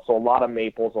secondary growth, so a lot of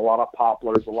maples, a lot of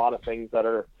poplars, a lot of things that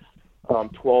are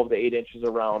 12 to 8 inches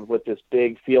around, with this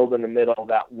big field in the middle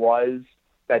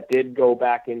that did go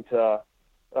back into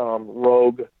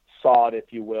rogue sod, if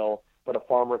you will, but a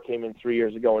farmer came in 3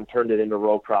 years ago and turned it into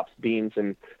row crops, beans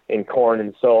and corn.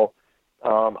 And so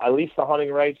I leased the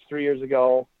hunting rights 3 years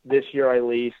ago. This year I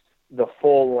leased the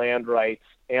full land rights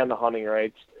and the hunting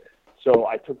rights. So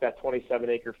I took that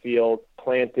 27-acre field,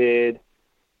 planted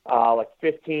like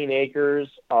 15 acres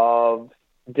of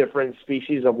different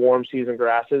species of warm season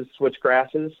grasses, switch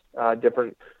grasses,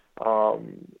 different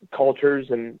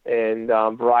cultures and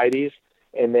varieties,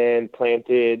 and then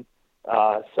planted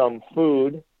some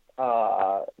food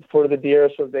for the deer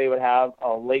so they would have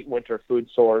a late winter food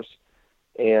source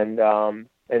and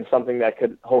something that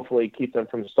could hopefully keep them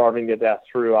from starving to death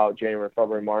throughout January,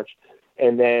 February, March.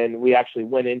 And then we actually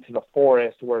went into the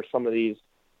forest where some of these,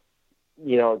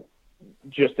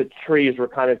 just the trees were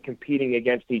kind of competing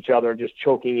against each other, just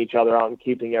choking each other out and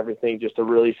keeping everything just a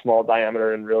really small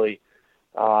diameter. And really,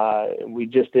 we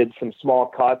just did some small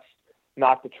cuts,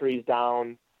 knocked the trees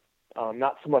down.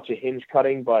 Not so much a hinge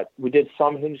cutting, but we did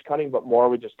some hinge cutting, but more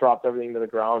we just dropped everything to the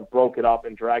ground, broke it up,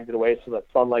 and dragged it away so that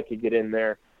sunlight could get in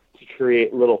there to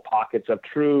create little pockets of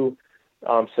true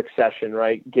succession,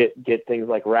 right? Get things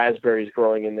like raspberries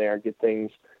growing in there, get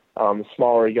things,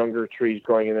 smaller, younger trees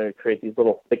growing in there to create these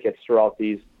little thickets throughout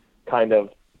these kind of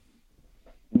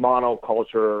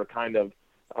monoculture or kind of,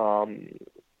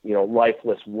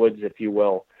 lifeless woods, if you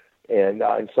will. And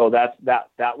so that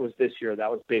was this year. That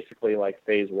was basically like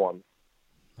phase one.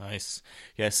 Nice.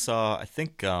 Yeah, I saw, I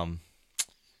think,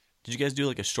 did you guys do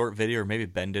like a short video, or maybe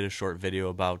Ben did a short video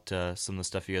about some of the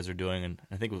stuff you guys are doing? And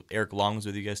I think Eric Long was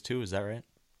with you guys too. Is that right?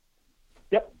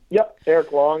 Yep.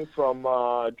 Eric Long from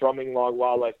Drumming Log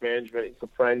Wildlife Management. He's a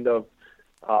friend of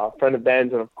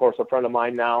Ben's, and of course a friend of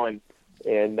mine now. And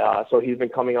so he's been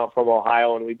coming out from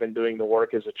Ohio, and we've been doing the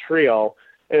work as a trio.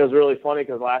 And it was really funny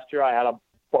because last year I had a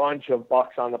bunch of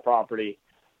bucks on the property,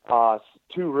 2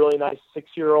 really nice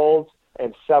 6-year-olds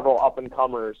and several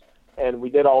up-and-comers. And we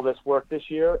did all this work this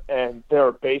year, and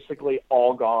they're basically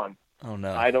all gone. Oh,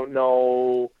 no. I don't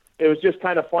know. It was just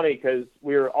kind of funny because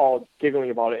we were all giggling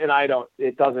about it, and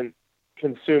it doesn't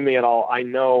consume me at all. I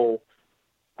know,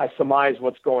 I surmise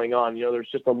what's going on.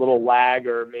 There's just a little lag,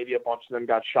 or maybe a bunch of them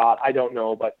got shot. I don't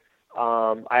know, but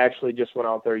I actually just went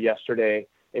out there yesterday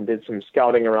and did some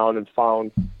scouting around and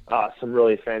found some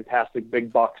really fantastic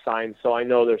big buck signs. So I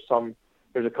know there's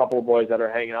a couple of boys that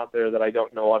are hanging out there that I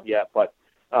don't know of yet, but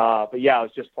yeah, it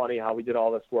was just funny how we did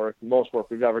all this work, most work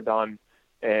we've ever done,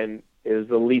 and it was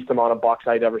the least amount of bucks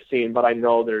I'd ever seen. But I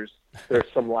know there's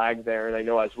some lag there, and I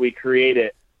know as we create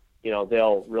it,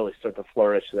 they'll really start to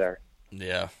flourish there.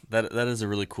 Yeah, that is a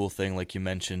really cool thing, like you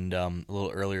mentioned a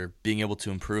little earlier, being able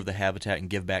to improve the habitat and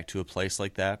give back to a place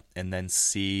like that, and then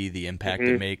see the impact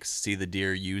it makes, see the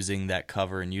deer using that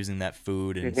cover and using that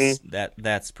food, and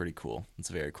that's pretty cool. It's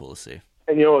very cool to see.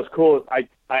 And what's cool is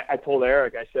I told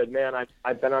Eric, I said, man,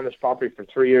 I've been on this property for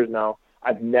 3 years now.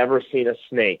 I've never seen a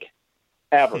snake,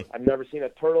 ever. I've never seen a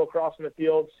turtle crossing the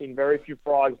field, seen very few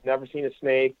frogs, never seen a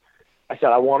snake. I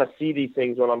said, I want to see these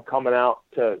things when I'm coming out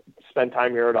to spend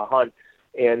time here to hunt.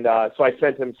 And so I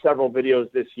sent him several videos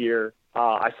this year.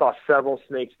 I saw several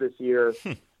snakes this year,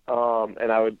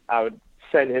 and I would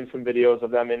send him some videos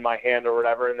of them in my hand or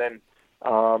whatever. And then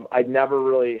I'd never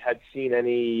really had seen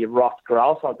any ruffed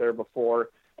grouse out there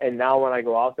before. And now when I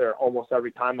go out there, almost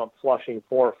every time I'm flushing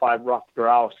 4 or 5 ruffed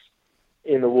grouse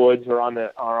in the woods or on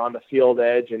the field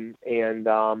edge. And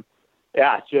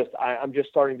yeah, it's just I'm just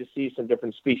starting to see some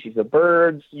different species of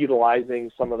birds utilizing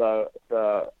some of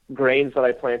the grains that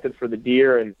I planted for the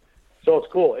deer, and so it's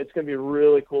cool. It's going to be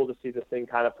really cool to see this thing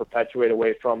kind of perpetuate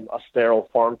away from a sterile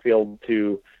farm field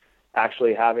to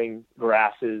actually having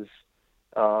grasses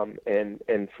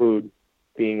and food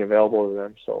being available to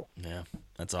them. So yeah,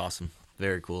 that's awesome.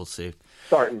 Very cool to see.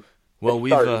 Starting. Well,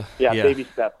 baby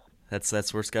steps.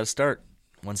 That's where it's got to start,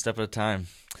 one step at a time.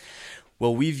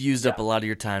 Well, we've used up a lot of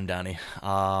your time, Donnie,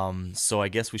 so I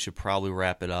guess we should probably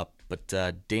wrap it up. But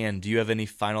Dan, do you have any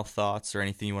final thoughts or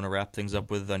anything you want to wrap things up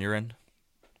with on your end?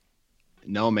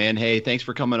 No, man. Hey, thanks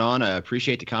for coming on. I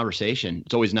appreciate the conversation.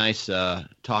 It's always nice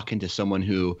talking to someone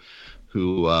who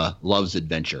loves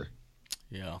adventure.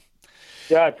 Yeah.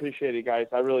 Yeah, I appreciate it, guys.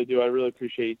 I really do. I really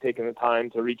appreciate you taking the time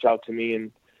to reach out to me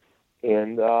and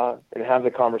have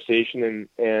the conversation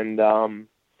and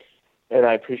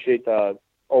I appreciate the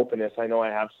openness. I know I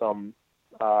have some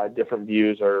different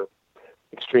views or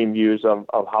extreme views of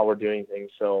how we're doing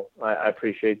things. So I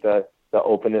appreciate the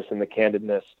openness and the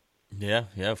candidness. Yeah,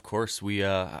 of course.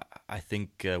 I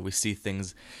think we see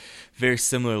things very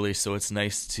similarly, so it's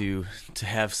nice to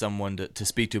have someone to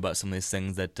speak to about some of these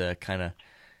things that kind of,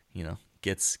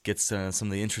 gets some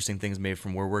of the interesting things made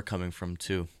from where we're coming from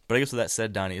too. But I guess with that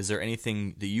said, Donnie, is there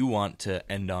anything that you want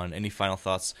to end on? Any final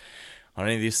thoughts on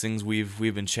any of these things we've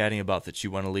been chatting about that you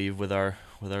want to leave with our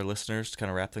listeners to kind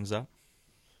of wrap things up?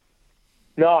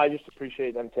 No, I just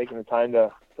appreciate them taking the time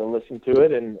to listen to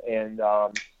it, and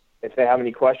if they have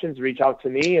any questions, reach out to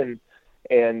me,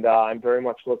 and I'm very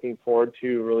much looking forward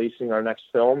to releasing our next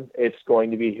film. It's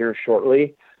going to be here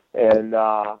shortly, and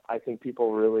I think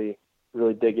people really,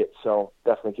 really dig it, so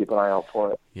definitely keep an eye out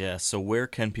for it. Yeah, so where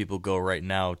can people go right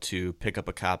now to pick up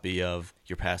a copy of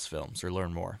your past films or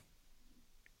learn more?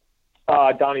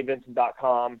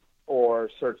 DonnieVincent.com, or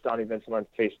search Donnie Vincent on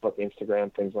Facebook,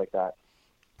 Instagram, things like that.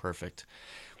 Perfect.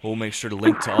 We'll make sure to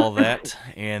link to all that,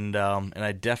 and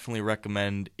I definitely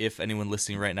recommend, if anyone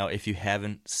listening right now, if you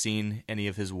haven't seen any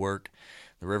of his work,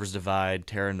 The Rivers Divide,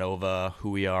 Terra Nova,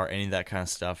 Who We Are, any of that kind of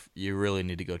stuff, you really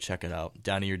need to go check it out.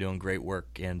 Donnie, you're doing great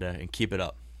work, and keep it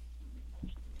up.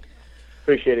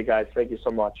 Appreciate it, guys. Thank you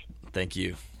so much. Thank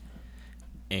you.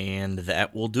 And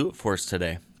that will do it for us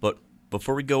today. But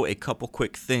before we go, a couple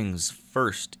quick things.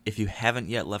 First, if you haven't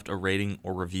yet left a rating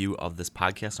or review of this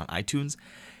podcast on iTunes,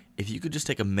 if you could just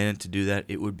take a minute to do that,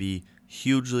 it would be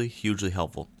hugely, hugely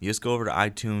helpful. You just go over to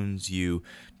iTunes, you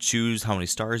choose how many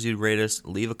stars you'd rate us,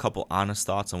 leave a couple honest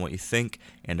thoughts on what you think,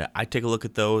 and I take a look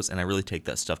at those, and I really take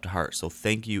that stuff to heart. So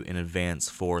thank you in advance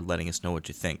for letting us know what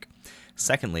you think.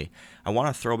 Secondly, I want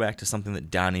to throw back to something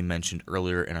that Donnie mentioned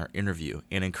earlier in our interview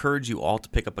and encourage you all to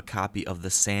pick up a copy of the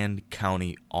Sand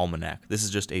County Almanac. This is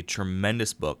just a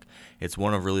tremendous book. It's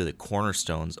one of really the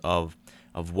cornerstones of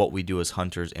what we do as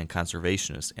hunters and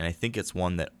conservationists, and I think it's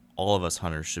one that all of us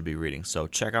hunters should be reading. So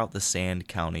check out the Sand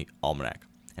County Almanac.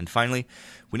 And finally,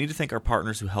 we need to thank our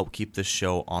partners who help keep this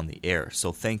show on the air.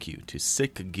 So thank you to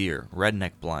Sitka Gear,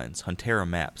 Redneck Blinds, Huntera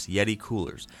Maps, Yeti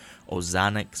Coolers,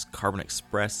 Ozonics, Carbon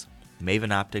Express,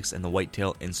 Maven Optics, and the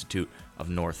Whitetail Institute of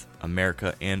North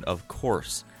America. And of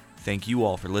course, thank you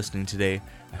all for listening today.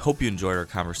 I hope you enjoyed our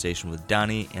conversation with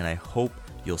Donnie, and I hope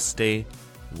you'll stay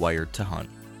wired to hunt.